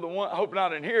them on more than one? I hope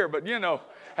not in here, but you know,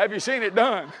 have you seen it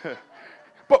done?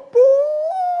 But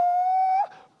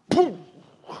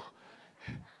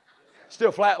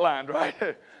still flatlined, right?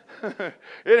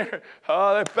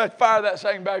 Let's fire that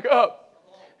thing back up.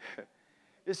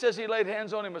 It says He laid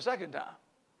hands on him a second time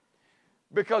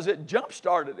because it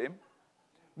jump-started him,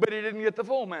 but he didn't get the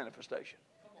full manifestation.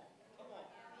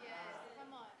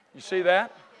 You see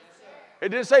that? It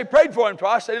didn't say He prayed for him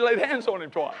twice. It said He laid hands on him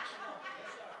twice.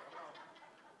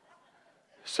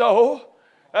 So,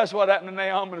 that's what happened to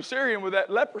Naaman the Syrian with that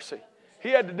leprosy. He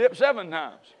had to dip 7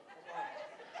 times.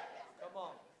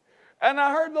 And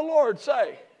I heard the Lord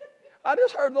say, I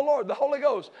just heard the Lord, the Holy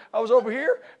Ghost. I was over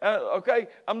here, okay,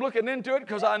 I'm looking into it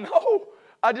because I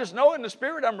just know in the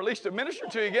Spirit I'm released to minister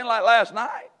to you again like last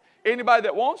night. Anybody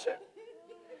that wants it.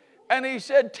 And He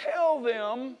said, tell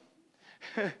them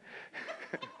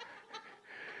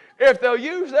if they'll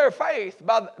use their faith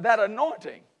by that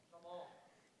anointing.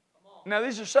 Now,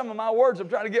 these are some of my words I'm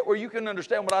trying to get where you can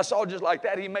understand what I saw just like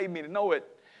that. He made me to know it.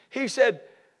 He said,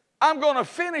 I'm going to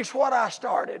finish what I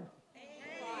started.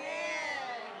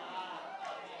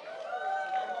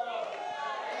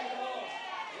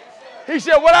 He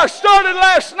said, what I started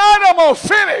last night, I'm going to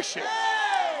finish it.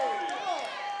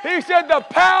 He said, the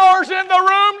power's in the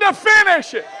room to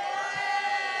finish it.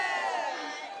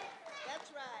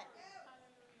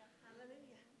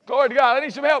 Glory to God. I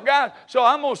need some help, guys. So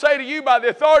I'm going to say to you by the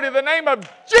authority of the name of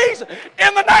Jesus,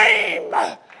 in the name,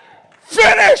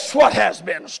 finish what has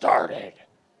been started.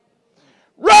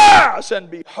 Rise and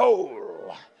be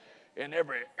whole in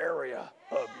every area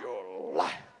of your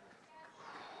life.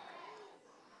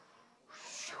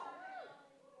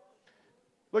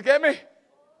 Look at me.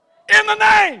 In the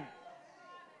name.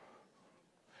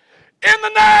 In the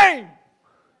name.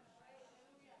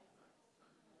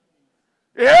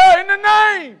 Yeah, in the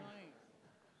name.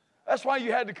 That's why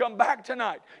you had to come back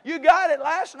tonight. You got it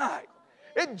last night.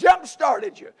 It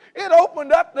jump-started you. It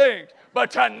opened up things.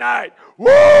 But tonight,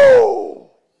 woo!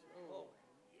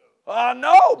 I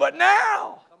know, but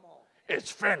now it's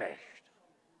finished.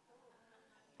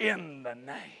 In the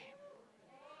name.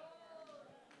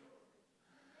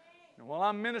 And while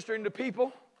I'm ministering to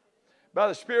people by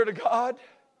the Spirit of God,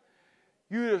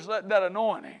 you just let that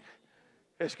anointing,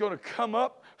 it's going to come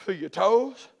up through your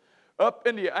toes, up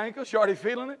into your ankles. You're already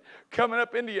feeling it. Coming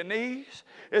up into your knees.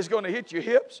 It's going to hit your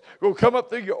hips. Going to come up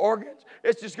through your organs.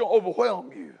 It's just going to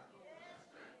overwhelm you.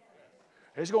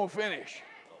 It's going to finish.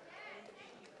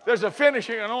 There's a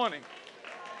finishing anointing.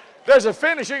 There's a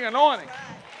finishing anointing.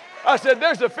 I said,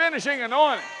 there's a finishing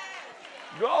anointing.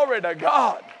 Glory to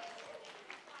God.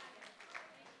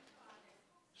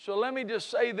 So let me just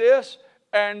say this,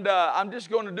 and I'm just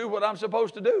going to do what I'm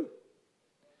supposed to do.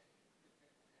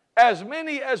 As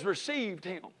many as received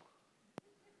him,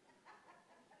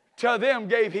 to them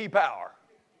gave he power.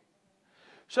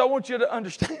 So I want you to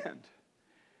understand,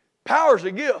 power's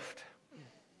a gift.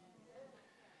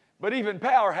 But even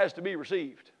power has to be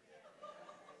received.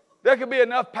 There could be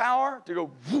enough power to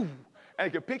go, whoo, and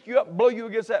it could pick you up and blow you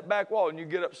against that back wall and you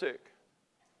get up sick.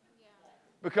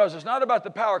 Because it's not about the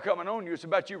power coming on you, it's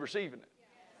about you receiving it.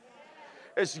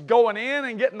 It's going in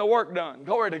and getting the work done.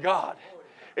 Glory to God.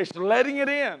 It's letting it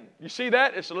in. You see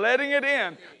that? It's letting it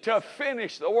in to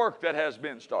finish the work that has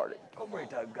been started. Glory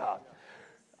to God.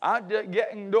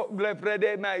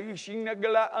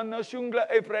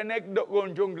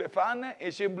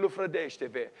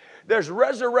 There's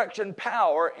resurrection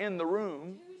power in the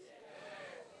room.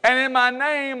 And in my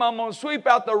name, I'm going to sweep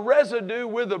out the residue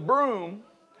with a broom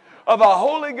of a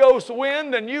Holy Ghost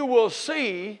wind, and you will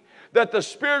see that the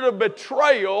spirit of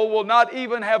betrayal will not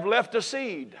even have left a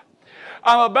seed.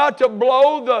 I'm about to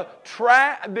blow the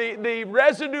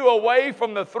residue away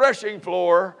from the threshing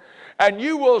floor, and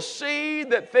you will see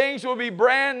that things will be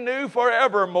brand new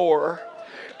forevermore.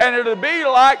 And it'll be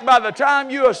like by the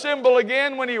time you assemble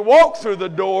again, when you walk through the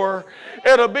door,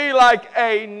 it'll be like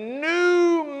a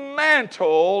new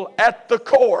mantle at the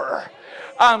core.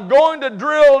 I'm going to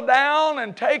drill down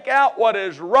and take out what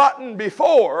is rotten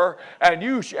before, and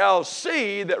you shall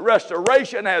see that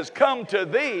restoration has come to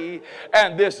thee,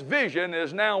 and this vision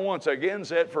is now once again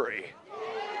set free.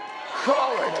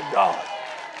 Glory to God.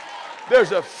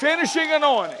 There's a finishing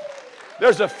anointing.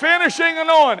 There's a finishing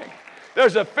anointing.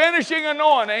 There's a finishing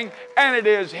anointing, and it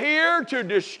is here to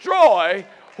destroy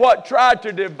what tried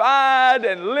to divide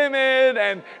and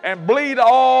limit and bleed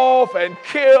off and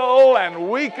kill and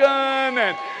weaken.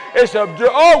 And it's a,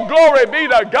 oh, glory be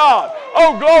to God.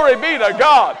 Oh, glory be to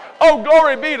God. Oh,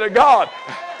 glory be to God.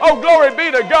 Oh, glory be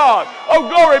to God. Oh,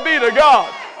 glory be to God.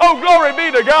 Oh, glory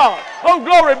be to God. Oh,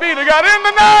 glory be to God. In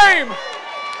the name.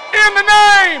 In the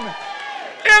name.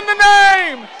 In the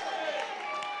name.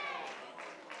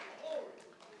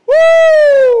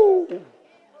 Woo!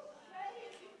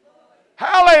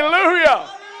 Hallelujah.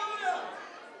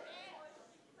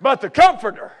 But the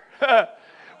Comforter,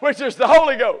 which is the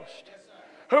Holy Ghost,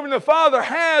 whom the Father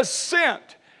has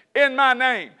sent in my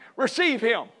name, receive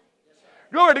him.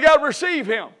 Glory to God, receive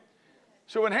him.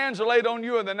 So when hands are laid on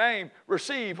you in the name,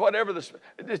 receive whatever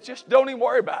just don't even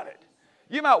worry about it.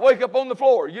 You might wake up on the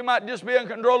floor. You might just be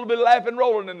uncontrollably laughing,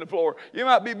 rolling in the floor. You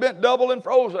might be bent double and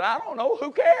frozen. I don't know.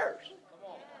 Who cares?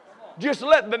 Just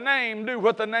let the name do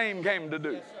what the name came to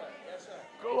do.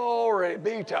 Glory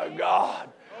be to God.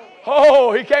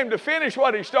 Oh, he came to finish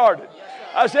what he started.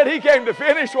 I said he came to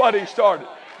finish what he started.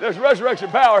 There's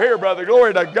resurrection power here, brother.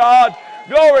 Glory to God.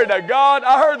 Glory to God.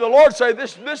 I heard the Lord say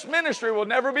this ministry will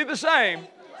never be the same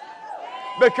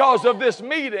because of this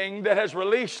meeting that has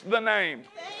released the name.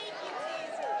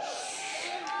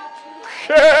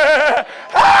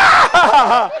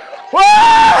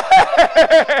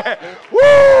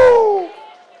 Woo!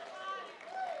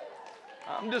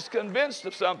 I'm just convinced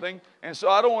of something, and so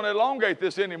I don't want to elongate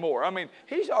this anymore. I mean,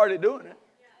 he's already doing it.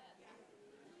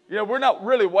 You know, we're not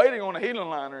really waiting on a healing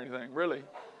line or anything, really.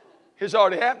 It's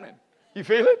already happening. You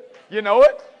feel it? You know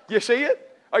it? You see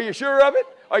it? Are you sure of it?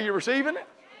 Are you receiving it?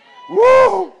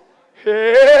 Woo!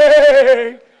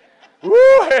 Hey!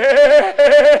 Woo!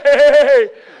 Hey!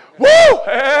 Woo!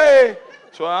 Hey!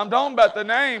 So I'm talking about the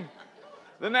name.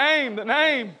 The name, the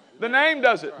name. The name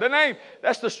does it. The name.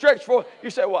 That's the stretch for. You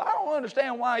say, well, I don't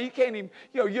understand why you can't even,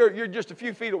 you're just a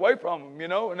few feet away from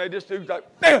them, and they just do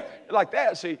like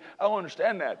that. See, I don't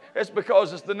understand that. It's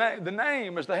because it's the name. The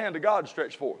name is the hand of God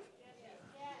stretched forth.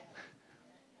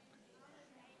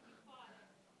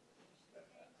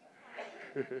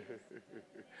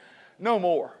 No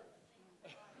more.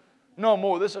 No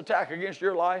more. This attack against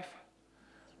your life,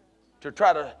 to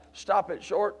try to stop it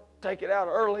short, take it out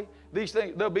early, these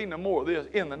things, there'll be no more of this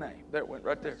in the name. That went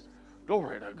right there.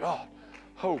 Glory to God.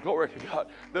 Oh, glory to God.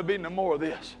 There'll be no more of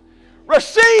this.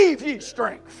 Receive ye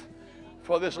strength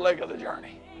for this leg of the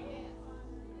journey.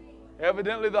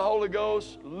 Evidently, the Holy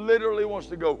Ghost literally wants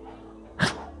to go,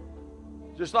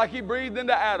 just like he breathed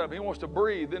into Adam, he wants to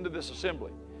breathe into this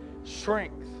assembly.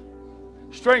 Strength.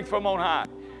 Strength from on high.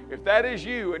 If that is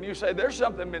you and you say, there's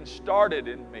something been started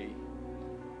in me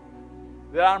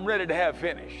that I'm ready to have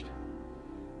finished,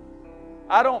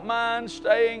 I don't mind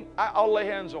staying. I'll lay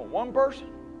hands on one person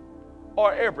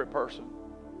or every person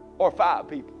or 5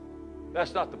 people.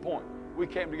 That's not the point. We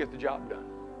came to get the job done.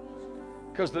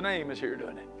 Because the name is here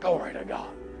doing it. Glory to God.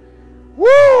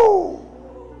 Woo!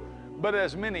 But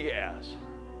as many as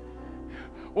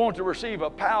want to receive a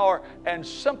power, and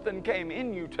something came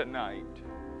in you tonight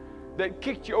that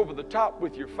kicked you over the top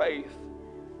with your faith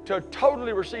to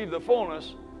totally receive the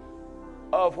fullness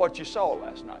of what you saw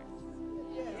last night.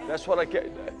 That's what I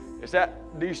get.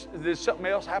 Did something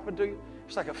else happen to you?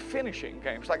 It's like a finishing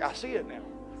came. It's like I see it now.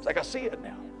 It's like I see it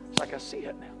now. It's like I see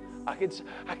it now. I can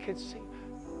see.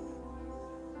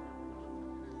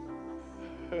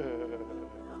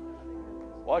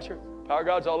 Watch her. Power of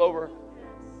God's all over her.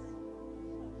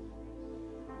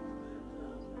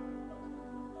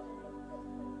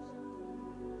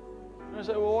 And I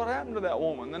say, well, what happened to that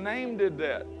woman? The name did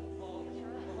that.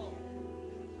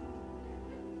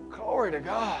 Glory to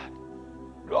God.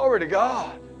 Glory to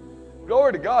God.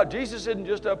 Glory to God. Jesus isn't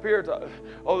just up here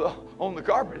on the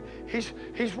carpet.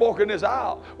 He's walking this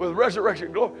aisle with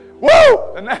resurrection glory.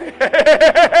 Woo!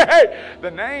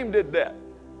 The name did that.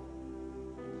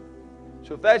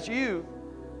 So if that's you,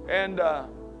 and now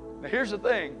here's the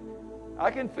thing.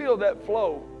 I can feel that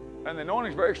flow, and the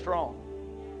anointing's very strong.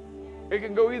 It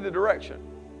can go either direction.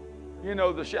 You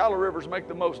know, the shallow rivers make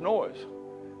the most noise.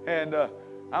 And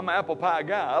I'm an apple pie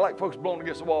guy. I like folks blowing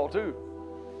against the wall too.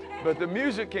 But the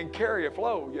music can carry a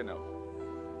flow, you know.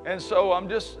 And so I'm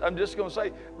just going to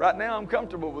say, right now I'm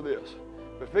comfortable with this.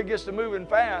 But if it gets to moving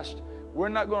fast, we're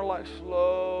not going to like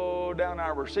slow down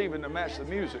our receiving to match the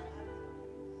music.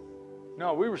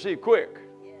 No, we receive quick,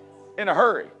 in a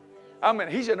hurry. I mean,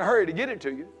 he's in a hurry to get it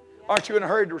to you. Aren't you in a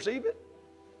hurry to receive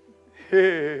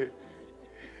it?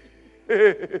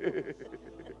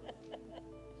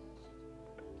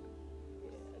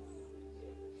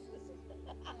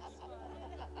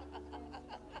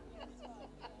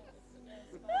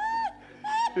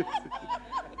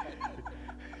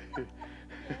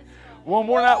 One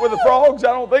more night with the frogs?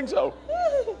 I don't think so.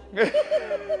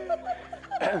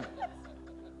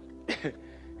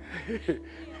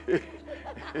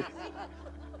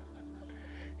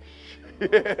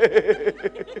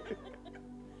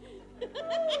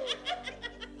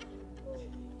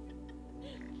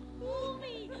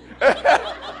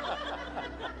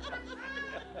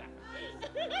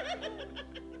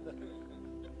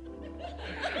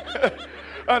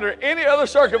 Under any other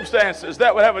circumstances,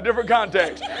 that would have a different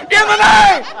context. In the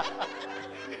name!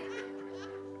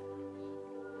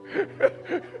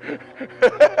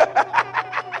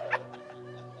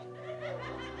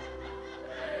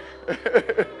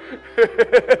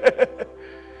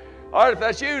 All right, if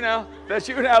that's you now, let's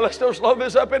don't slow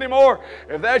this up anymore.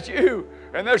 If that's you,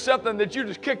 and there's something that you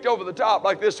just kicked over the top,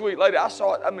 like this sweet lady, I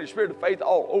saw it. I mean, the spirit of faith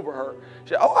all over her.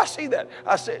 She said, oh, I see that.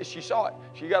 I said, she saw it.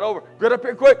 She got over. Get up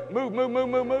here quick. Move.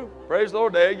 Praise the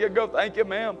Lord. There you go. Thank you,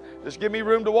 ma'am. Just give me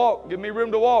room to walk. Give me room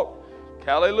to walk.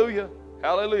 Hallelujah.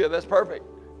 Hallelujah. That's perfect.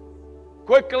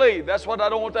 Quickly. That's what I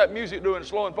don't want that music doing,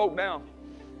 slowing folk down.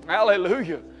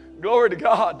 Hallelujah. Glory to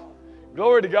God.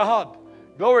 Glory to God.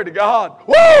 Glory to God.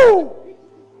 Whoa!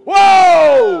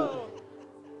 Whoa!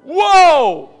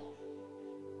 Whoa!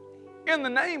 In the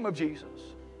name of Jesus.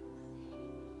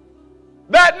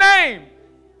 That name.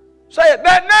 Say it.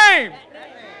 That name.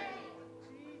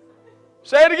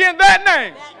 Say it again. That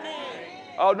name.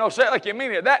 Oh, no. Say it like you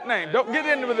mean it. That name. Don't get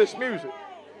into this music.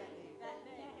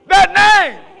 That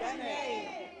name.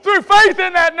 Through faith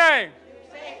in that name.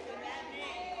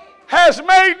 Has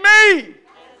made me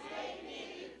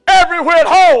every whit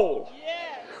whole.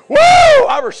 Woo!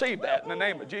 I receive that in the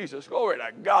name of Jesus. Glory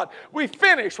to God. We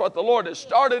finish what the Lord has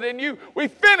started in you. We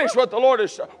finish what the Lord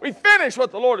has started. We finish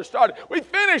what the Lord has started. We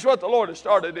finish what the Lord has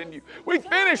started in you. We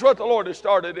finish what the Lord has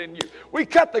started in you. We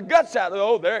cut the guts out of it.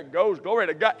 Oh, there it goes. Glory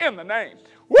to God. In the name.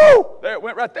 Woo! There it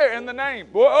went right there. In the name.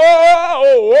 Whoa,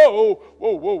 whoa,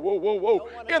 whoa, whoa, whoa, whoa, whoa.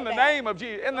 In the name of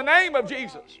Jesus. In the name of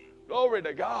Jesus. Glory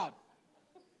to God.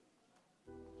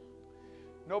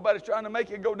 Nobody's trying to make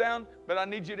you go down, but I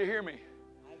need you to hear me.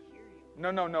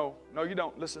 No, you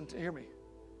don't. Listen to hear me.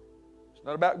 It's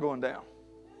not about going down.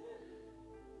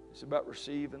 It's about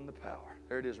receiving the power.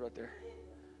 There it is right there.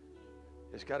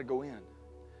 It's got to go in.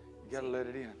 You got to let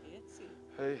it in.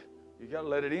 Hey, you got to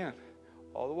let it in.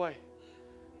 All the way.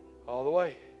 All the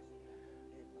way.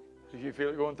 Do you feel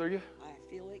it going through you? I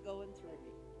feel it going through me.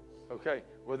 Okay.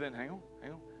 Well then, hang on.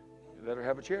 Let her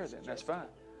have a chair then. That's fine.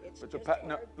 But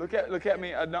no, look at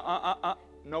me.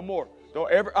 No more. Don't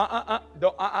ever,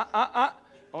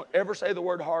 don't ever say the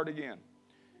word hard again.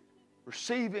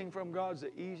 Receiving from God's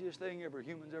the easiest thing ever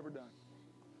human's ever done.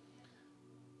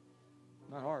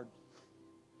 Not hard.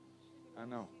 I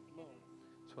know.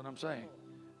 That's what I'm saying.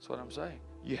 That's what I'm saying.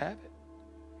 You have it.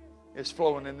 It's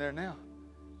flowing in there now.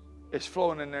 It's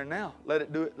flowing in there now. Let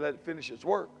it do it. Let it finish its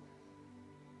work.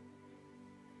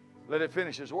 Let it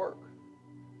finish its work.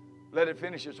 Let it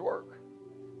finish its work.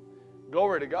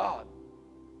 Glory to God.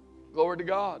 Glory to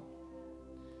God.